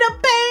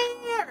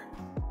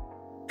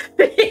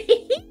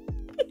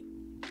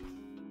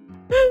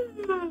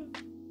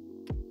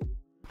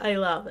 I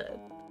love it.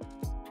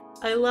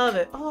 I love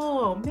it.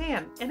 Oh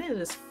man, and it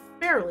is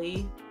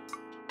fairly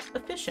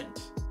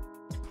efficient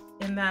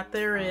in that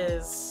there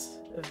is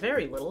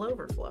very little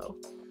overflow.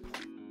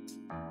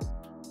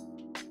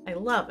 I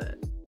love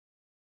it.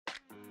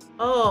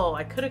 Oh,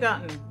 I could have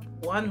gotten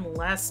one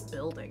less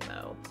building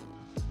though.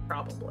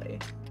 Probably.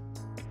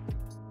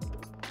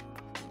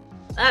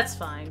 That's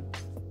fine.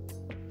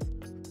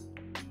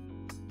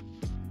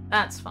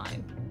 That's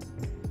fine.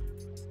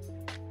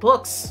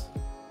 Books.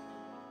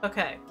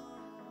 Okay.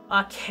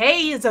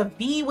 K is a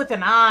V with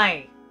an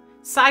I.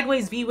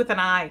 Sideways V with an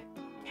I.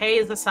 K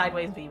is a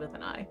sideways V with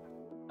an I.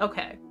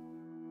 Okay.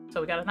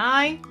 So we got an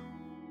I.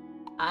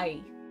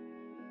 I.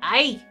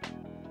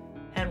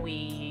 And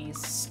we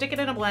stick it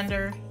in a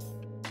blender.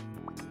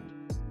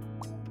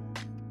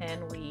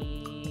 And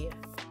we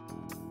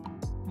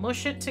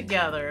mush it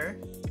together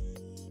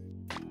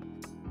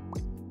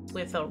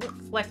with a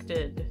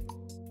reflected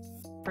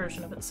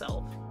version of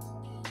itself.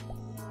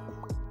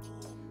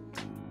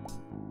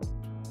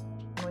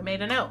 And we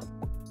made a note.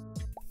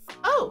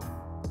 Oh!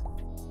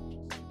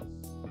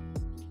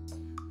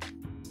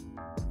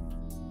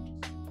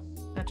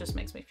 That just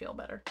makes me feel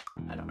better.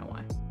 I don't know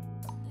why.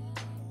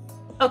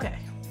 Okay.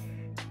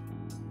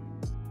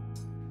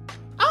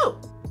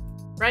 Oh!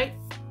 Right?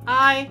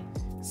 I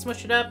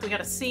smushed it up. We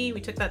got a C.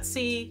 We took that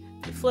C.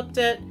 We flipped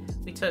it.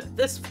 We took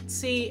this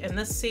C and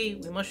this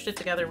C. We mushed it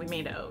together. We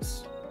made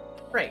O's.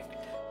 Great.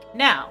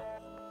 Now,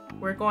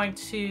 we're going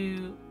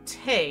to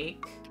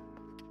take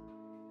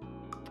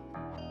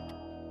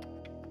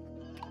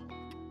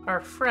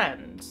our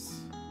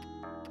friends.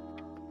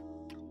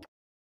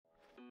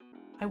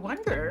 I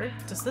wonder,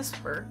 does this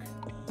work?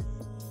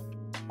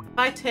 If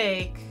I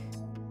take...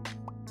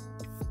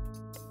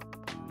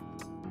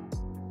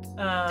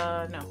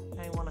 no,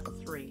 I want a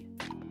 3.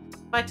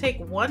 If I take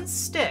one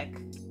stick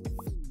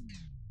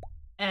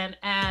and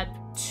add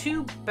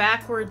 2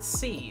 backward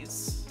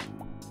C's,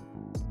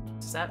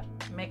 does that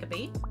make a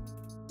B?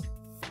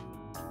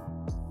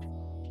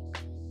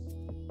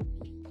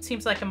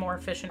 Seems like a more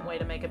efficient way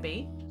to make a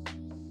B.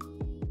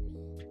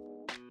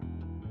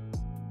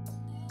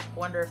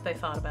 Wonder if they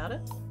thought about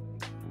it.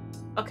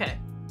 Okay,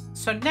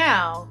 so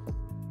now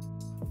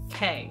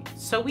K.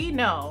 So we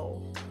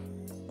know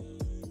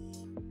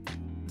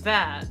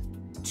that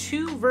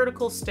 2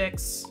 vertical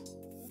sticks,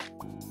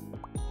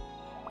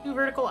 2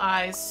 vertical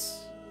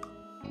eyes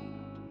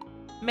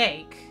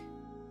make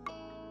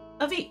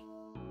a V.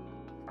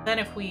 Then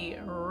if we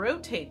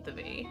rotate the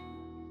V,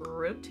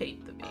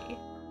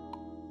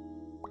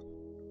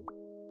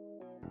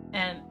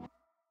 and,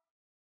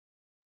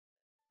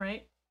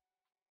 right?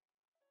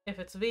 If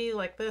it's V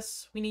like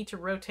this, we need to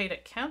rotate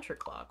it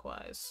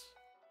counterclockwise.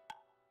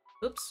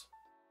 Oops.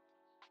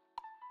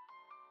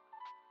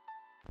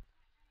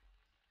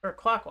 Or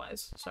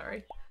clockwise,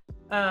 sorry.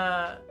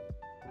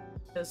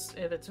 Because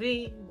if it's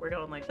V, we're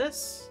going like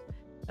this,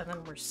 and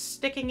then we're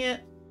sticking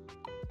it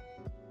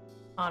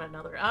on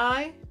another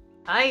eye.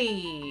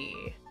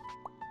 Aye.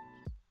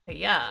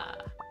 Yeah.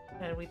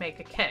 And we make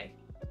a K.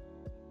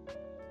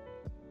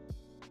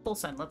 Full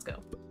send, let's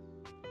go.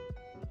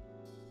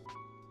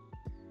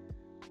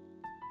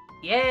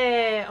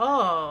 Yeah!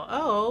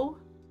 Oh,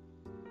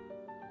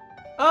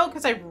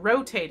 because I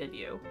rotated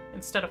you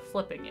instead of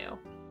flipping you.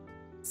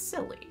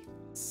 Silly.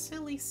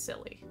 Silly,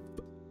 silly.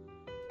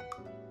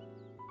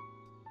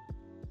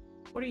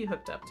 What are you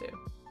hooked up to?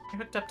 You're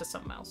hooked up to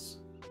something else.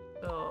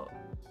 Oh.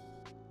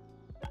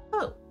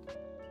 Oh.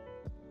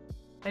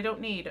 I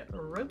don't need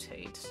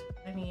rotate.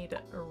 I need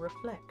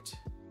reflect.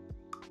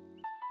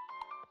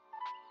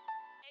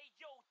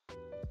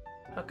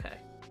 Okay.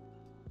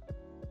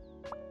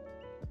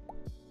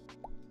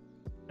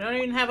 I don't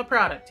even have a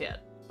product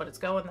yet, but it's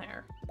going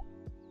there.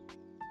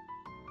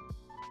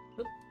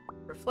 Whoop.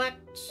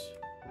 Reflect.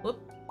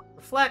 Whoop.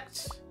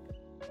 Reflect.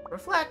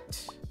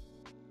 Reflect.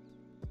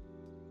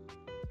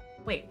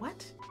 Wait,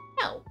 what?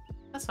 No,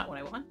 that's not what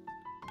I want.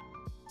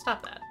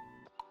 Stop that.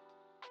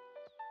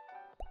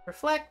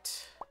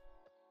 Reflect.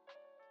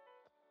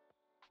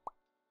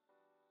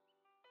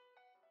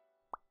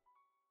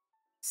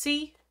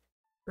 C.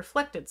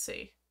 Reflected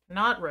C.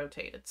 Not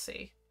rotated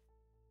C.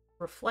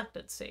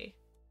 Reflected C.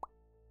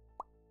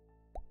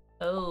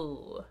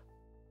 Oh.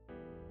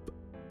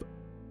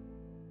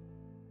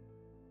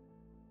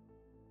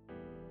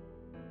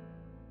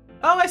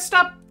 Oh, I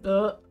stopped.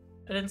 I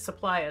didn't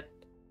supply it.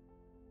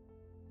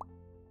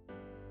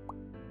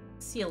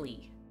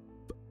 Silly.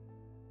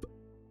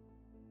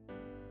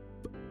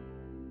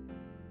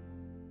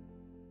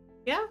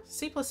 Yeah,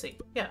 C plus C.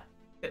 Yeah,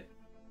 good.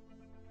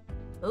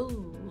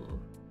 Oh.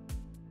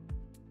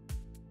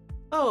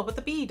 Oh, but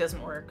the B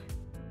doesn't work.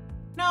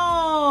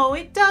 No,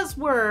 it does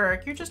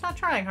work. You're just not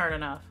trying hard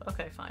enough.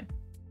 Okay, fine.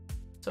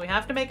 So we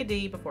have to make a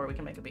D before we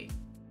can make a B.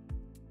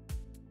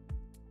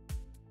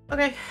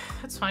 Okay,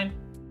 that's fine.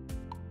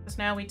 Because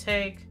now we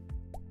take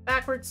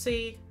backward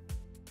C.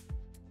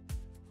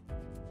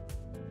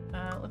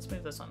 Let's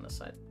move this on this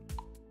side.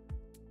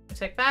 We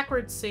take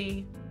backward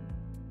C.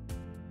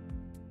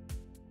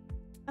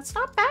 That's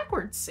not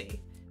backward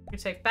C. You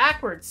take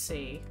backwards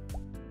C.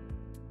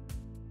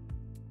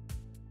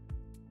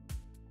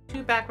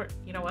 2 backward.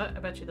 You know what? I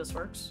bet you this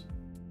works.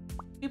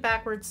 2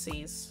 backwards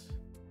C's.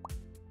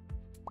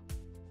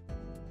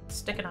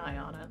 Stick an eye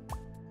on it.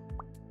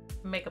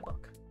 Make a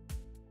book.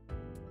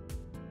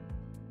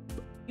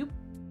 You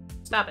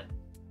stop it.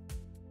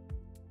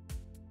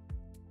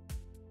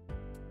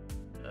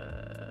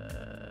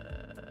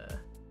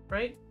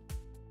 Right?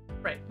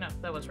 Right. No,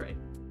 that was right.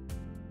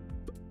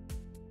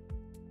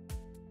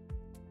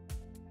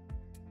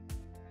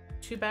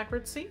 2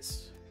 backward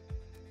C's?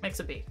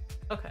 Makes a B.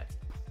 Okay.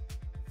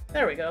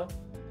 There we go.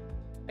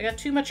 I got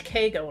too much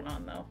K going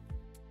on, though.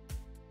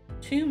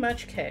 Too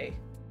much K.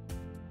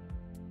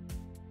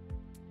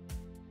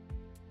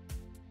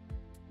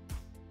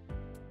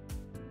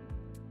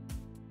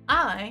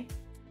 I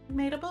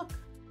made a book.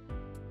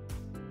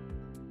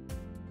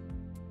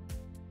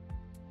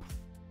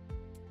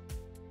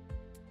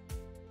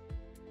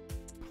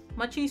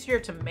 Much easier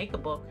to make a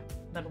book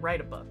than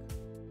write a book.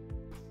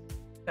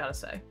 Gotta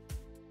say.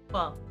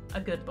 Well, a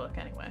good book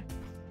anyway.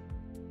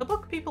 A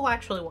book people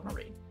actually want to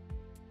read.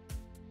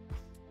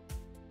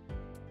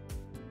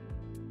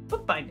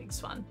 Bookbinding's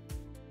fun.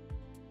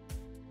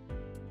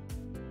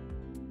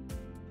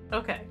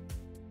 Okay.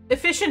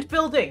 Efficient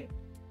building!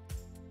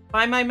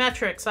 By my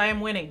metrics, I am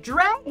winning.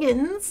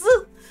 Dragons!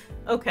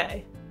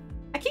 Okay.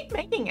 I keep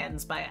making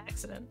ends by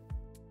accident.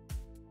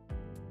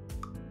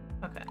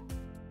 Okay.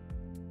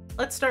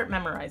 Let's start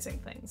memorizing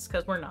things,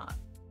 because we're not.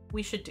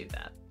 We should do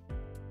that.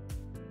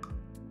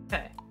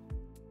 Okay.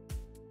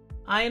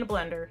 I in a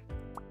blender.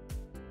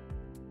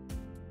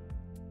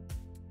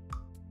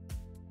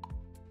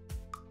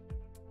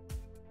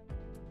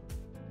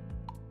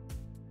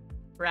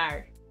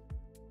 Rawr.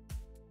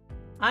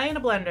 I in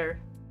a blender.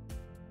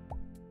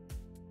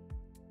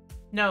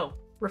 No,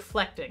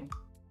 reflecting.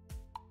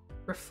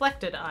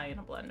 Reflected eye in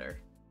a blender.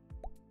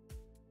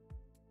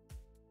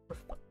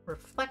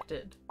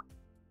 Reflected.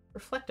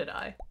 Reflected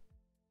eye.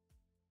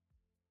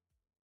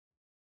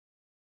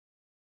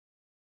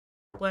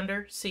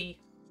 Blender, C,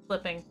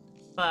 flipping,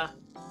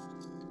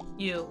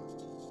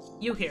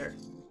 you here.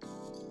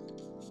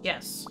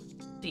 Yes,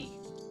 D.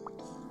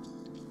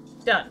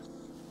 Done.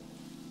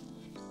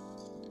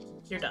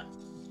 You're done.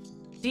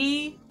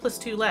 D plus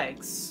 2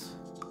 legs.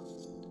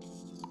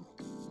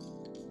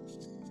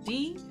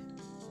 D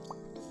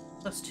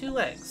plus 2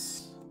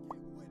 legs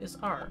is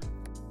R.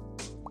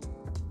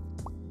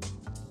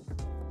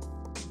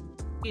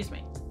 Excuse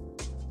me.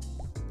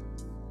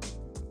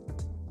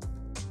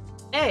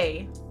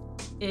 A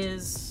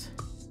is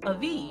a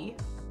V.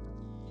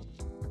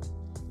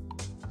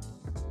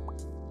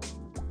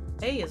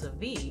 A is a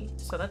V,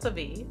 so that's a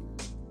V.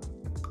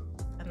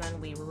 And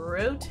then we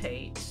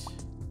rotate.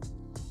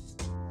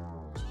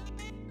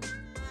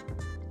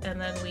 And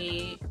then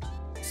we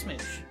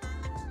smoosh.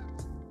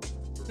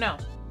 No.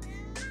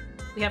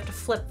 We have to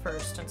flip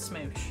first and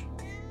smoosh.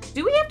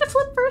 Do we have to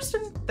flip first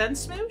and then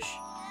smoosh?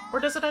 Or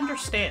does it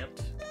understand?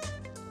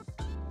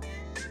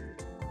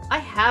 I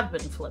have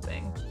been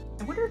flipping.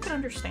 I wonder if it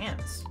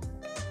understands.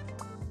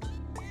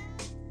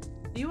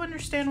 Do you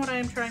understand what I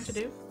am trying to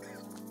do?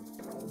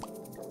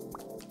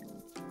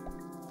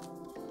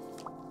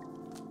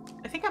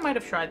 I think I might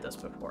have tried this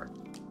before.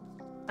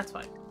 That's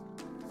fine.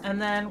 And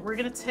then we're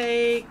gonna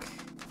take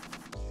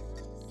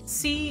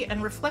C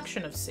and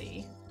reflection of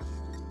C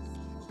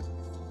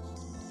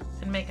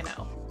and make an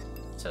O.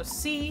 So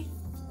C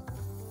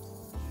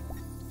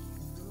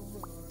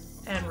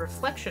and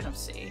reflection of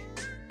C,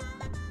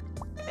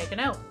 make an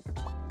O.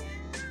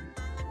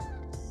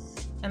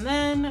 And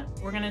then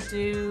we're gonna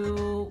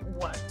do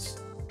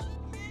what?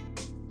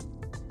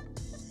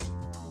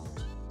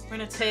 We're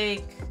gonna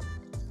take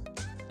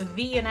the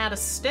V and add a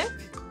stick?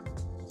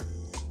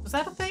 Was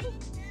that a thing?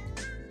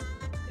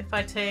 If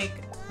I take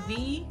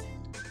V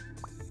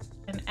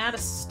and add a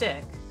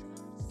stick,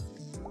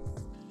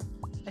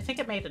 I think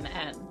it made an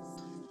N.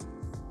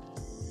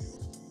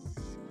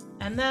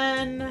 And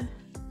then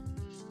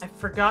I've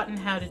forgotten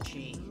how to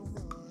G.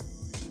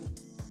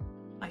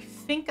 I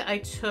think I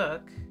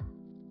took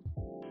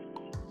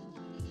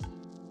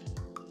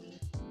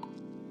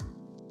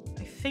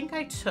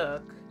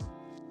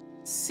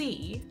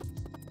C,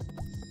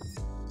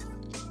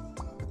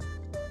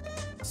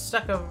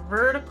 stuck a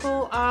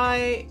vertical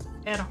eye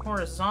and a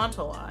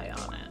horizontal eye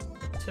on it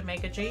to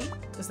make a G.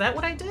 Is that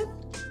what I did?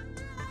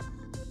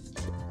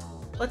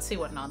 Let's see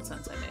what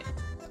nonsense I made.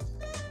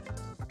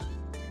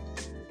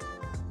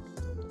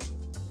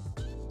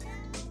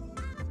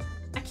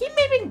 I keep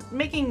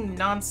making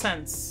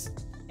nonsense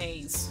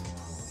A's.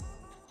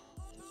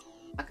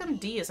 How come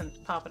D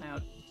isn't popping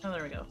out? Oh,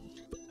 there we go.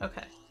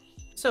 Okay.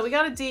 So we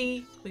got a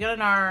D, we got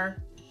an R.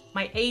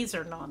 My A's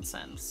are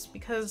nonsense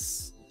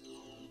because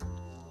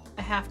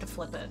I have to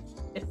flip it.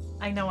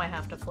 I know I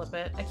have to flip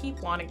it. I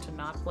keep wanting to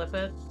not flip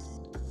it.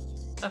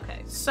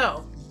 Okay,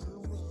 so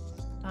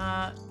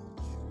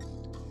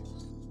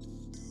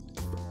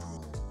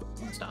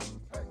stop.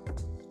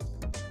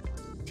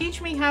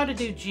 Teach me how to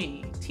do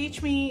G.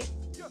 Teach me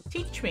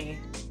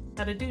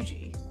how to do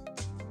G.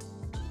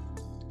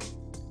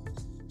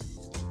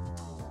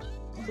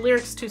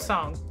 Lyrics to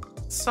song.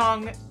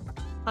 Song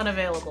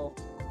unavailable.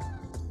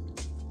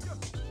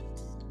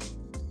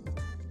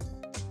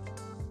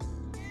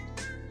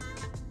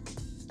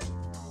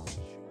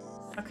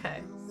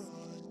 Okay.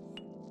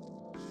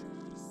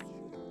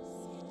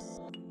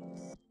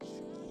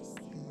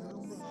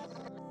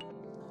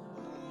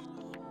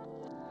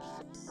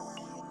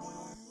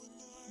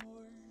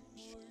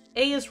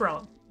 A is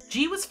wrong.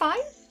 G was fine?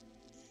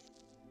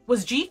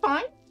 Was G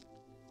fine?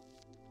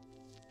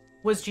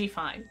 Was G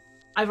fine?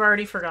 I've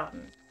already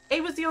forgotten.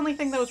 A was the only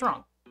thing that was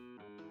wrong.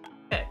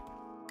 Okay.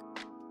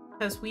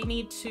 Because we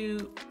need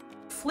to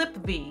flip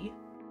V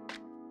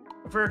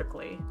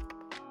vertically.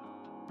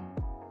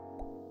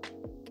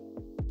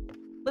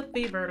 Flip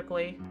V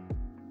vertically.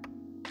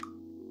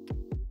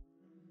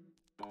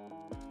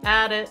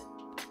 Add it.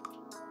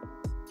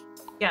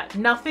 Yeah,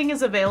 nothing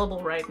is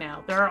available right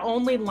now. There are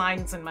only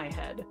lines in my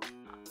head.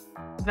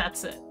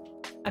 That's it.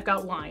 I've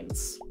got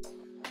lines.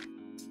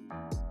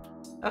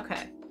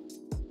 Okay.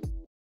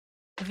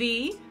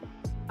 V.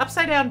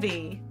 Upside down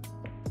V.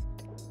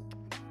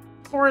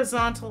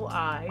 Horizontal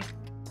I.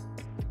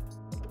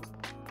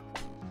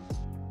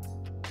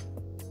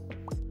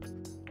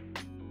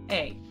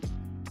 A.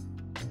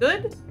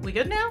 Good? We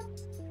good now?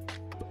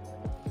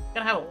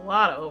 Gonna have a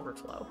lot of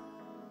overflow.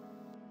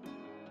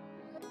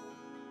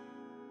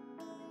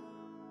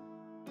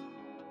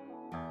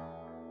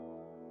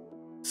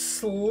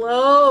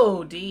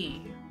 Slow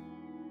D.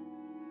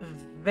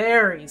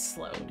 Very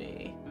slow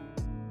D.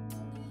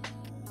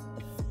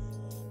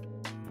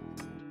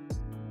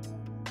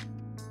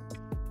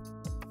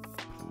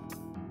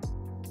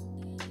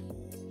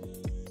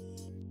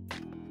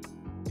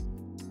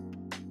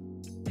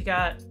 We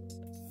got...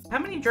 How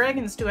many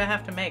dragons do I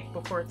have to make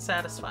before it's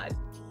satisfied?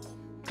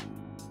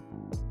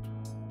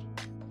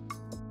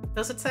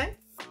 Does it say?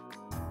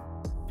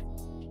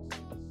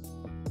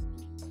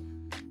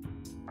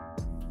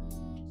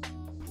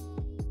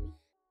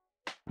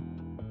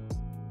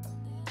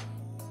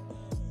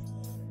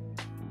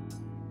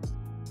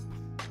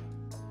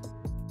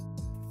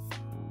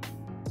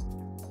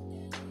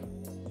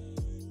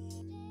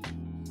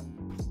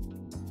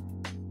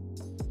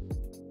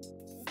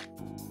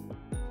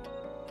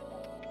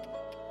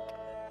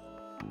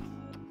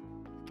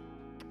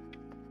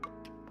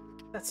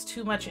 That's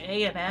too much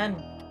A and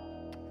N.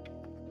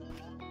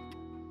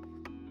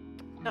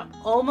 No,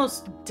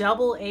 almost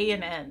double A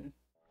and N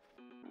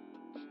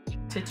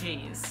to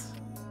G's.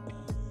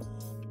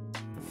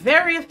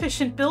 Very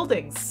efficient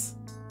buildings.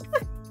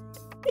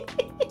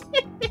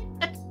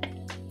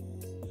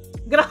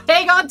 I'm gonna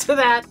hang on to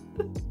that.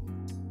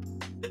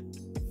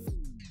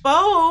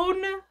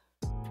 Phone.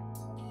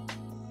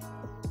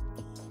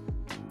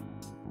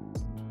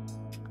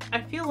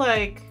 I feel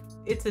like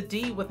it's a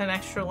D with an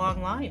extra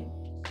long line.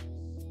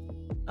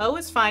 O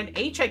is fine.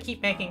 H I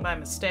keep making by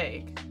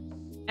mistake.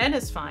 N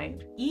is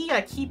fine. E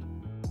I keep...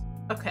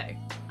 Okay.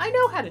 I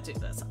know how to do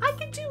this. I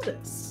can do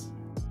this.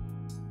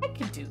 I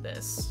can do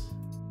this.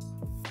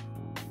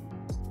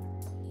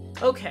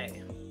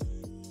 Okay.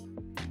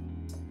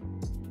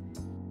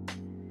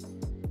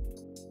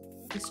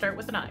 We start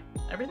with an I.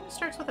 Everything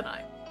starts with an I.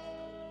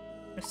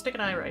 I'm gonna stick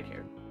an I right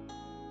here.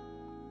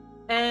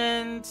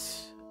 And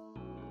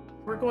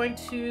we're going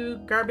to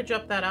garbage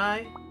up that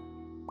I.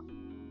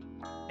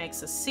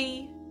 Makes a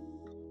C.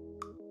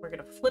 We're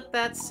gonna flip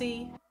that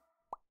C.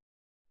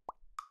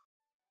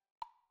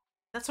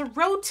 That's a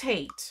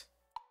rotate.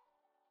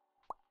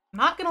 I'm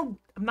not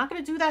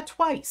gonna do that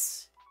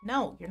twice.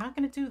 No, you're not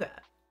gonna do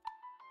that.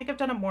 I think I've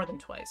done it more than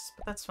twice,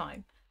 but that's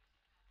fine.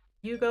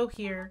 You go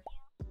here.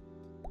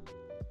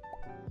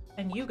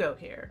 And you go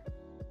here.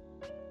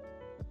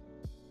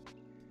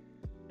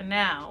 And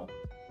now,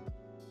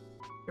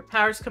 your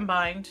powers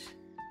combined,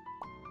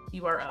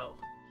 you are O.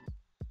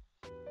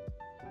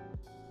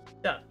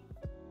 Done.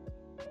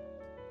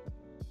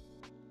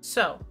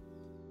 So,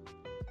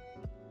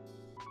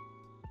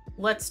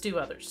 let's do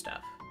other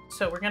stuff.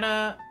 So we're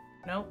gonna,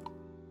 nope,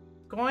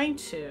 going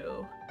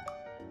to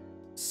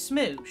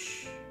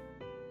smoosh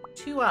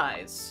two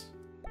I's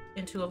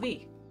into a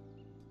V.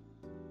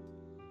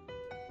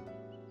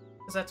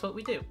 Because that's what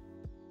we do.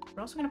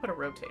 We're also gonna put a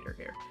rotator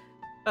here.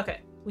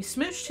 Okay, we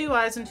smoosh two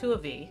I's into a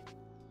V.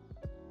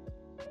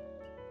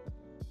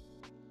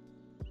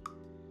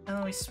 And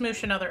then we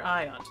smoosh another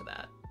I onto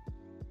that.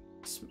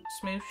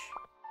 Smoosh,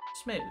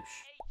 smoosh.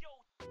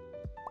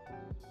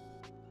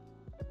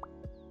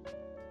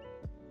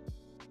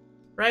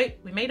 Right?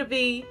 We made a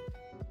V.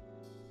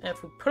 And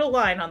if we put a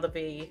line on the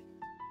V,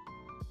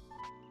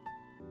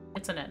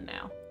 it's an N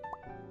now.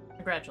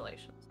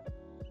 Congratulations.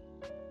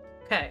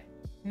 Okay,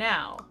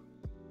 now,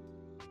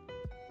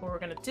 what we're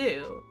gonna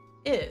do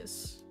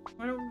is,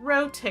 we're gonna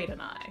rotate an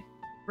I.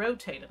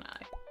 Rotate an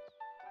I.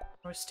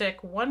 We're gonna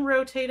stick one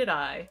rotated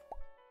I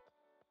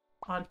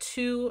on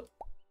two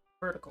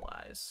vertical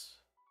I's.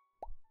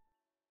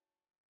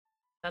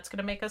 That's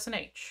gonna make us an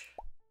H.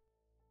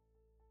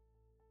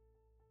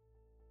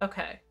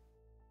 Okay.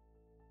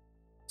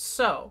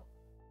 So.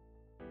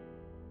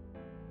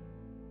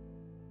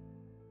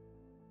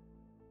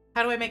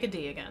 How do I make a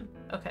D again?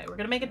 Okay, we're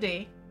gonna make a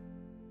D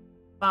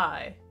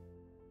by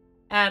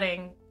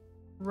adding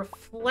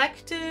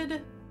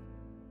reflected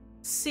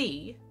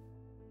C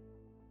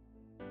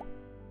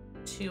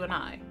to an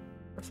I.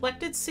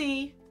 Reflected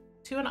C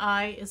to an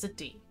I is a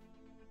D.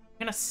 I'm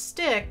gonna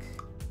stick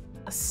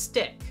a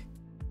stick.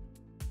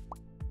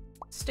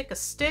 Stick a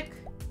stick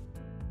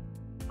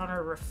on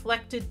our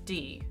reflected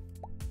D.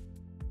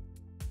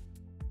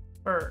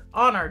 Or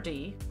on our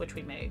D, which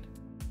we made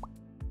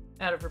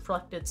out of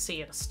reflected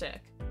C and a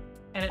stick.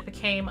 And it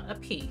became a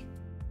P.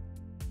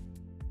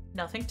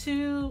 Nothing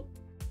to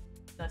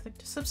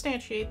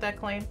substantiate that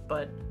claim,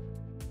 but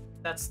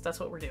that's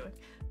what we're doing.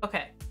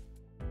 Okay.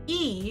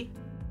 E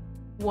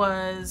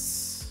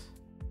was...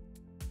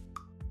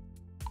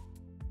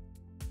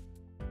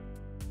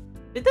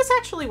 Did this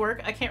actually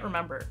work? I can't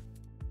remember.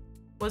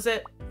 Was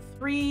it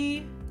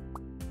 3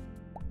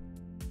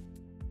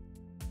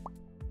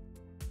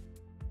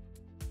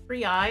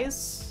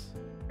 eyes?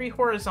 3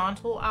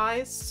 horizontal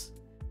eyes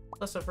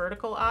plus a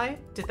vertical eye?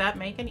 Did that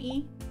make an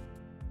E?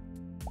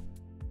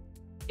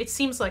 It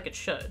seems like it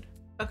should.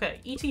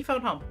 Okay, ET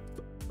phone home.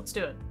 Let's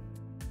do it.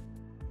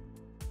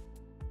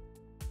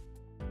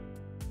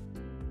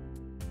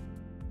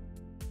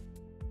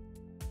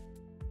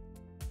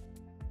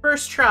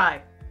 First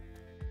try.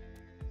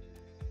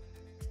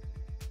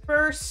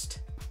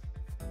 First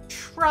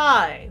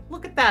try.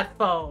 Look at that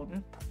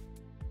phone.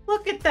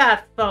 Look at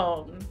that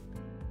phone.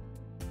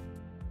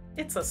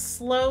 It's a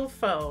slow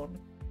phone,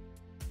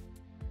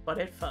 but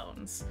it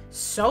phones.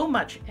 So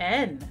much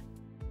N.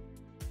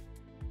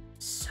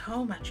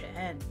 So much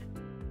N.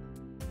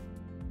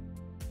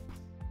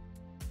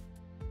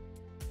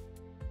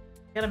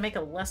 Gotta make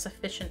a less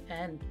efficient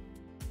N.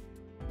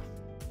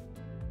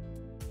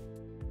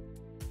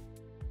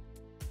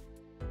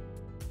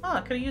 Oh,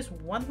 I could have used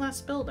one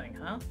less building,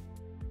 huh?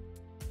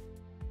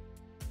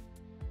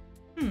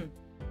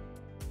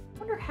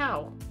 Wonder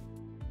how.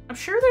 I'm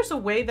sure there's a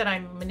way that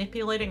I'm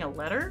manipulating a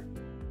letter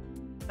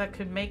that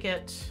could make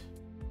it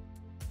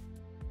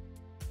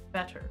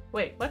better.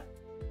 Wait, what?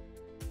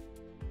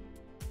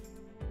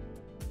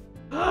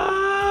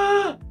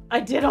 I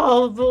did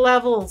all of the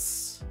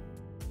levels.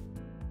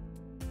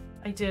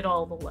 I did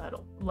all the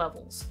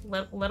levels.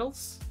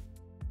 Levels?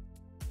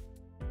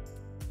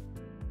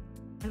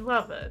 I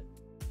love it.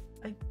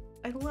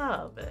 I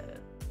love it.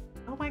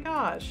 Oh my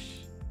gosh.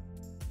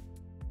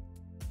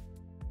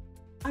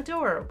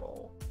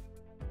 Adorable.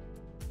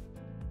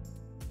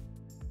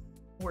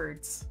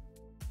 Words.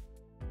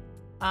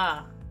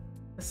 Ah,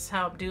 this is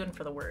how I'm doing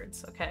for the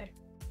words. Okay.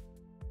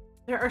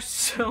 There are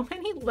so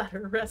many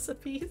letter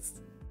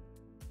recipes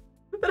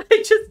that I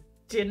just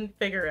didn't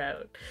figure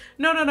out.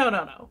 No.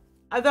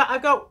 I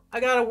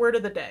got a word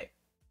of the day.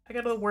 I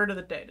got a word of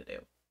the day to do.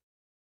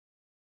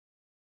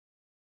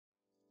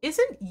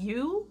 Isn't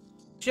you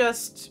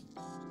just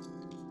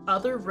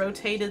other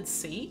rotated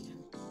C?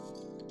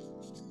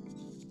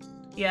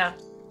 Yeah.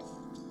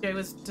 Jay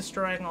was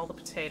destroying all the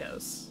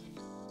potatoes.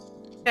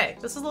 Okay,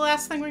 this is the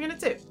last thing we're gonna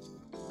do.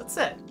 That's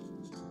it.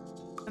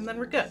 And then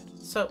we're good.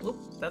 So,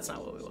 oop, that's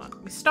not what we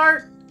want. We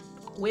start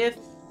with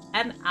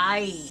an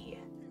I.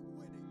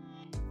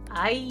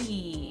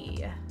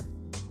 I.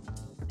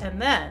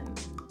 And then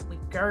we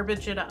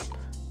garbage it up.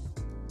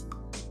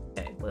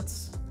 Okay,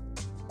 let's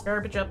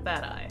garbage up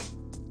that I.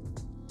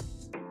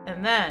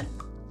 And then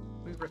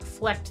we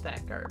reflect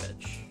that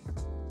garbage.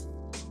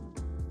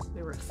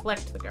 We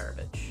reflect the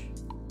garbage.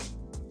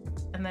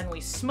 And then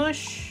we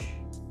smush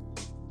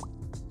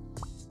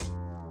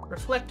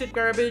reflected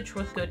garbage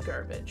with good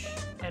garbage.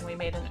 And we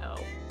made an O.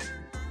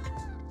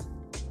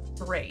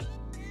 Great.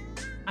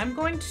 I'm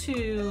going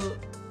to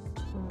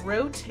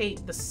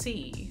rotate the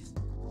C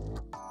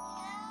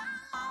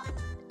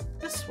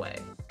this way.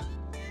 I'm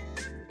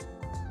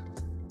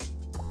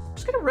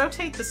just gonna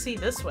rotate the C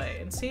this way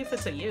and see if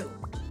it's a U.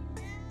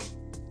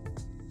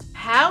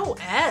 How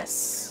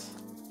S?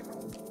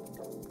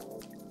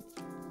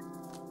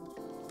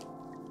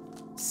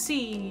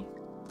 C,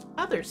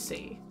 other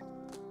C.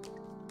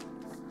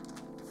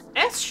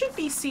 S should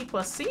be C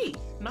plus C,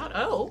 not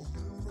O.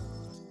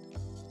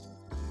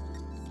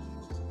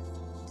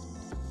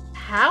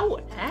 How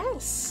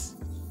S?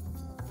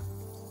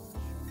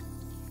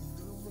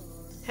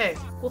 Hey,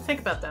 we'll think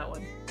about that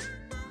one.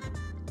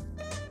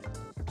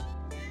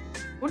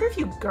 Wonder if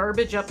you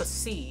garbage up a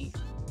C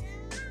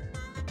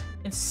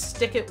and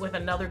stick it with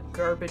another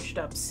garbaged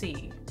up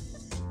C.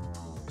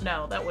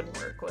 No, that wouldn't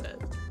work, would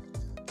it?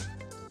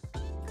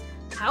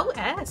 How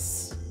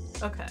S?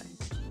 Okay.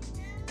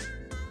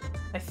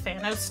 I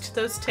Thanos'd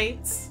those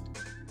Tates.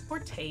 Poor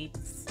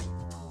Tates.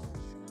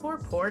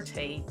 Poor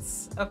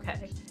Tates.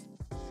 Okay.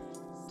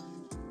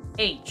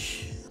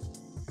 H.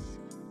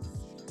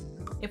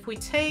 If we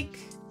take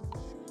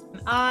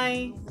an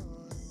I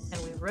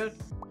and we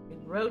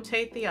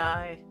rotate the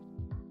I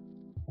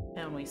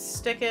and we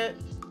stick it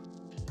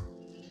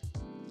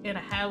in a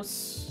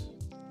house,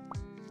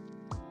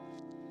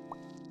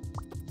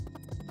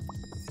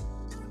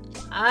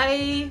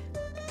 I,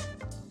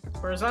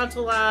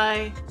 horizontal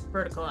I,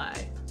 vertical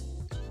I.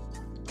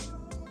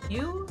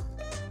 You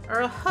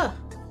are a huh.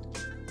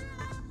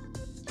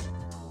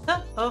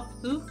 Huh, oh,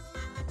 ooh,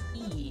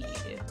 E.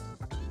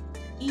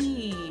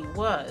 E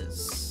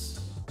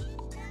was.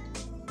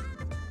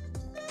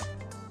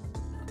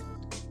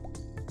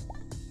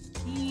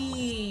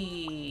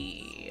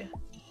 E.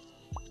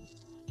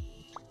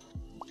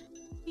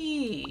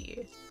 E.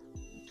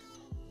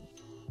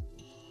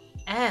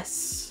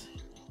 S.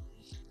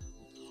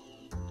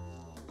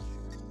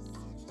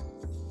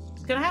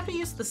 I'm gonna have to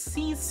use the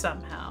C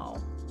somehow.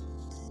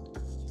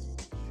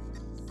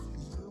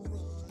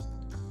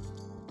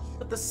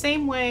 But the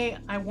same way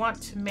I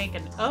want to make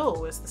an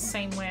O is the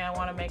same way I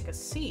want to make a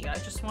C. I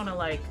just want to,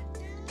 like,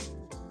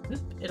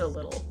 loop it a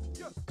little.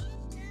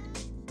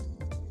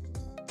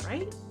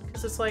 Right?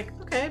 Because it's like,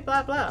 okay,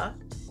 blah, blah.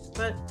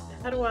 But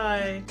how do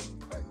I...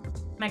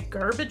 Can I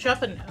garbage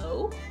up an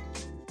O?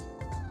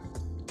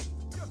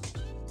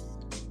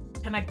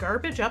 Can I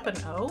garbage up an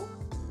O?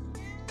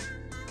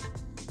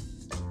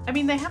 I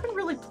mean, I haven't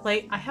really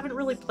played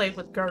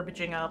with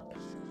garbaging up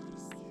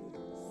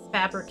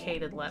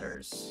fabricated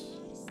letters.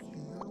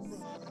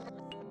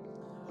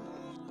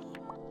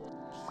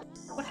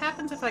 What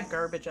happens if I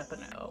garbage up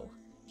an O?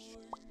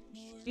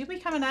 Do you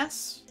become an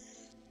S?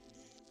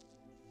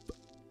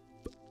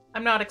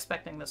 I'm not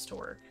expecting this to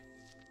work.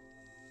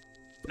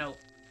 Nope,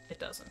 it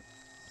doesn't.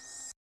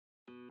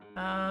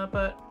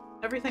 But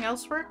everything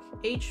else work?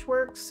 H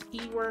works,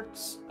 E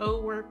works,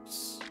 O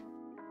works.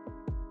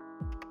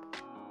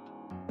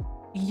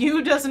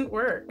 U doesn't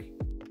work.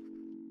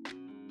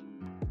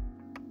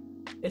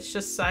 It's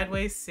just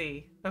sideways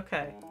C.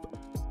 Okay.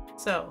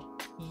 So,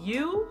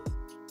 U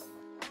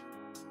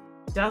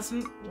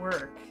doesn't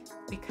work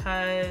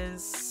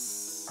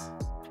because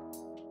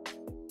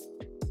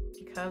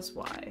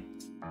why?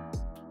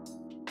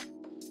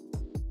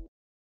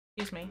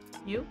 Excuse me,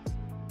 U?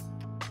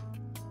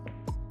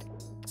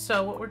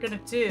 So what we're gonna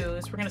do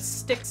is we're gonna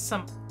stick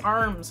some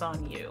arms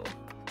on you.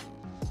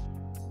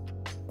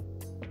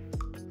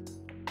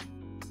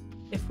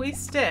 If we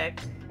stick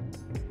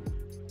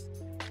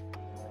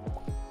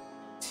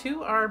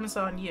 2 arms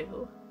on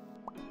you,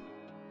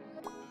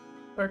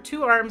 or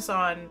 2 arms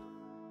on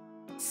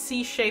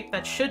C shape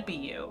that should be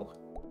you,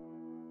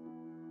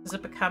 does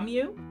it become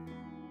you?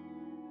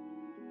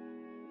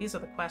 These are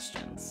the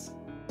questions.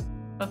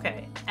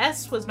 Okay,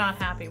 S was not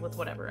happy with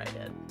whatever I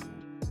did,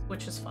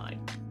 which is fine.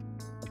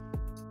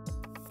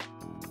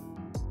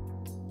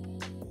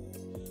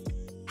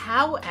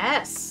 How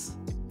S?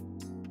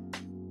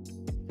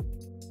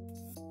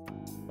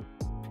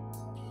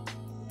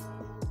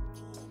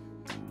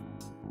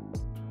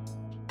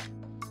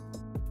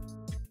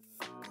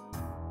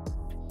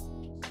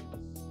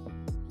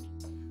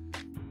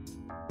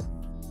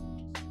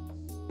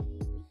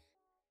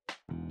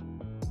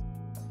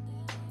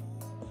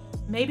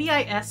 Maybe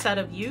I S out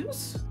of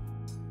U's?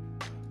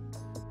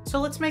 So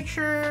let's make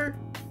sure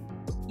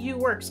U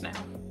works now.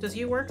 Does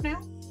U work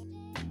now?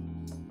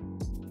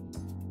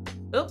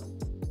 Oh.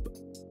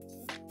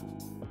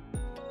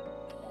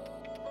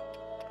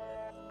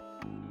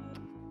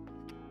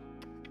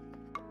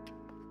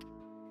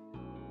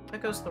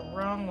 That goes the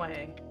wrong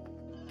way.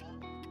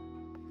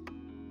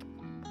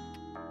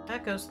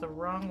 That goes the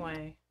wrong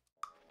way.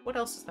 What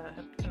else is that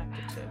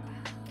connected to?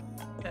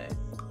 Okay,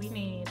 we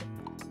need...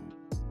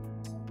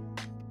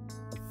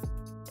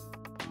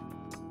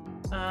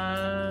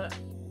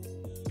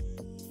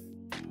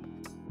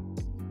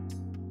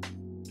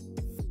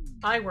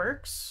 I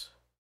works.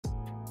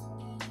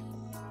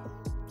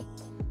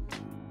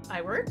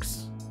 I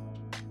works.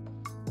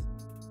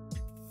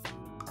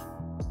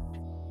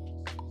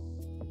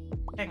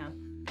 Hang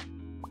on.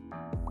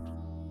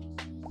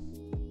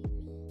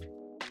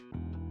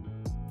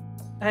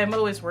 I am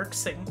always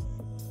worksing.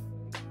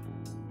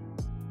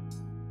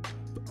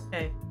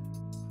 Okay.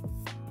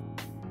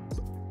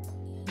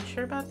 You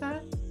sure about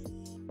that?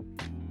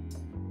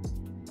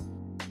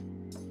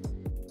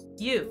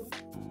 You.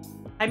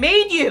 I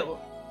made you!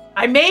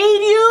 I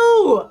made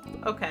you!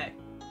 Okay.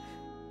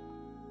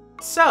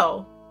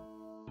 So,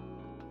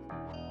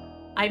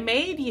 I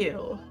made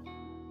you.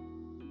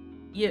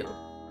 You.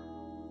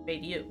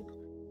 Made you.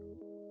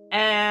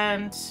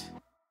 And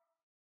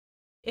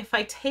if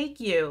I take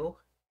you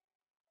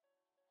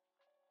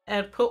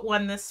and put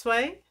one this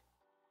way,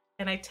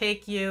 and I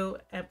take you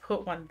and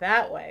put one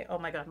that way. Oh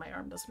my god, my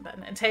arm doesn't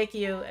bend. And take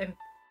you and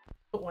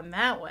put one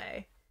that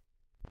way.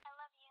 I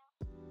love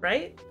you.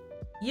 Right?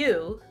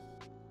 U.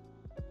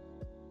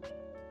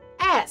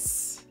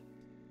 S.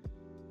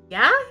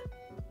 Yeah?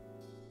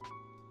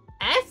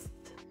 S?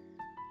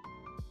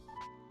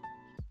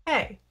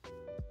 Hey.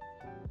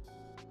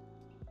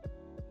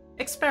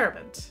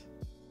 Experiment.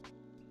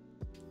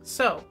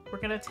 So, we're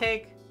gonna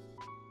take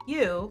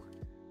you.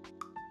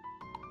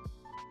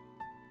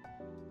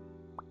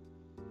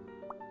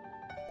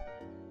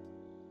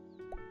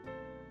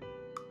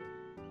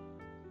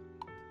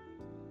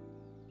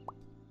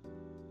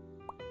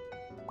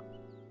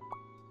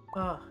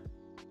 Oh,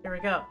 here we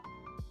go.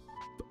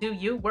 Do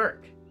you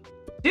work?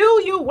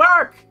 Do you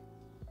work?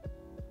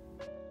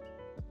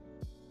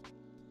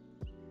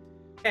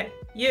 Okay.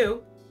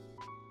 You.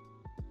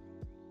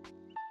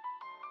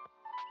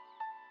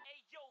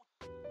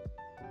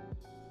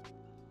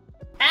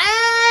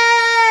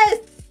 Ah!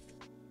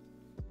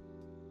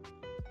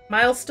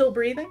 Miles still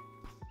breathing?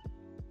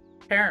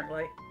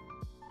 Apparently.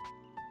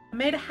 I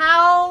made a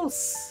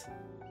house!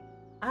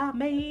 I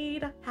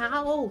made a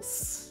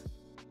house.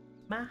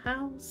 My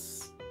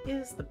house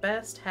is the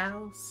best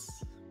house.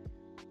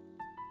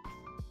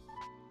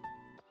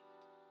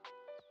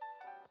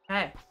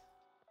 Hey.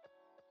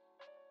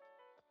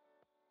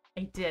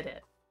 I did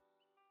it.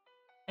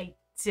 I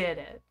did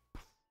it.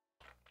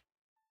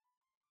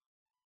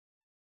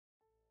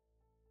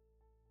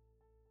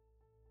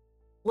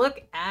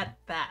 Look at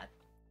that.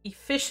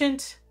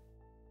 Efficient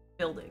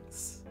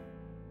buildings.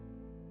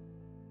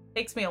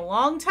 Takes me a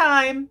long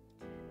time,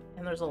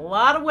 and there's a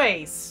lot of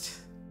waste.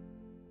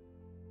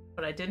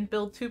 But I didn't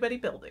build too many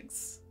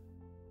buildings.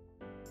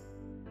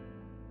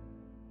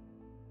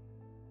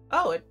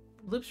 Oh, it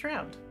loops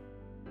around.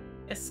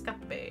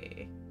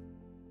 Escape.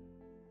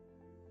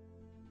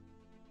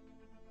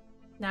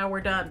 Now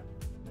we're done.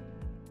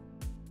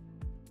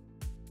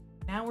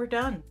 Now we're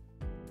done.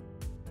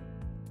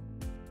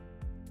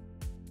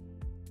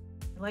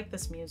 I like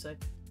this music.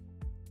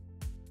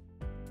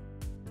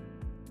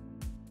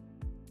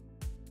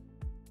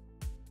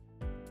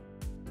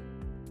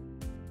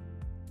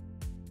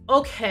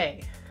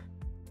 Okay.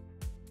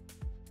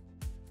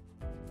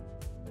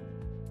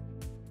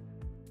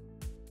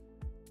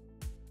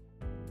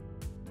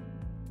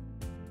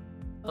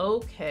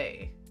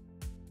 Okay.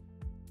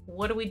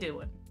 What are we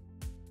doing?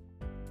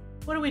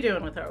 What are we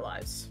doing with our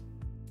lives?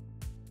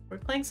 We're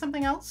playing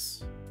something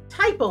else?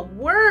 Type a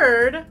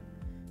word?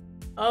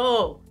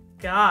 Oh,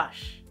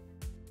 gosh.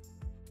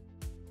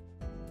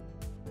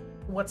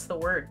 What's the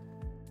word?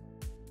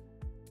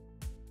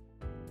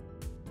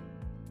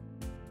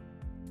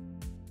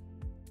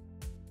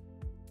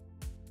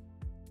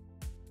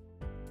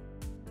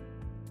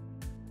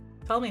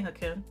 Tell me,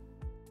 Hakoon.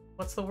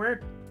 What's the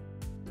word?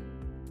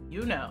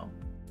 You know.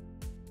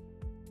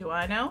 Do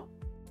I know?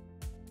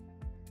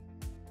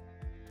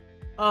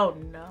 Oh,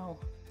 no.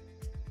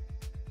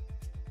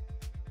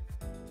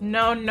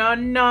 No, no,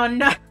 no,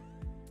 no.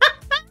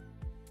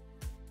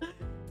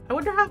 I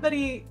wonder how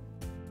many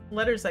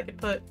letters I could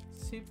put.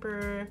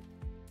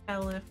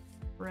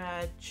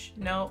 Supercalifrag.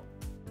 No.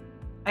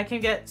 I can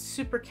get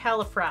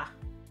supercalifra.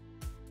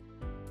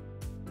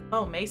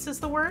 Oh, mace is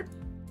the word?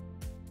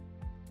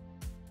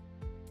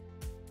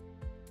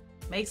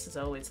 Mace is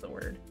always the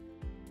word.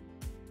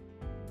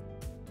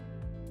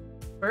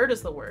 Bird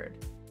is the word.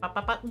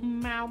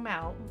 Meow,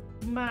 meow,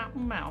 meow,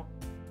 meow.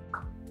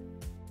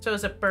 So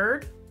is it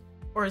bird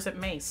or is it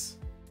mace?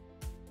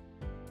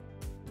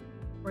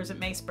 Or is it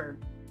mace bird?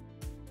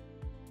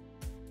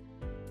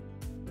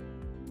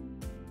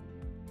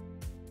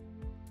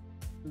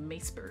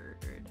 Mace bird.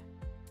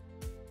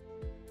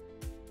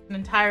 An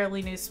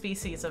entirely new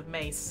species of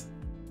mace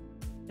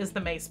is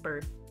the mace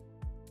bird.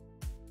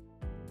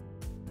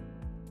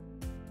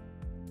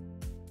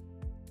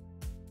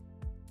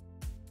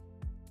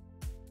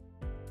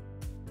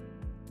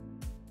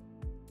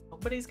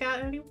 Nobody's got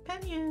any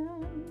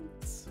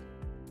opinions.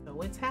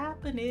 So it's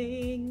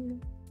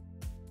happening.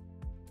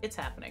 It's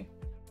happening.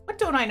 What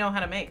don't I know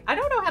how to make? I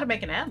don't know how to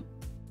make an M.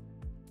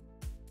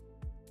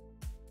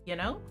 You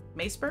know?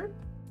 Mace bird?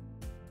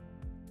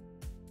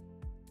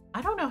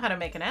 I don't know how to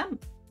make an M.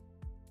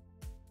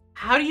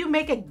 How do you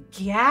make a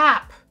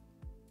gap?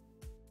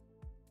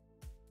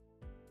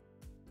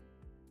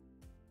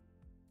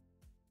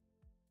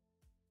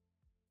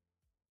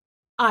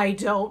 I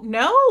don't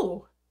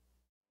know.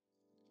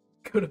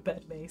 Go to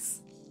bed, Mace.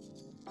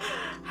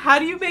 How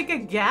do you make a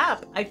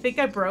gap? I think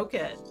I broke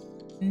it.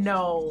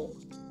 No.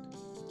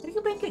 How do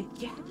you make a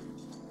gap?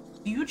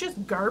 Do you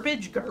just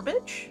garbage?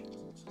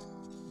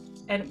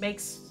 And it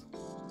makes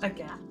a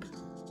gap?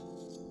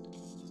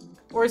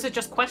 Or is it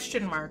just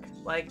question mark?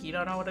 Like, you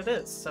don't know what it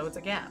is, so it's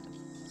a gap.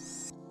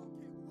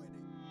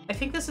 I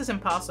think this is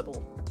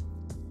impossible.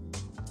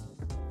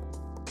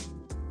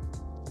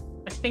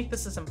 I think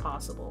this is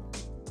impossible.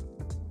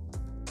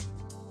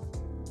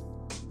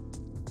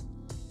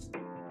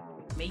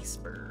 Mace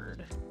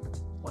bird.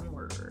 One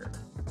word.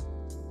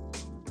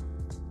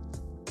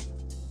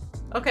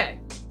 Okay.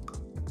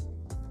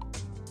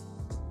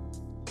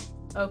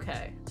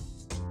 Okay.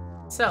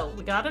 So,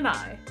 we got an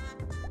I.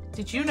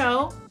 Did you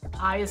know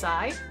I is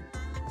I?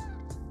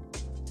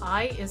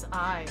 I is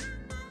I.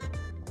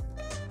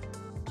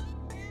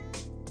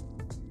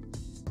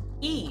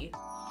 E.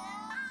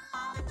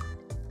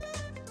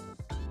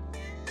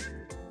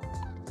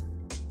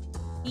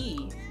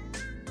 E.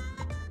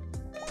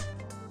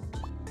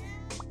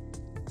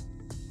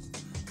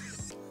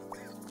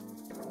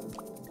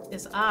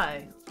 Is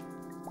I,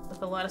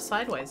 with a lot of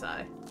sideways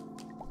eye.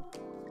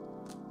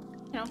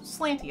 You know,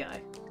 slanty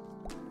eye.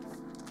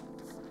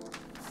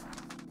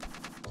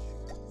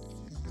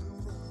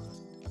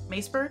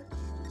 Mace bird?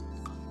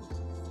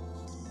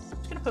 I'm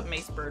just gonna put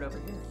mace bird over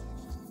here.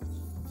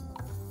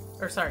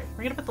 Or sorry,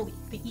 we're gonna put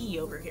the E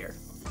over here.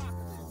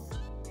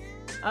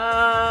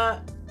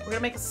 We're gonna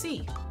make a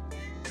C.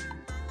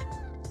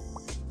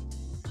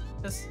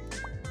 This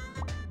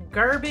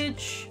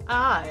garbage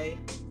I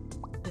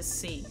is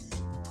C.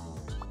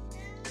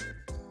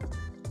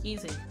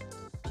 Easy.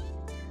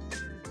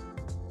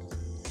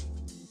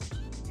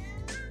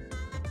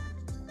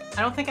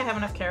 I don't think I have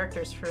enough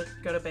characters for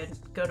go to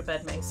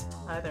bed Mace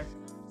either.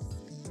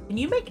 Can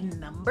you make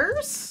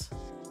numbers?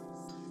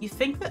 You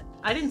think that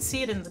I didn't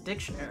see it in the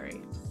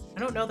dictionary. I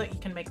don't know that you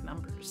can make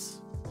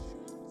numbers.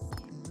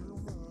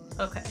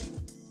 Okay.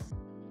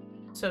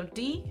 So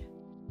D.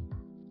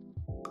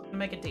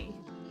 Make a D.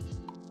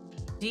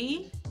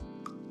 D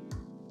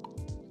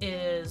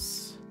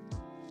is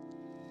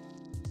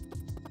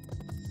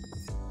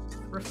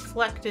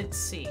reflected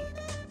C.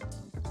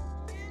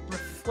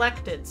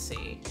 Reflected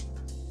C.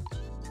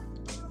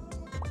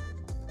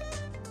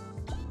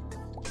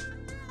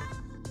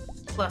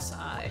 Plus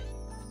I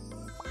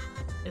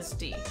is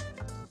D.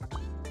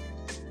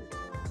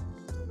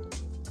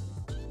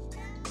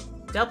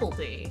 Double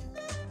D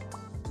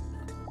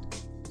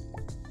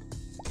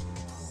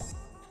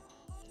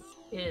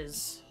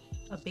is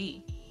a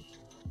B.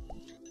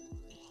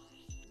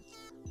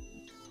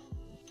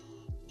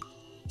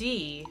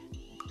 D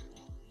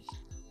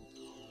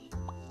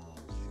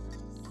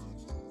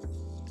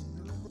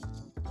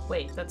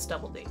wait, that's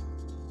double D.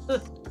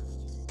 Ugh.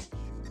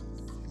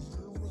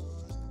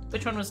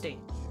 Which one was D?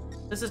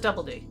 This is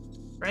double D,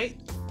 right?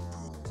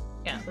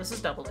 Yeah, this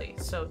is double D.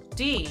 So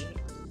D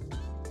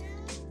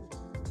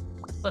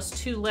plus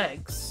 2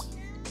 legs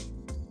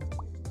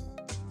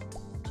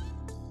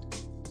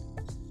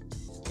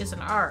is an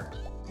R.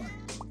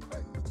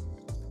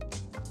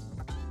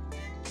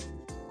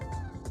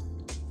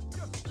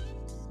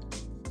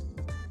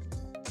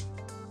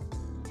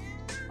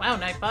 Wow,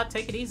 Nightbot,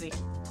 take it easy.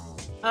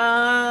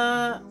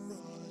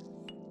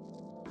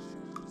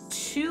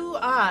 2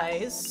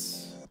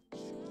 I's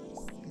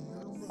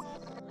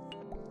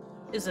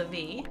is a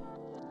V.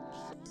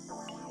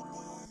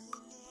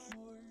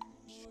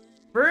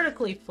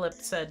 Vertically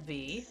flipped said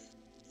V.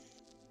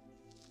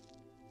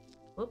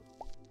 Whoop.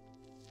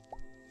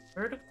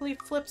 Vertically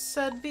flipped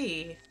said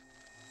V.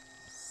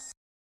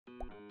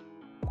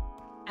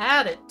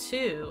 Add it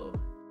to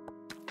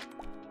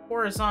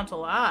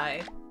horizontal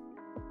I.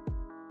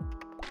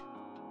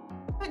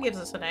 That gives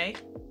us an A.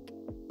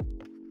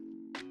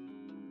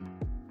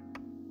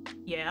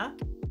 Yeah.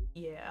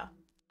 Yeah.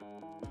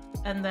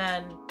 And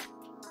then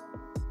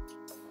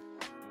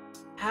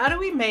how do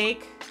we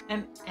make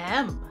an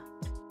M?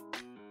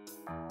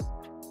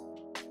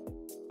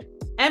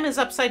 M is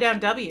upside down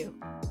W.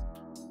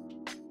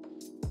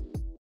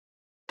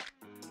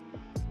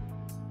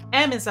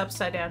 M is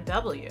upside down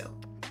W.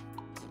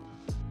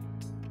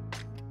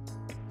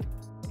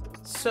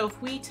 So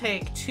if we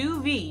take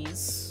 2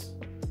 V's,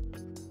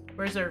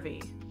 where's our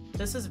V?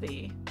 This is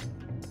V.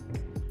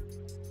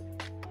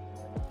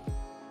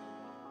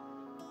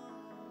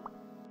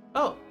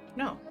 Oh,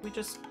 no, we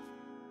just...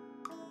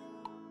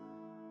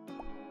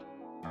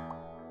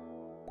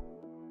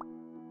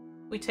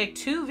 We take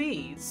 2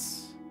 V's.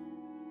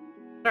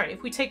 Sorry,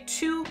 if we take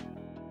 2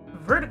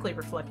 vertically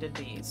reflected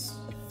V's,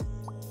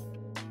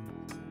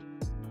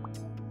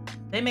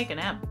 they make an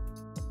M.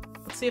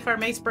 Let's see if our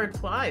mace bird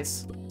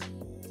flies.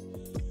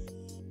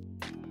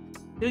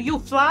 Do you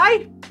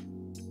fly?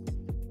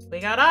 We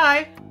got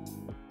I.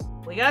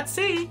 We got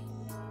C.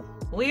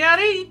 We got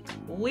E.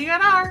 We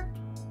got R.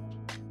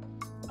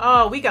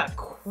 Oh, we got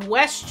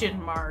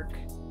question mark.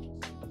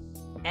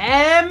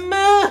 M.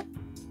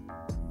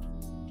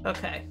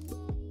 Okay.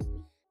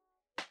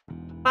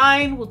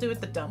 Fine, we'll do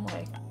it the dumb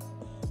way.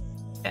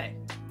 Okay.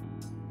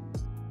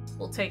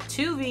 We'll take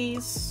 2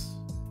 V's.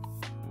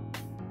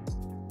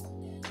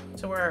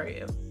 So where are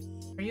you?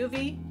 Are you a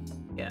V?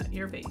 Yeah,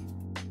 you're V.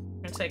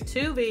 We're gonna take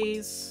 2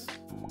 V's.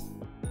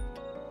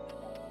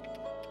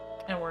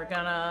 And we're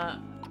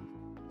gonna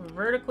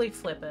vertically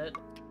flip it.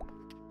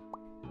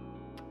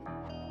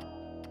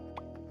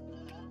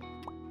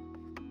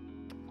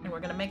 And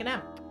we're gonna make an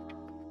M.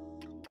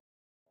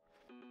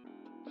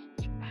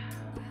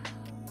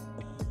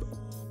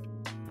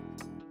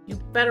 You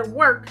better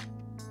work.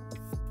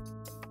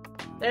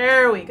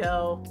 There we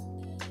go.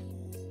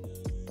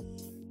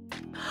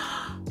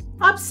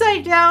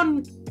 Upside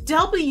down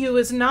W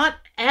is not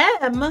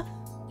M.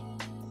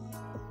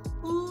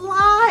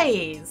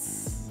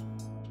 Lies.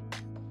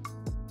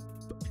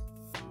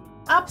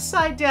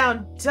 Upside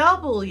down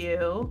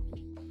W.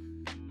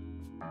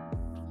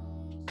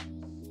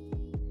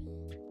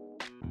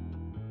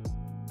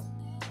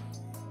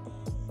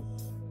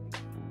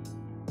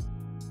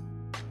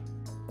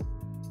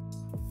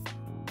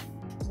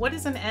 What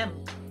is an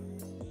M?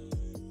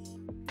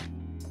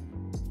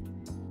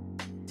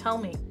 Tell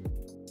me.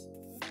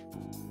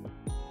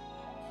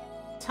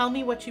 Tell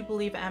me what you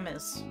believe M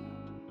is.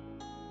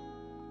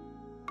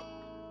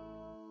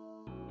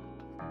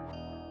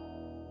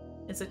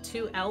 Is it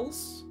 2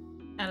 L's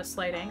at a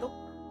slight angle?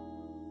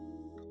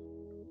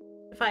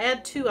 If I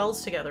add 2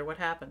 L's together, what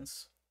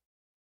happens?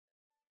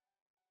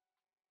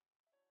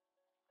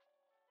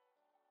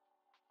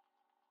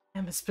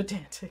 M is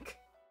pedantic.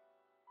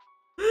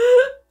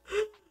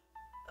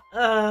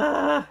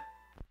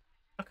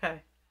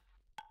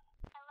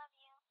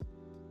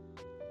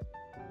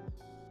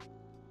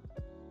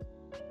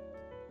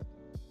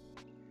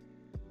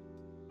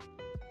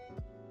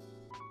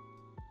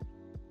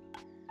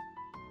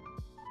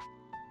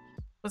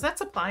 Was that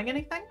supplying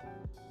anything?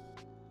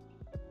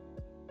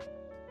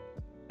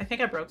 I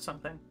think I broke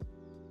something.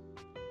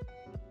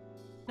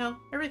 No,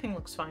 everything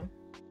looks fine.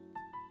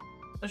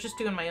 I was just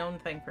doing my own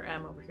thing for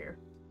M over here.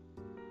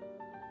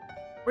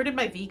 Where did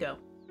my V go?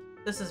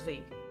 This is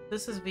V.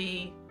 This is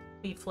V.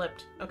 V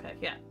flipped. Okay,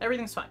 yeah,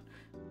 everything's fine.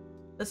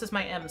 This is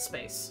my M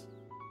space.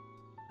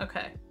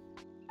 Okay.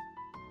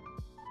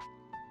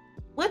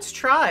 Let's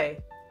try.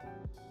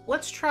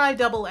 Let's try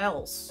double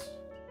L's.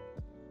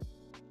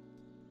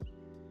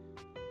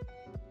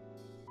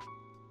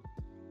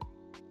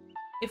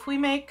 If we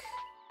make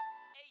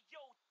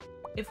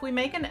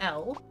an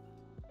L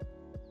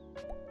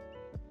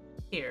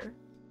here,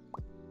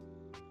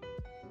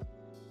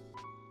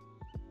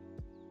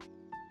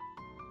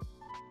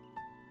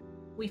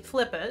 we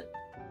flip it,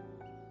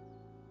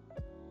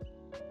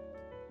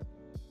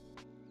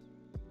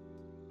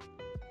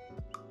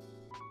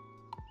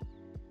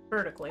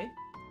 vertically.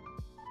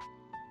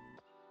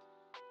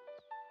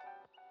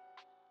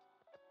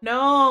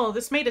 No,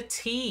 this made a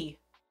T.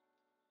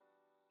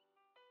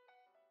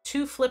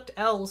 Two flipped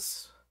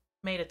L's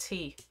made a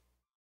T.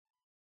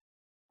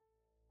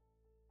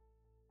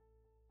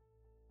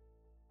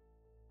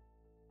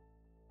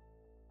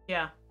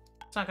 Yeah,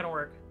 it's not gonna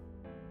work.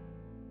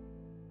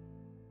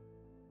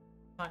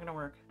 It's not gonna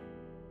work.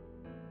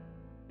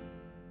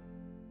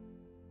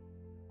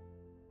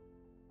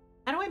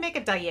 How do I make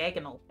a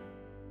diagonal?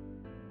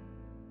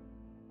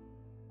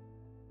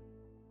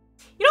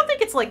 You don't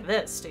think it's like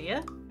this, do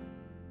you?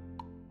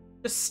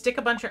 Just stick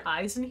a bunch of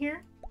eyes in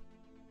here?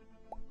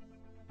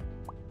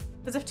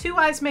 Because if 2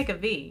 eyes make a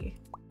V,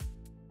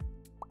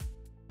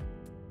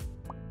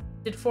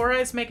 did 4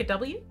 eyes make a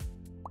W?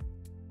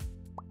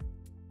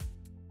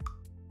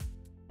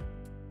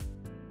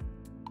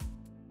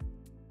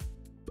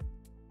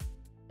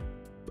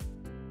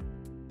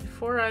 Did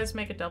 4 eyes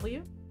make a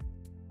W?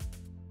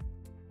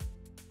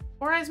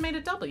 4 eyes made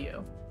a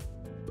W.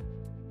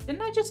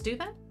 Didn't I just do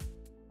that?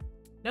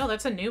 No,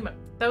 that's a new...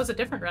 That was a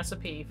different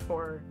recipe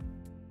for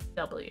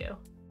W.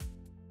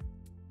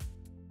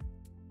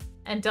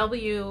 And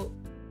W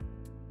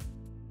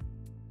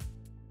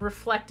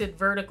reflected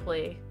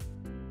vertically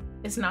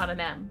is not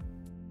an M.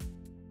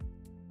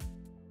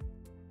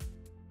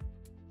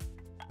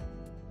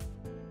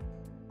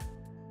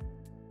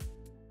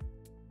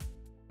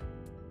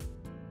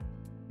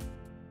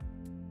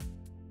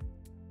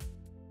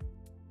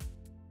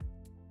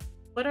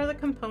 What are the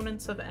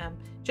components of M?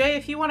 Jay,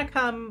 if you want to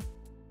come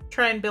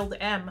try and build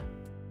M,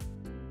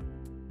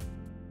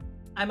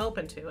 I'm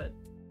open to it.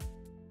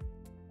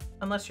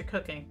 Unless you're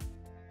cooking.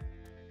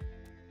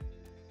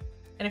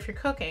 And if you're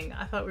cooking,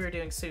 I thought we were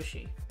doing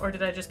sushi. Or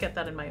did I just get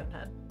that in my own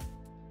head?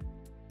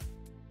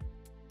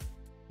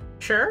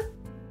 Sure?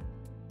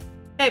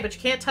 Hey, but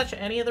you can't touch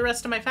any of the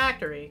rest of my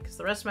factory, because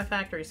the rest of my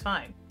factory's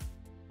fine.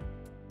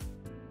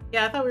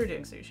 Yeah, I thought we were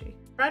doing sushi.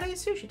 Friday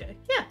is sushi day.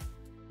 Yeah.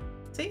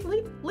 See,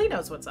 Lee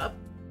knows what's up.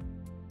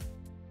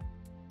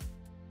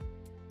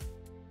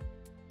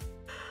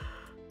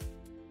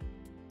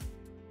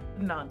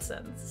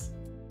 Nonsense.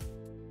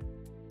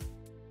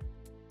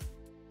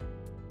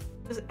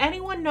 Does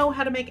anyone know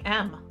how to make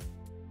M?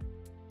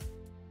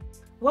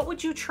 What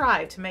would you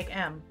try to make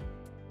M?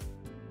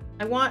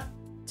 I want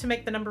to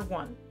make the number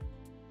 1.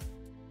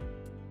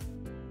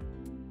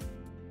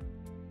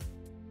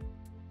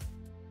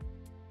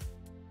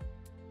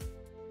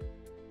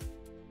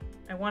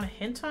 I want a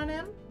hint on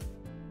M?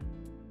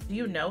 Do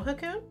you know,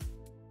 Hakoon?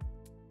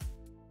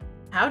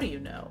 How do you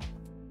know?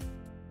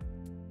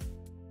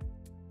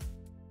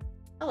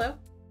 Hello.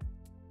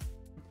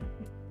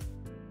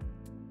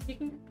 You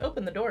can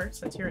open the door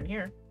since you're in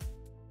here.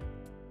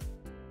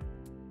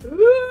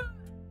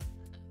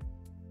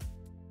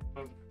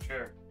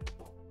 Chair.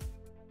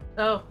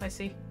 Oh, I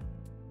see.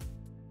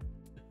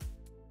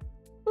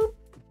 Boop.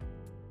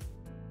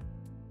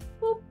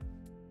 Boop.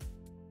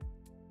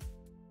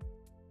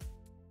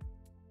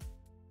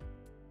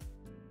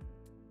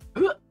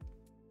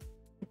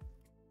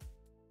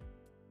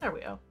 There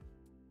we go.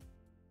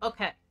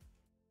 Okay.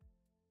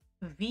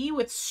 V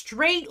with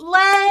straight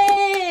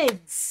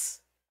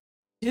legs!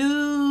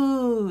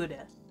 Dude!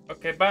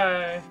 Okay,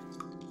 bye.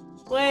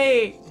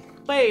 Wait,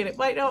 it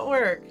might not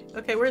work.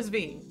 Okay, where's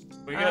V?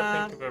 We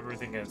gotta think of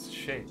everything as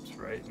shapes,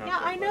 right? Not yeah,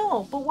 I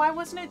know, but why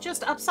wasn't it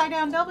just upside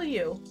down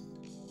W?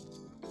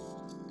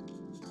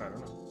 I don't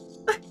know.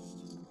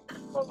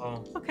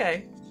 Well,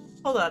 okay,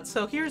 hold on.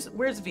 So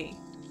where's V?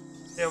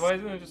 Yeah, why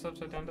isn't it just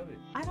upside down W?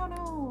 I don't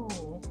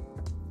know.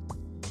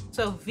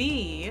 So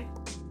V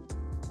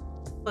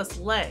plus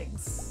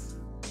legs.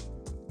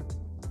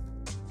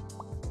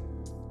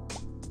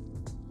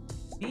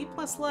 V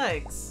plus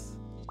legs.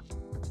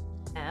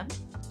 M?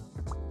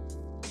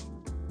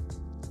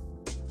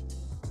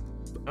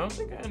 I don't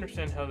think I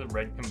understand how the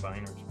red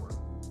combiners work.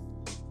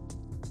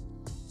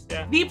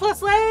 Yeah. V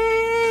plus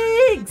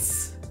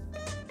legs!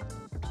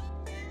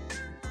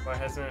 Why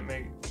hasn't it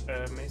made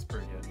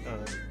Macebird yet?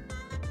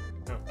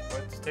 No.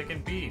 What's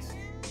taking bees?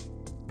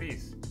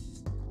 Bees.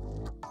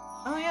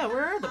 Oh yeah,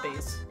 where are the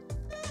bees?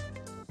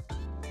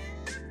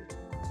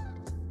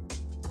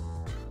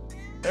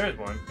 There's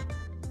one.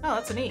 Oh,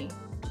 that's an E.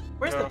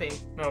 Where's the B?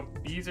 No,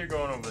 B's are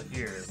going over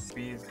here.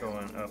 B's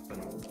going up,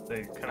 and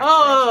they kind of.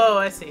 Oh,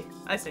 I see.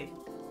 I see.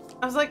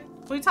 I was like,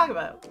 what are you talking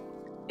about?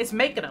 It's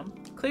making them.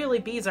 Clearly,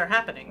 B's are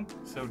happening.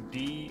 So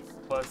D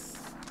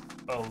plus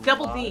a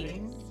Double line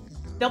D.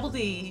 Double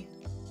D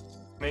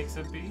makes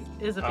a B?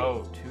 is a B.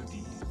 Oh, 2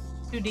 D's.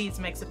 2 D's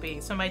makes a B.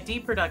 So my D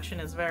production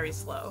is very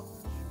slow.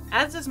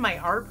 As is my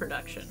R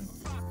production.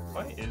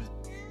 Why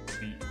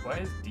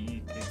is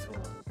D take so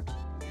long?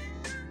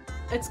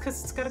 It's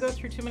because it's got to go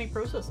through too many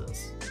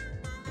processes.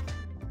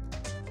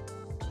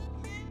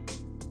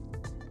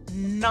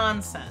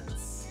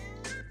 Nonsense.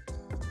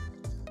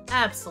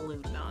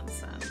 Absolute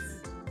nonsense.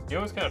 You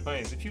know what's kind of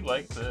funny is if you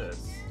like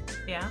this,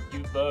 Yeah?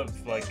 you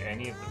love like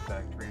any of the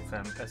factory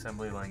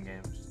assembly line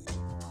games.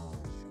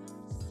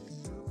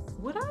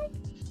 Would I?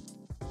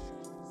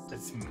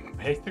 It's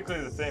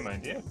basically the same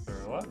idea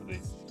for a lot of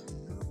these.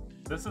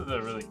 This is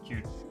a really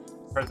cute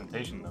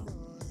presentation though.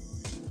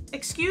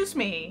 Excuse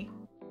me.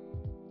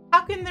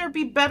 How can there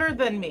be better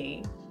than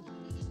me?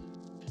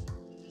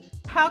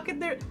 How can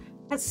there...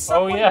 Has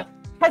someone, Oh yeah.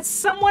 Has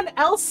someone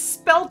else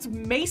spelt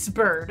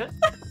Macebird?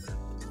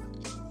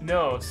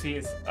 No, see,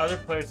 it's other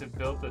players have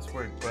built this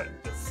word, but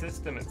the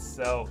system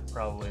itself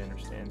probably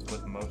understands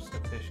what the most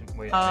efficient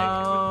way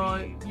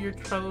to make it would be. You're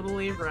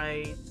totally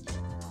right.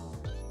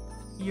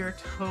 You're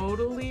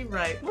totally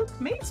right. Look,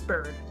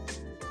 Macebird.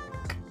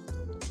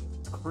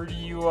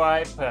 QWERTY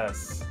UI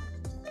pass.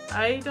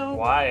 I don't...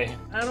 Why?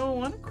 I don't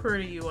want a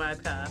QWERTY UI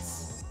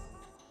pass.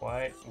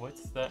 Why?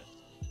 What's that?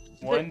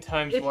 1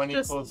 times it's 1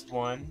 just- equals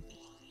 1.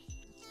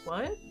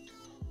 What?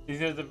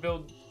 These are the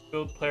build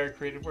player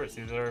created words.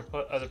 These are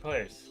other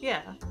players.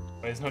 Yeah.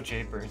 Why there's no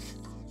Jaybird?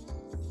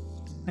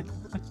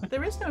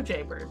 There is no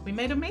Jaybird. We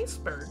made a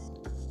Macebird.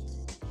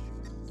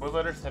 What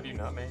letters have you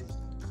not made?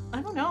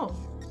 I don't know.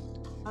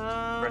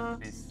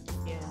 Recipes.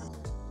 Yeah.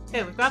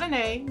 Okay, we've got an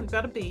A, we've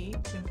got a B,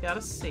 we've got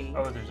a C.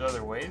 Oh, there's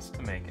other ways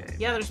to make A.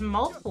 Yeah, there's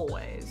multiple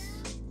ways.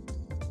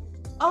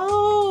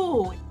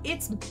 Oh,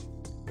 it's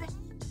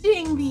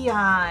bending the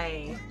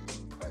I.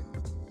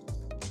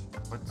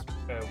 What's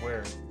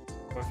where?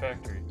 What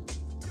factory?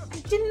 I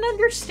didn't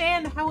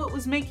understand how it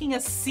was making a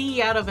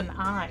C out of an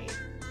I.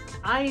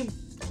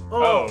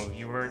 Oh,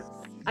 you weren't.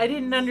 I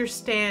didn't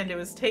understand it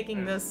was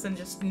taking this and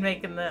just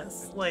making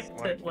this like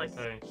it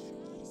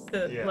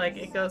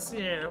goes,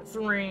 you know,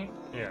 3.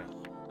 Yeah.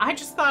 I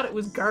just thought it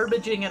was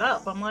garbaging it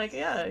up. I'm like,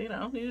 yeah, you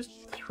know, you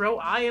just throw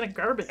I in a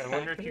garbage I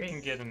wonder if factory. you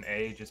can get an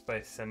A just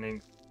by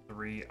sending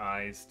 3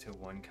 I's to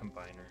 1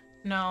 combiner.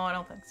 No, I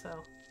don't think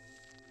so.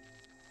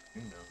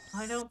 You know.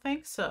 I don't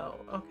think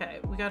so. Okay,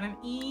 we got an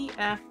E,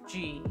 F,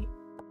 G.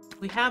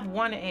 We have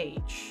 1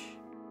 H.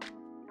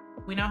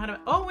 We know how to...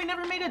 Oh, we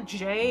never made a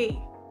J.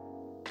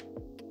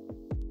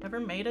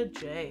 Never made a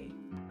J.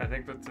 I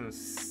think that's a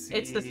C.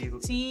 It's the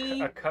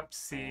C. A cup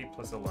C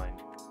plus a line.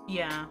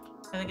 Yeah,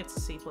 I think it's a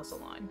C plus a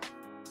line.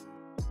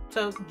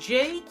 So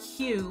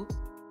JQ.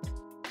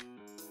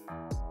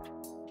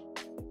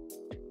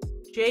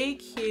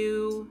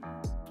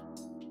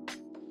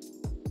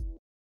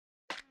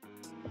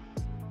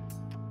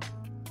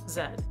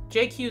 Z.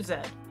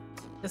 JQZ.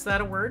 Is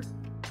that a word?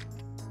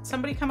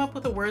 Somebody come up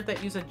with a word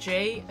that uses a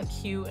J, a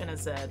Q, and a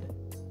Z.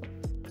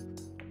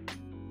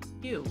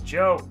 Q.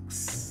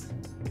 Jokes.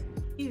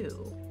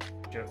 Q.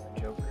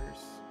 Jokers.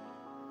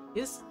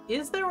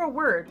 Is there a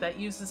word that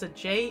uses a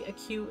J, a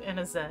Q, and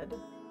a Z?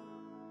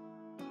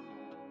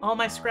 All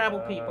my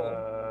Scrabble people.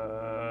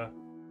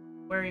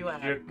 Where are you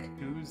at?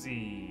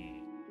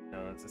 Jacuzzi.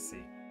 No, that's a C.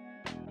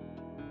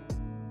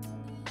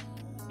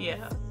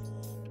 Yeah.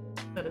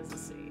 That is a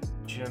C.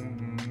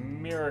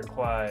 Jamiroquai's.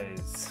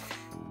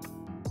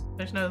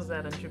 There's no Z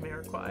in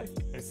Jamiroquai.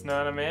 It's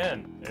not a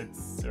man.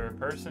 It's or a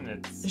person.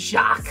 It's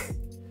Jacques.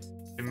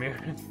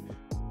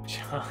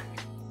 Jacques.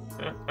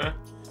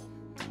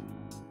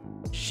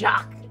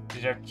 Jacques.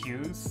 Jacques.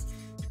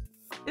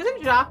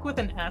 Isn't Jacques with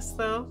an S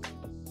though?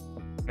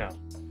 No,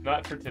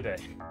 not for today.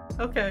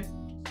 Okay.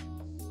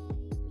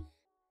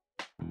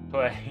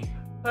 Play.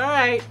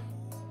 Alright.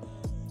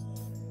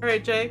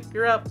 Alright, Jay,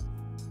 you're up.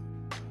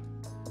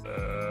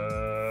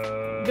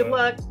 Good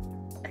luck.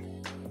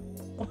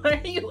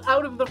 Why are you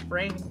out of the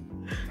frame?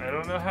 I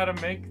don't know how to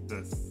make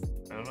this.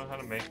 I don't know how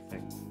to make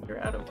things. You're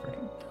out of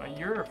frame.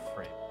 You're a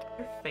frame.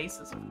 Your face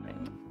is a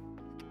frame.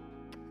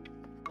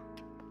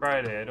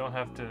 Friday, I don't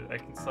have to. I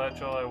can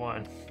slouch all I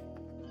want.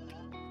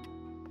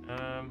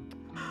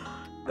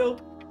 Go.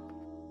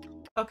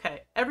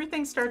 Okay,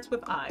 everything starts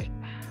with I.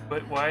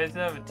 But why does it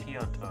have a T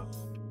on top?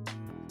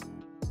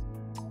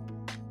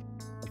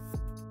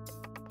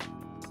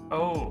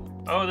 Oh,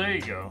 there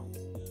you go.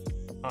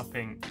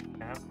 Hopping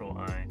capital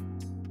I.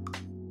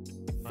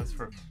 Let's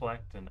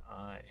reflect an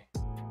I.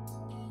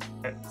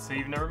 So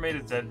you've never made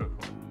a Z before?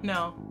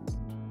 No.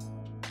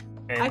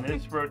 And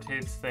this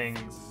rotates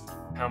things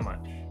how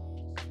much?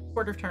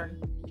 Quarter turn.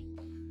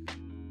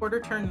 Quarter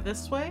turn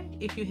this way.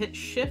 If you hit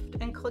shift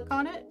and click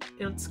on it,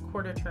 it's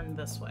quarter turn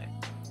this way.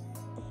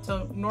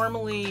 So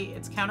normally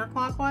it's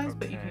counterclockwise,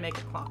 but you can make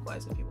it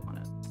clockwise if you want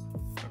it.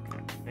 Okay,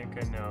 I think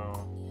think I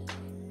know.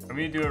 I'm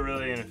gonna do a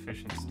really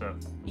inefficient stuff.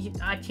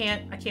 I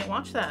can't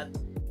watch that.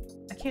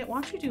 I can't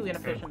watch you do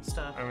inefficient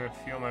stuff. I'm gonna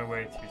feel my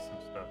way through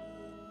some stuff.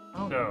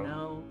 Oh So,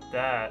 no.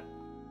 that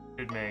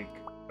should make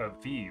a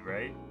V,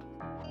 right?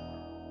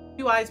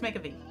 2 eyes make a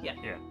V. Yeah.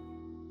 Yeah.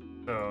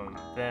 So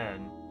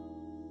then,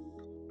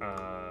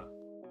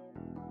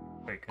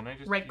 wait, can I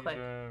just Right use, click.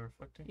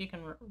 reflecting? You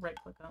can right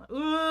click on it.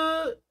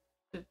 Ooh,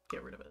 to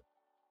get rid of it.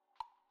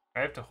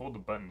 I have to hold the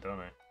button, don't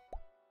I?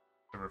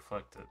 To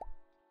reflect it.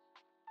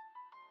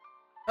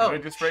 Oh, I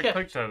just right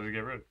clicked on it to get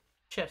rid of it.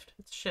 Shift.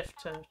 It's shift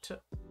to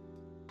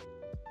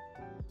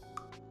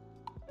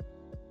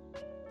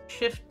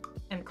shift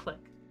and click.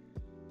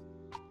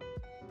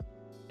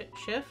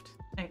 Shift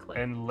and click.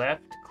 And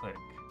left click.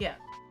 Yeah.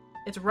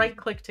 It's right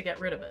click to get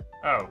rid of it.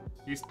 Oh,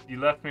 you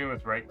left me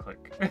with right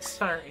click.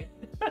 Sorry.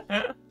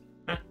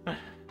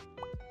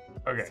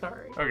 Okay.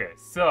 Sorry. Okay,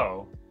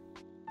 so...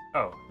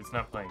 Oh, it's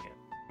not playing yet.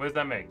 What does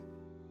that make?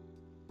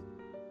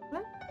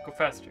 What? Go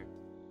faster.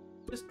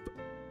 Just...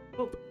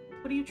 Oh,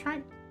 what are you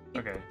trying...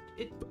 Okay.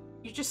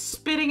 You're just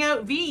spitting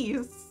out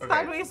V's. Okay,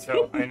 Sideways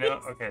so V's. I know...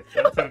 Okay,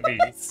 so that's a V.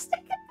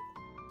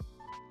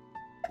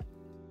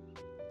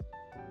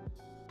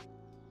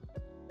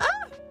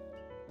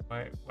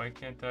 Why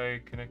can't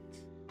I connect?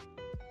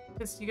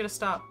 Because you gotta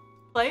stop.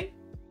 Play,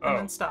 and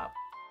then stop.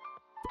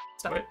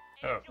 Stop. What?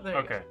 Oh, There you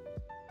okay.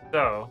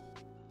 So,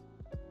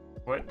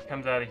 what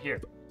comes out of here?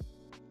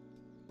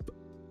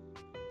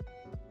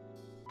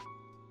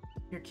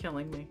 You're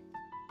killing me.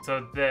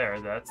 So there,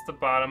 that's the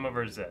bottom of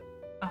our Z.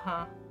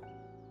 Uh-huh.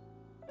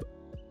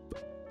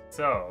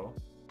 So,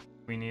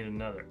 we need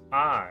another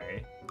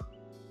I.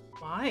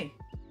 Why?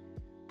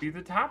 Be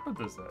the top of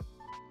the Z. What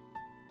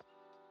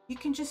You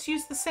can just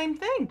use the same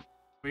thing.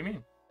 do you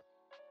mean?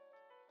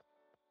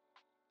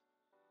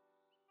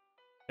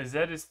 A Z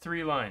is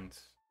 3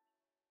 lines.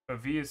 A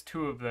V is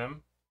 2 of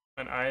them.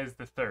 An I is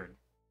the 3rd.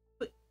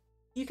 But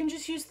you can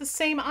just use the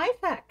same I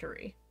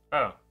factory.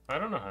 Oh, I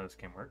don't know how this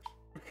game works.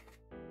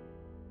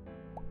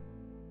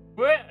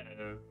 What?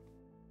 I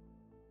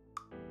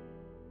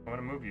want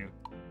to move you.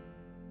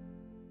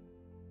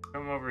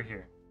 Come over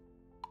here.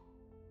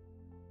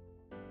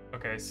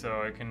 Okay,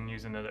 so I can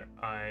use another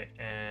I,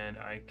 and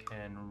I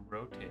can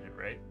rotate it,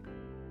 right?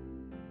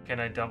 Can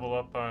I double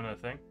up on a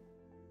thing?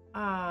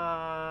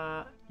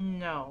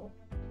 No.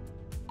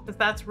 Because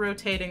that's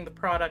rotating the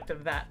product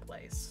of that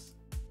place.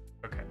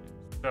 Okay,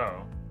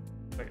 so...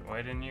 Wait,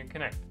 why didn't you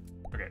connect?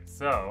 Okay,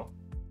 so...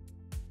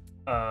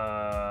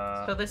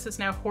 So this is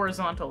now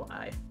horizontal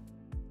I.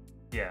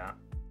 Yeah,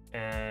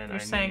 and You're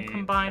I saying need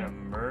combine... to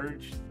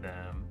merge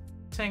them.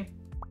 Saying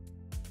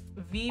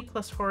V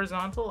plus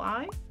horizontal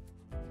I?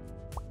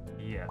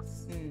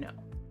 Yes. No.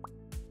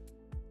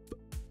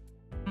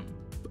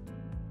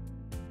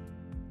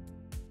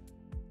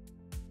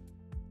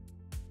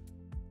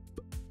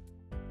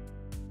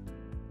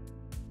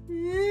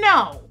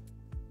 No!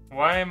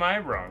 Why am I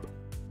wrong?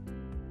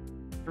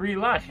 3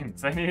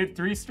 lines. I needed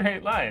 3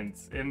 straight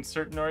lines in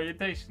certain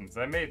orientations.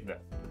 I made them.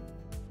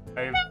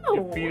 I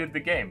No! defeated the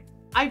game.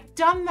 I've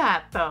done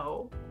that,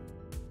 though.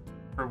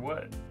 For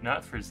what?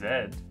 Not for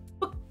Z.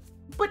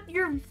 But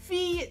your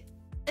V...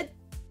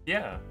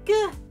 Yeah,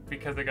 Gah,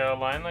 because I got a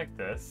line like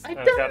this. I've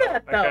and done I got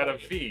that, I got though. a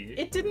V.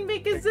 it didn't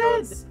make a It Z.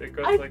 goes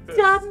I've like this.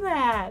 done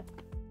that.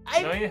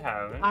 No, you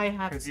haven't. I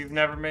have. Because you've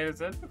never made a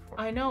Z before.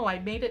 I know, I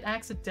made it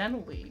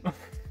accidentally.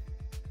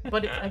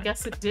 But I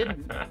guess it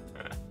didn't.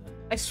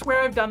 I swear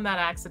I've done that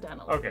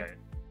accidentally. Okay.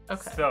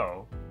 Okay.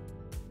 So,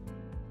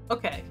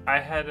 Okay. I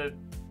had a...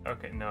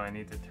 Okay, no, I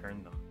need to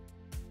turn them.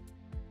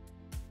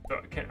 So,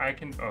 I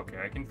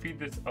can feed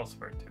this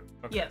elsewhere too.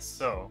 Okay, Yes.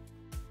 So,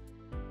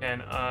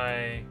 can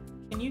I...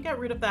 Can you get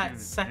rid of that Do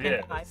second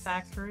this. I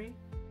factory?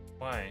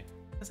 Why?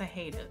 Because I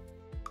hate it.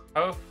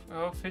 How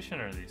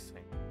efficient are these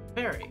things?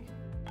 Very.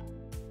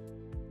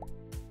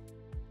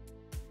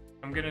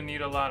 I'm gonna need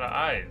a lot of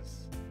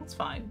eyes. That's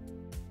fine.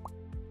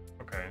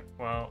 Okay,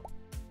 well...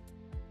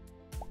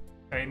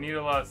 I need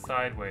a lot of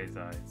sideways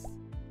eyes.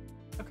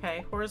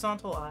 Okay,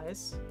 horizontal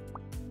eyes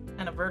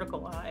and a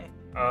vertical eye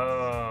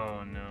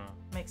Oh, no.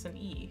 makes an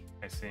E.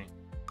 I see.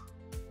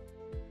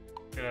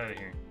 Get out of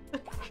here.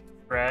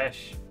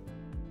 Fresh.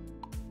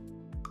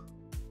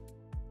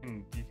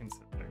 You can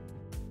sit there.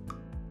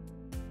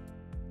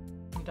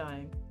 I'm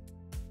dying.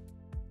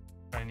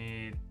 I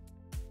need...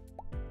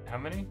 How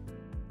many?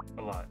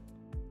 A lot.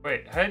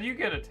 Wait, how did you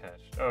get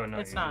attached? Oh, no,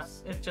 It's you not.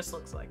 just... It just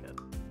looks like it.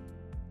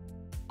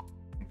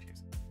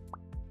 Confusing.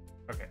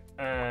 Okay,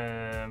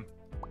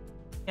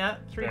 Yeah,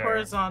 3 There.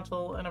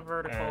 horizontal and a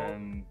vertical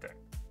and there.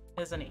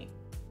 is an E.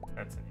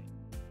 That's an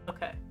E.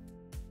 Okay.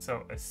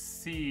 So a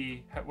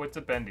C... What's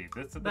a bendy?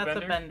 This is the That's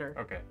bender? a bender.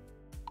 Okay.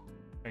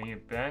 I need a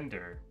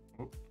bender.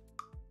 Oop.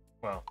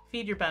 Well,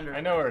 Feed your bender. I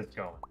know where it's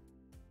going.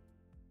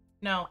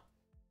 No.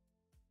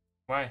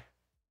 Why?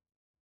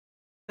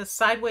 The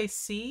sideways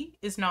C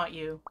is not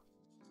you.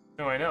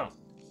 No, I know.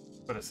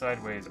 But a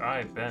sideways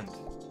I bent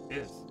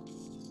is.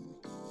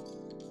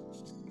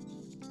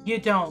 You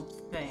don't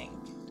think.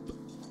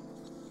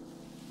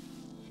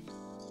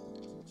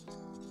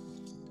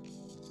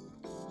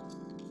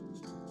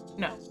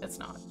 No, it's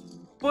not.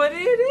 But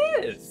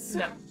it is!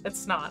 No,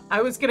 it's not.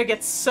 I was gonna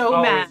get so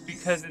Oh, mad. it's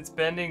because it's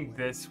bending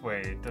this way.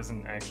 It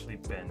doesn't actually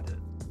bend it.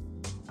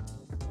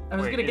 I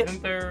was gonna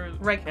isn't there...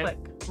 right click.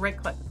 Right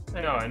click.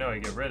 There No, I know, I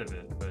get rid of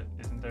it, but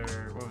isn't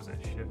there... What was it?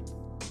 Shift?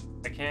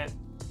 I can't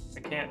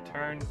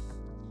turn...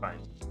 Fine.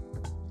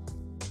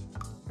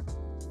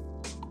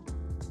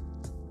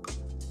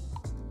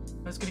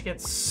 I was gonna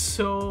get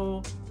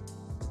so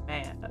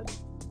mad.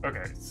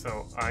 Okay,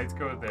 so eyes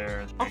go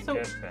there, they Also,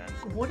 get bent.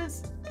 what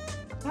is...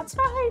 That's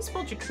not how you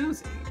spell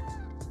jacuzzi.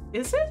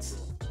 Is it?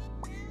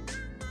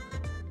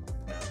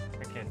 No,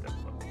 I can't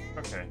double up.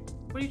 Okay.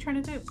 What are you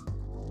trying to do?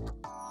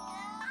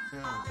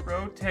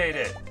 Rotate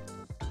it!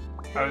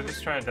 I was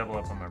just trying to double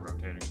up on my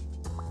rotator.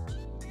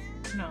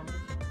 No.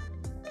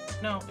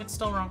 No, it's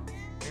still wrong.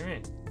 What do you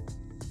mean?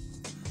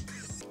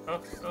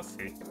 I'll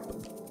see.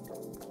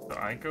 So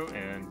I go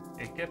in,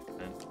 it gets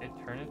bent, it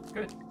turns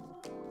good.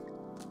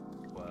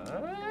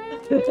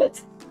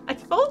 What? I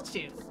told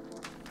you.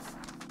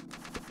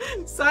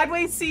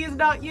 Sideways C is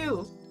not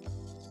you.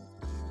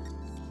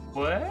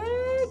 What?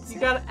 You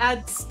gotta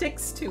add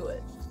sticks to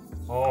it.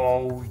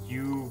 Oh,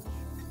 you.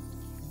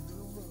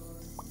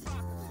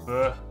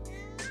 If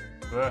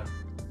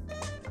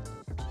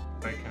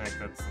I connect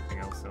that to something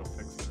else, it'll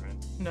fix it, right?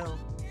 No.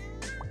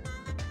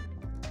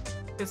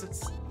 Because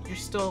you're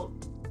still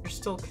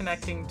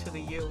connecting to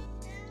the U.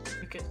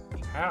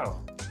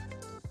 How?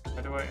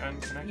 How do I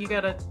unconnect? You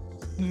gotta.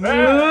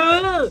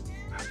 Ah!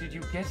 How did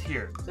you get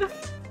here?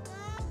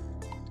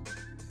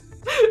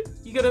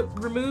 You gotta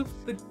remove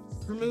the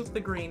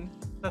green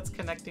that's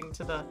connecting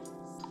to the.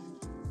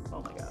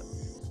 Oh my god!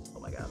 Oh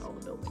my god! All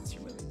the buildings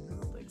you're moving.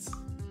 Buildings.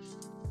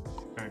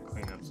 Trying to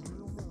clean up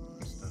some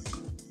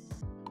stuff.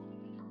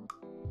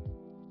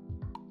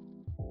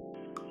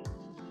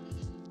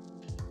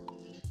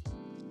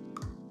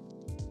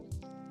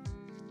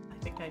 I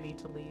think I need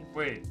to leave.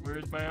 Wait,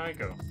 where's my eye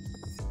go?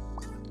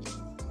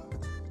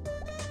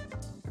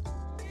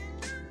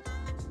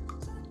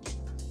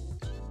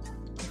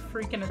 You're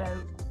freaking it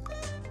out.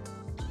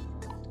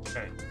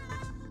 Okay.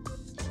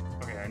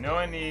 Okay, I know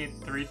I need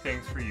 3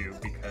 things for you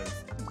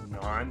because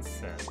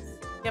nonsense.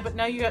 Yeah, but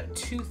now you got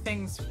 2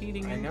 things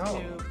feeding I into.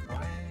 know.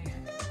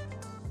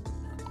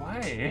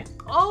 Why?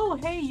 Oh,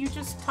 hey, you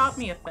just taught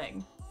me a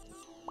thing.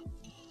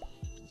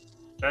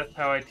 That's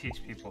how I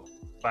teach people.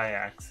 By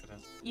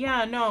accident.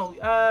 Yeah, no.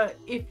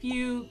 If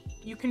you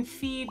can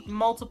feed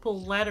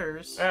multiple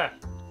letters. Ah!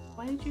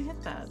 Why did you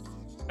hit that?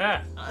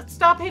 Ah!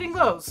 Stop hitting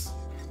those.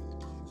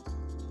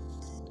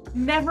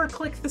 Never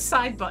click the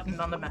side button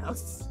on the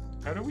mouse.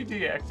 How do we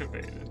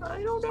deactivate it?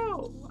 I don't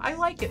know. I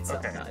like it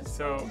sometimes. Okay,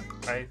 so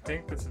I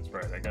think this is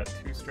right. I got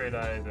 2 straight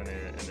eyes and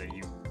a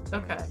U.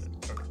 Okay.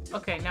 Okay.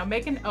 Okay, now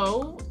make an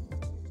O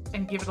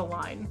and give it a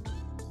line.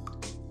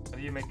 How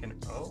do you make an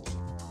O?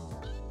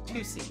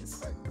 2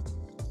 C's.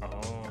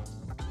 Oh.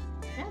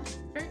 Yeah,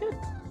 very good.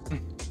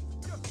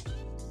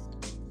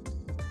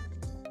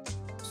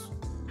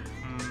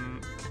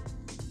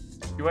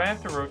 Do I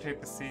have to rotate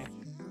the C?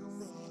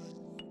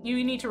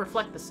 You need to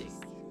reflect the C.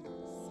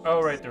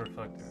 Oh, right, the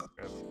reflector.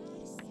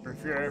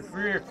 Okay, I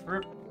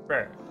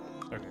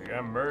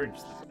gotta merge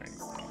the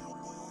things.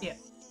 Yeah.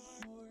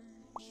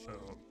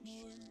 So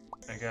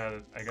I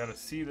got a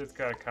C that's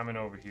gotta come in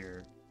over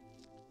here.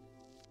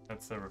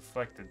 That's the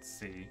reflected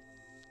C.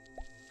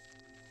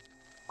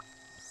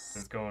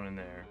 It's going in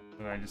there.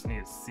 Then I just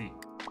need a C.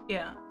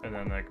 Yeah. And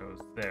then that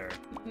goes there.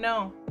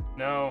 No.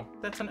 No.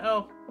 That's an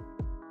O.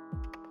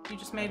 You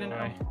just made an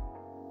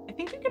O. I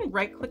think you can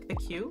right-click the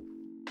Q.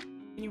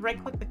 Can you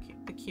right-click the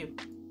Q?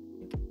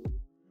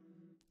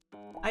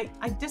 I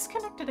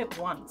disconnected it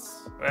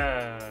once.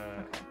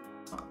 Okay.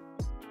 Oh.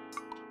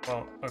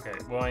 Well, okay.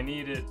 Well, I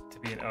need it to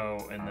be an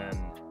O and then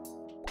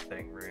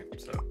thing, right?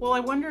 So. Well, I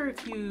wonder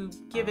if you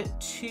give it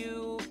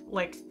 2,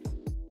 like,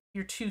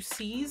 your 2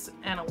 C's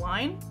and a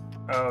line.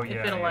 Oh, yeah.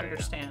 If it'll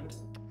understand.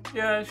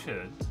 Yeah, it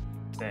should.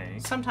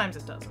 Thanks. Sometimes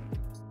it doesn't.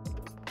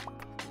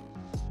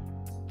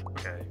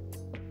 Okay.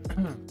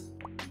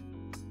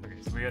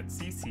 Okay, so we got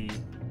CC.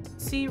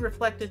 C,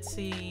 reflected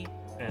C.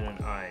 And an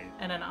I.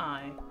 And an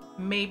I.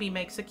 Maybe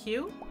makes a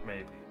Q?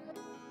 Maybe.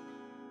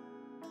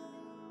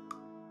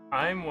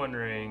 I'm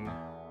wondering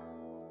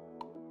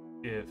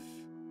if...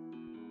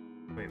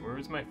 Wait, where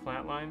was my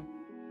flat line?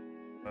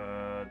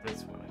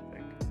 This one, I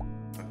think.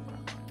 My flat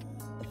line.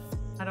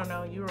 I don't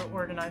know. You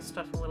organize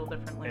stuff a little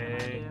differently than I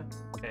do.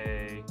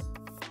 A.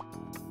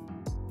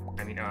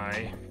 I mean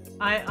I.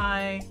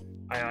 I.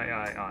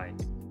 I.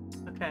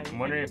 Okay. I'm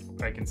wondering if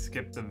I can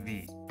skip the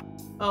V.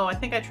 Oh, I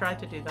think I tried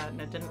to do that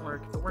and it didn't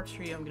work. If it works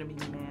for you, I'm gonna be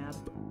mad.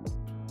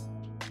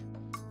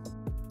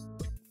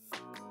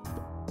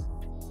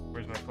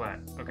 Where's my flat?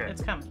 Okay.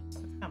 It's coming. It's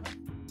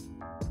coming.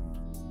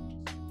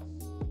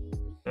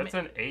 That's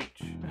an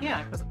H.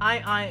 Yeah, because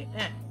I.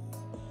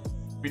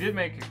 We did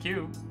make a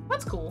Q.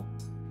 That's cool.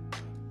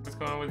 What's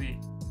going on with E?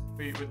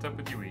 Wait, what's up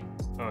with you, E?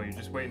 Oh, you're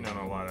just waiting on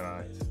a lot of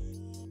eyes.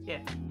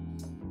 Yeah.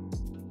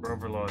 We're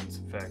overloading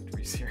some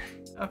factories here.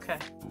 Okay.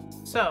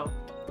 So.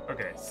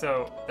 Okay,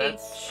 so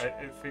that's...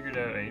 I figured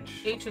out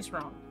H. H is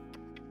wrong.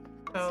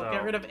 So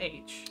get rid of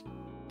H,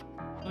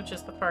 which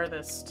is the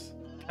farthest.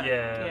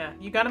 Yeah. Yeah.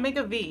 You gotta make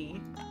a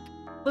V.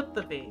 Flip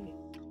the V.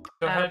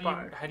 So how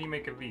do you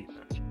make a V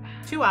then?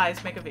 2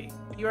 I's make a V.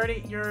 You're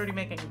already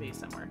making a V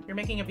somewhere. You're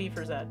making a V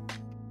for Z.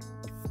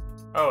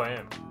 Oh, I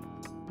am.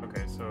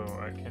 Okay, so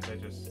can't I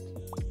just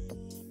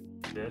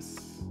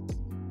this?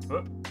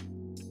 Whoop.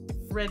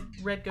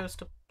 Red goes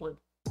to blue.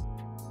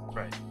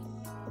 Right.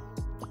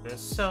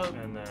 This. So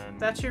and then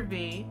that's your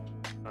V.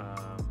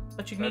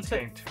 But you need to.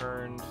 Getting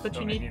turned. But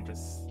you I need the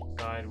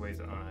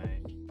sideways eye.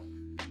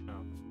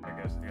 Oh, I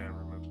guess I gotta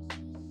remove.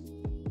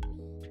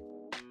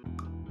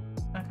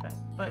 Okay,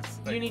 but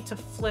like you need to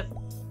flip.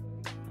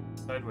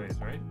 Sideways,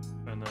 right?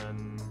 And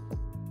then.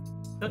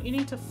 Don't you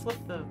need to flip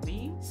the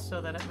V so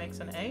that it makes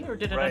an A, or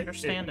did it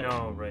understand it?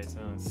 No, right. It's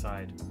on the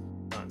side,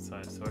 not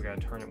side. So I gotta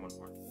turn it one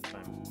more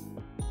time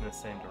in the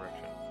same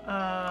direction.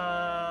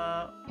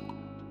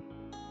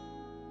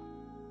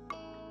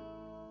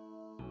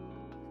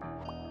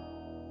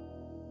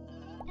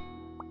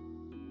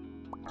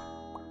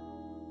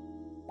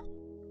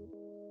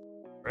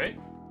 Right?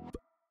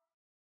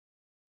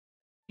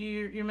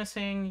 You're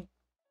missing.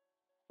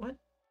 What?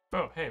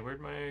 Oh, hey,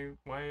 why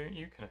aren't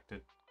you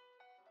connected?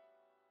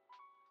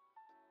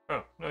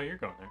 Oh, no, you're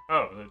going there.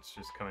 Oh, that's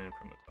just coming in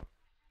from the top.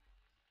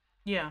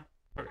 Yeah.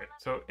 Okay,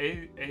 so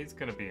A's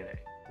gonna be an A.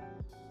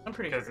 I'm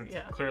pretty sure, because it's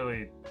yeah.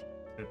 clearly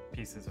the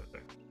pieces are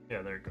there.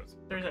 Yeah, there it goes.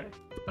 There's A.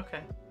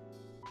 Okay.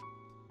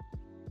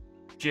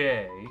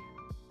 J.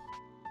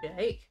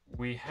 J.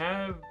 We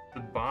have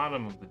the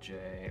bottom of the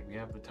J. We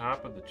have the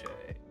top of the J.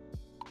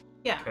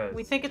 Yeah,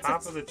 we think it's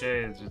top of the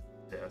J is just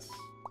this.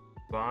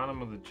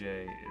 Bottom of the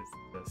J is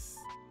the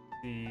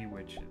C,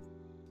 which is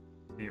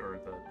the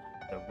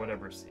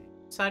whatever C.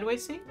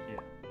 Sideways C? Yeah.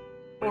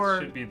 Or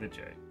it should be the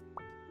J.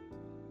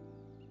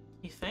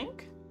 You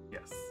think?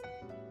 Yes.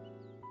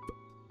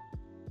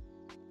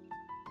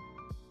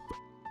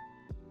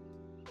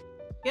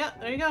 Yeah,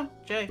 there you go.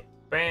 J.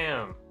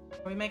 Bam.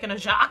 Are we making a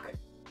Jacques?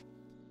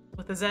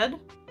 With a Z?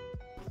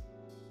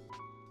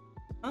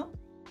 Huh?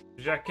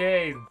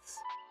 Jacques.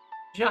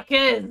 Jacques.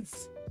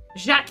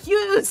 Jacques.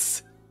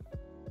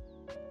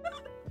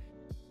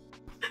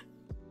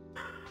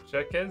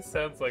 Jacques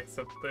sounds like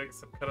some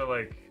kind of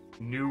like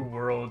New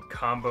World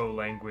combo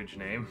language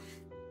name.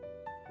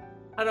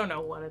 I don't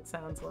know what it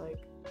sounds like.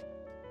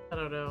 I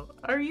don't know.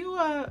 Are you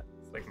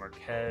It's like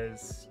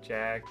Marquez,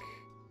 Jack.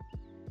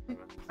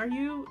 Are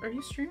you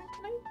streaming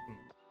tonight?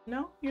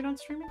 No? You're not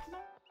streaming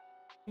tonight?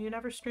 Are you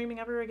never streaming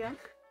ever again?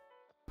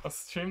 I'll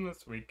stream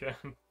this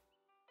weekend.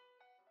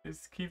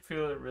 Just keep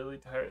feeling really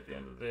tired at the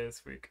end of the day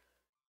this week.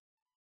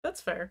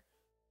 That's fair.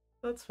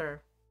 That's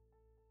fair.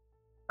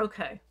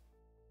 Okay.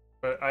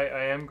 But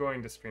I am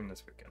going to stream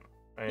this weekend.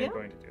 I am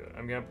going to do it.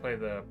 I'm going to play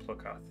the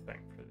Plukoth thing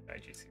for the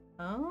IGC.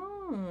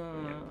 Oh.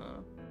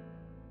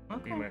 Yeah.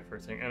 Okay. Be my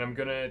first thing. And I'm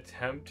going to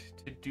attempt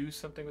to do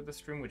something with the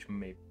stream, which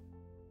may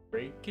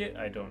break it.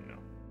 I don't know.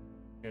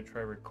 I'm going to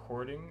try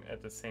recording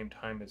at the same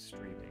time as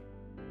streaming.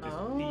 Just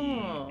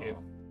see if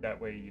that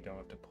way you don't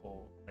have to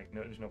pull. Like,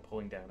 no, there's no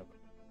pulling down of it.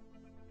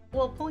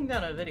 Well, pulling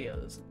down a video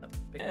isn't a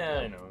big deal.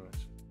 I know.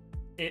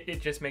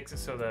 It just makes it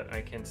so that I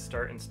can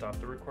start and stop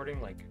the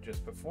recording, like,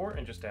 just before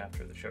and just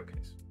after the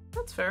showcase.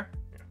 That's fair.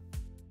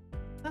 Yeah.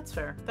 That's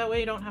fair. That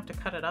way you don't have to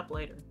cut it up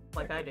later,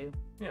 like I do.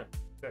 Yeah,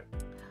 fair.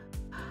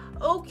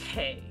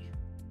 Okay.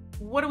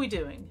 What are we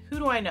doing? Who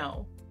do I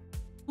know?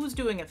 Who's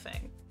doing a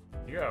thing?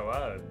 You got a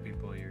lot of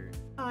people here.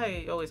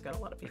 I always got a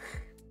lot of people.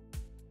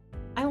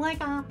 I like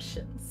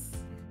options.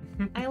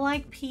 I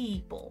like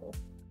people.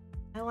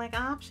 I like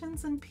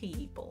options and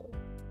people.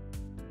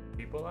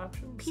 People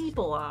options?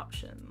 People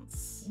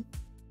options.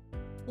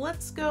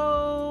 Let's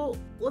go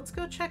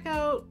check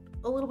out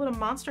a little bit of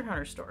Monster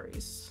Hunter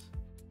stories.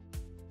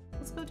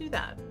 Let's go do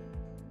that.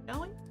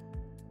 Shall we?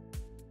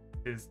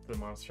 Is the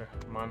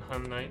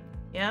Monhunt night?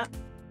 Yeah.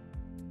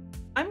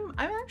 I'm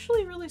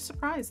actually really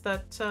surprised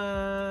that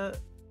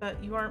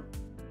that you aren't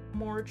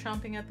more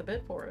chomping at the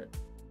bit for it.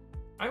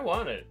 I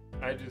want it.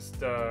 I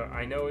just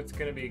I know it's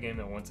gonna be a game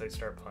that once I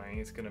start playing,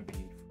 it's gonna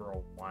be for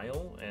a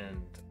while,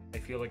 and I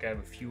feel like I have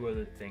a few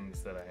other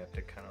things that I have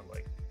to kind of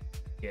like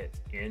get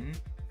in.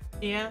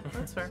 Yeah,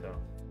 that's fair. So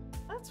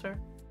that's fair.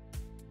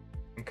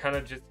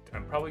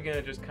 I'm probably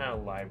gonna just kind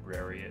of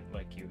library it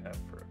like you have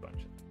for a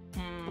bunch of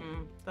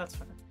things. That's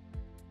fair.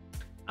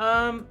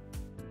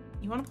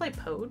 You want to play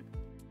Pode?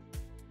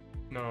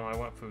 No, I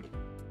want food.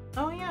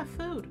 Oh yeah,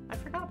 food. I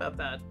forgot about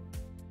that.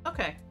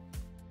 Okay.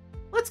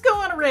 Let's go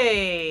on a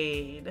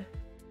raid!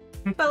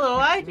 Fellow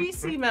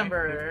IGC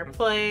member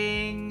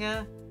playing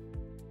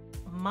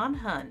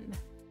Monhunt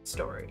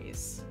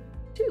Stories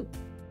 2.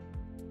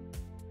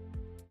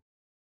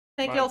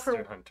 Thank y'all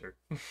for Hunter.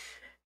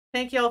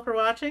 Thank y'all for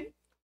watching.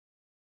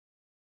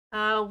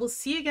 We'll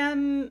see you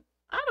again.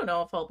 I don't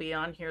know if I'll be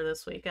on here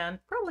this weekend.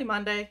 Probably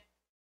Monday.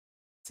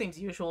 Seems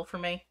usual for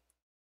me.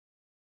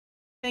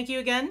 Thank you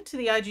again to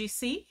the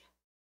IGC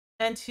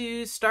and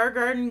to Star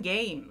Garden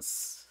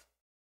Games.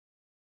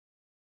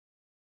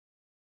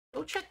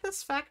 Go check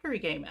this factory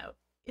game out.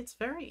 It's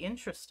very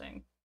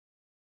interesting.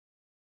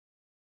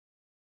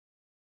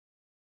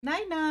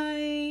 Night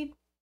night.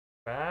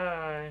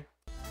 Bye.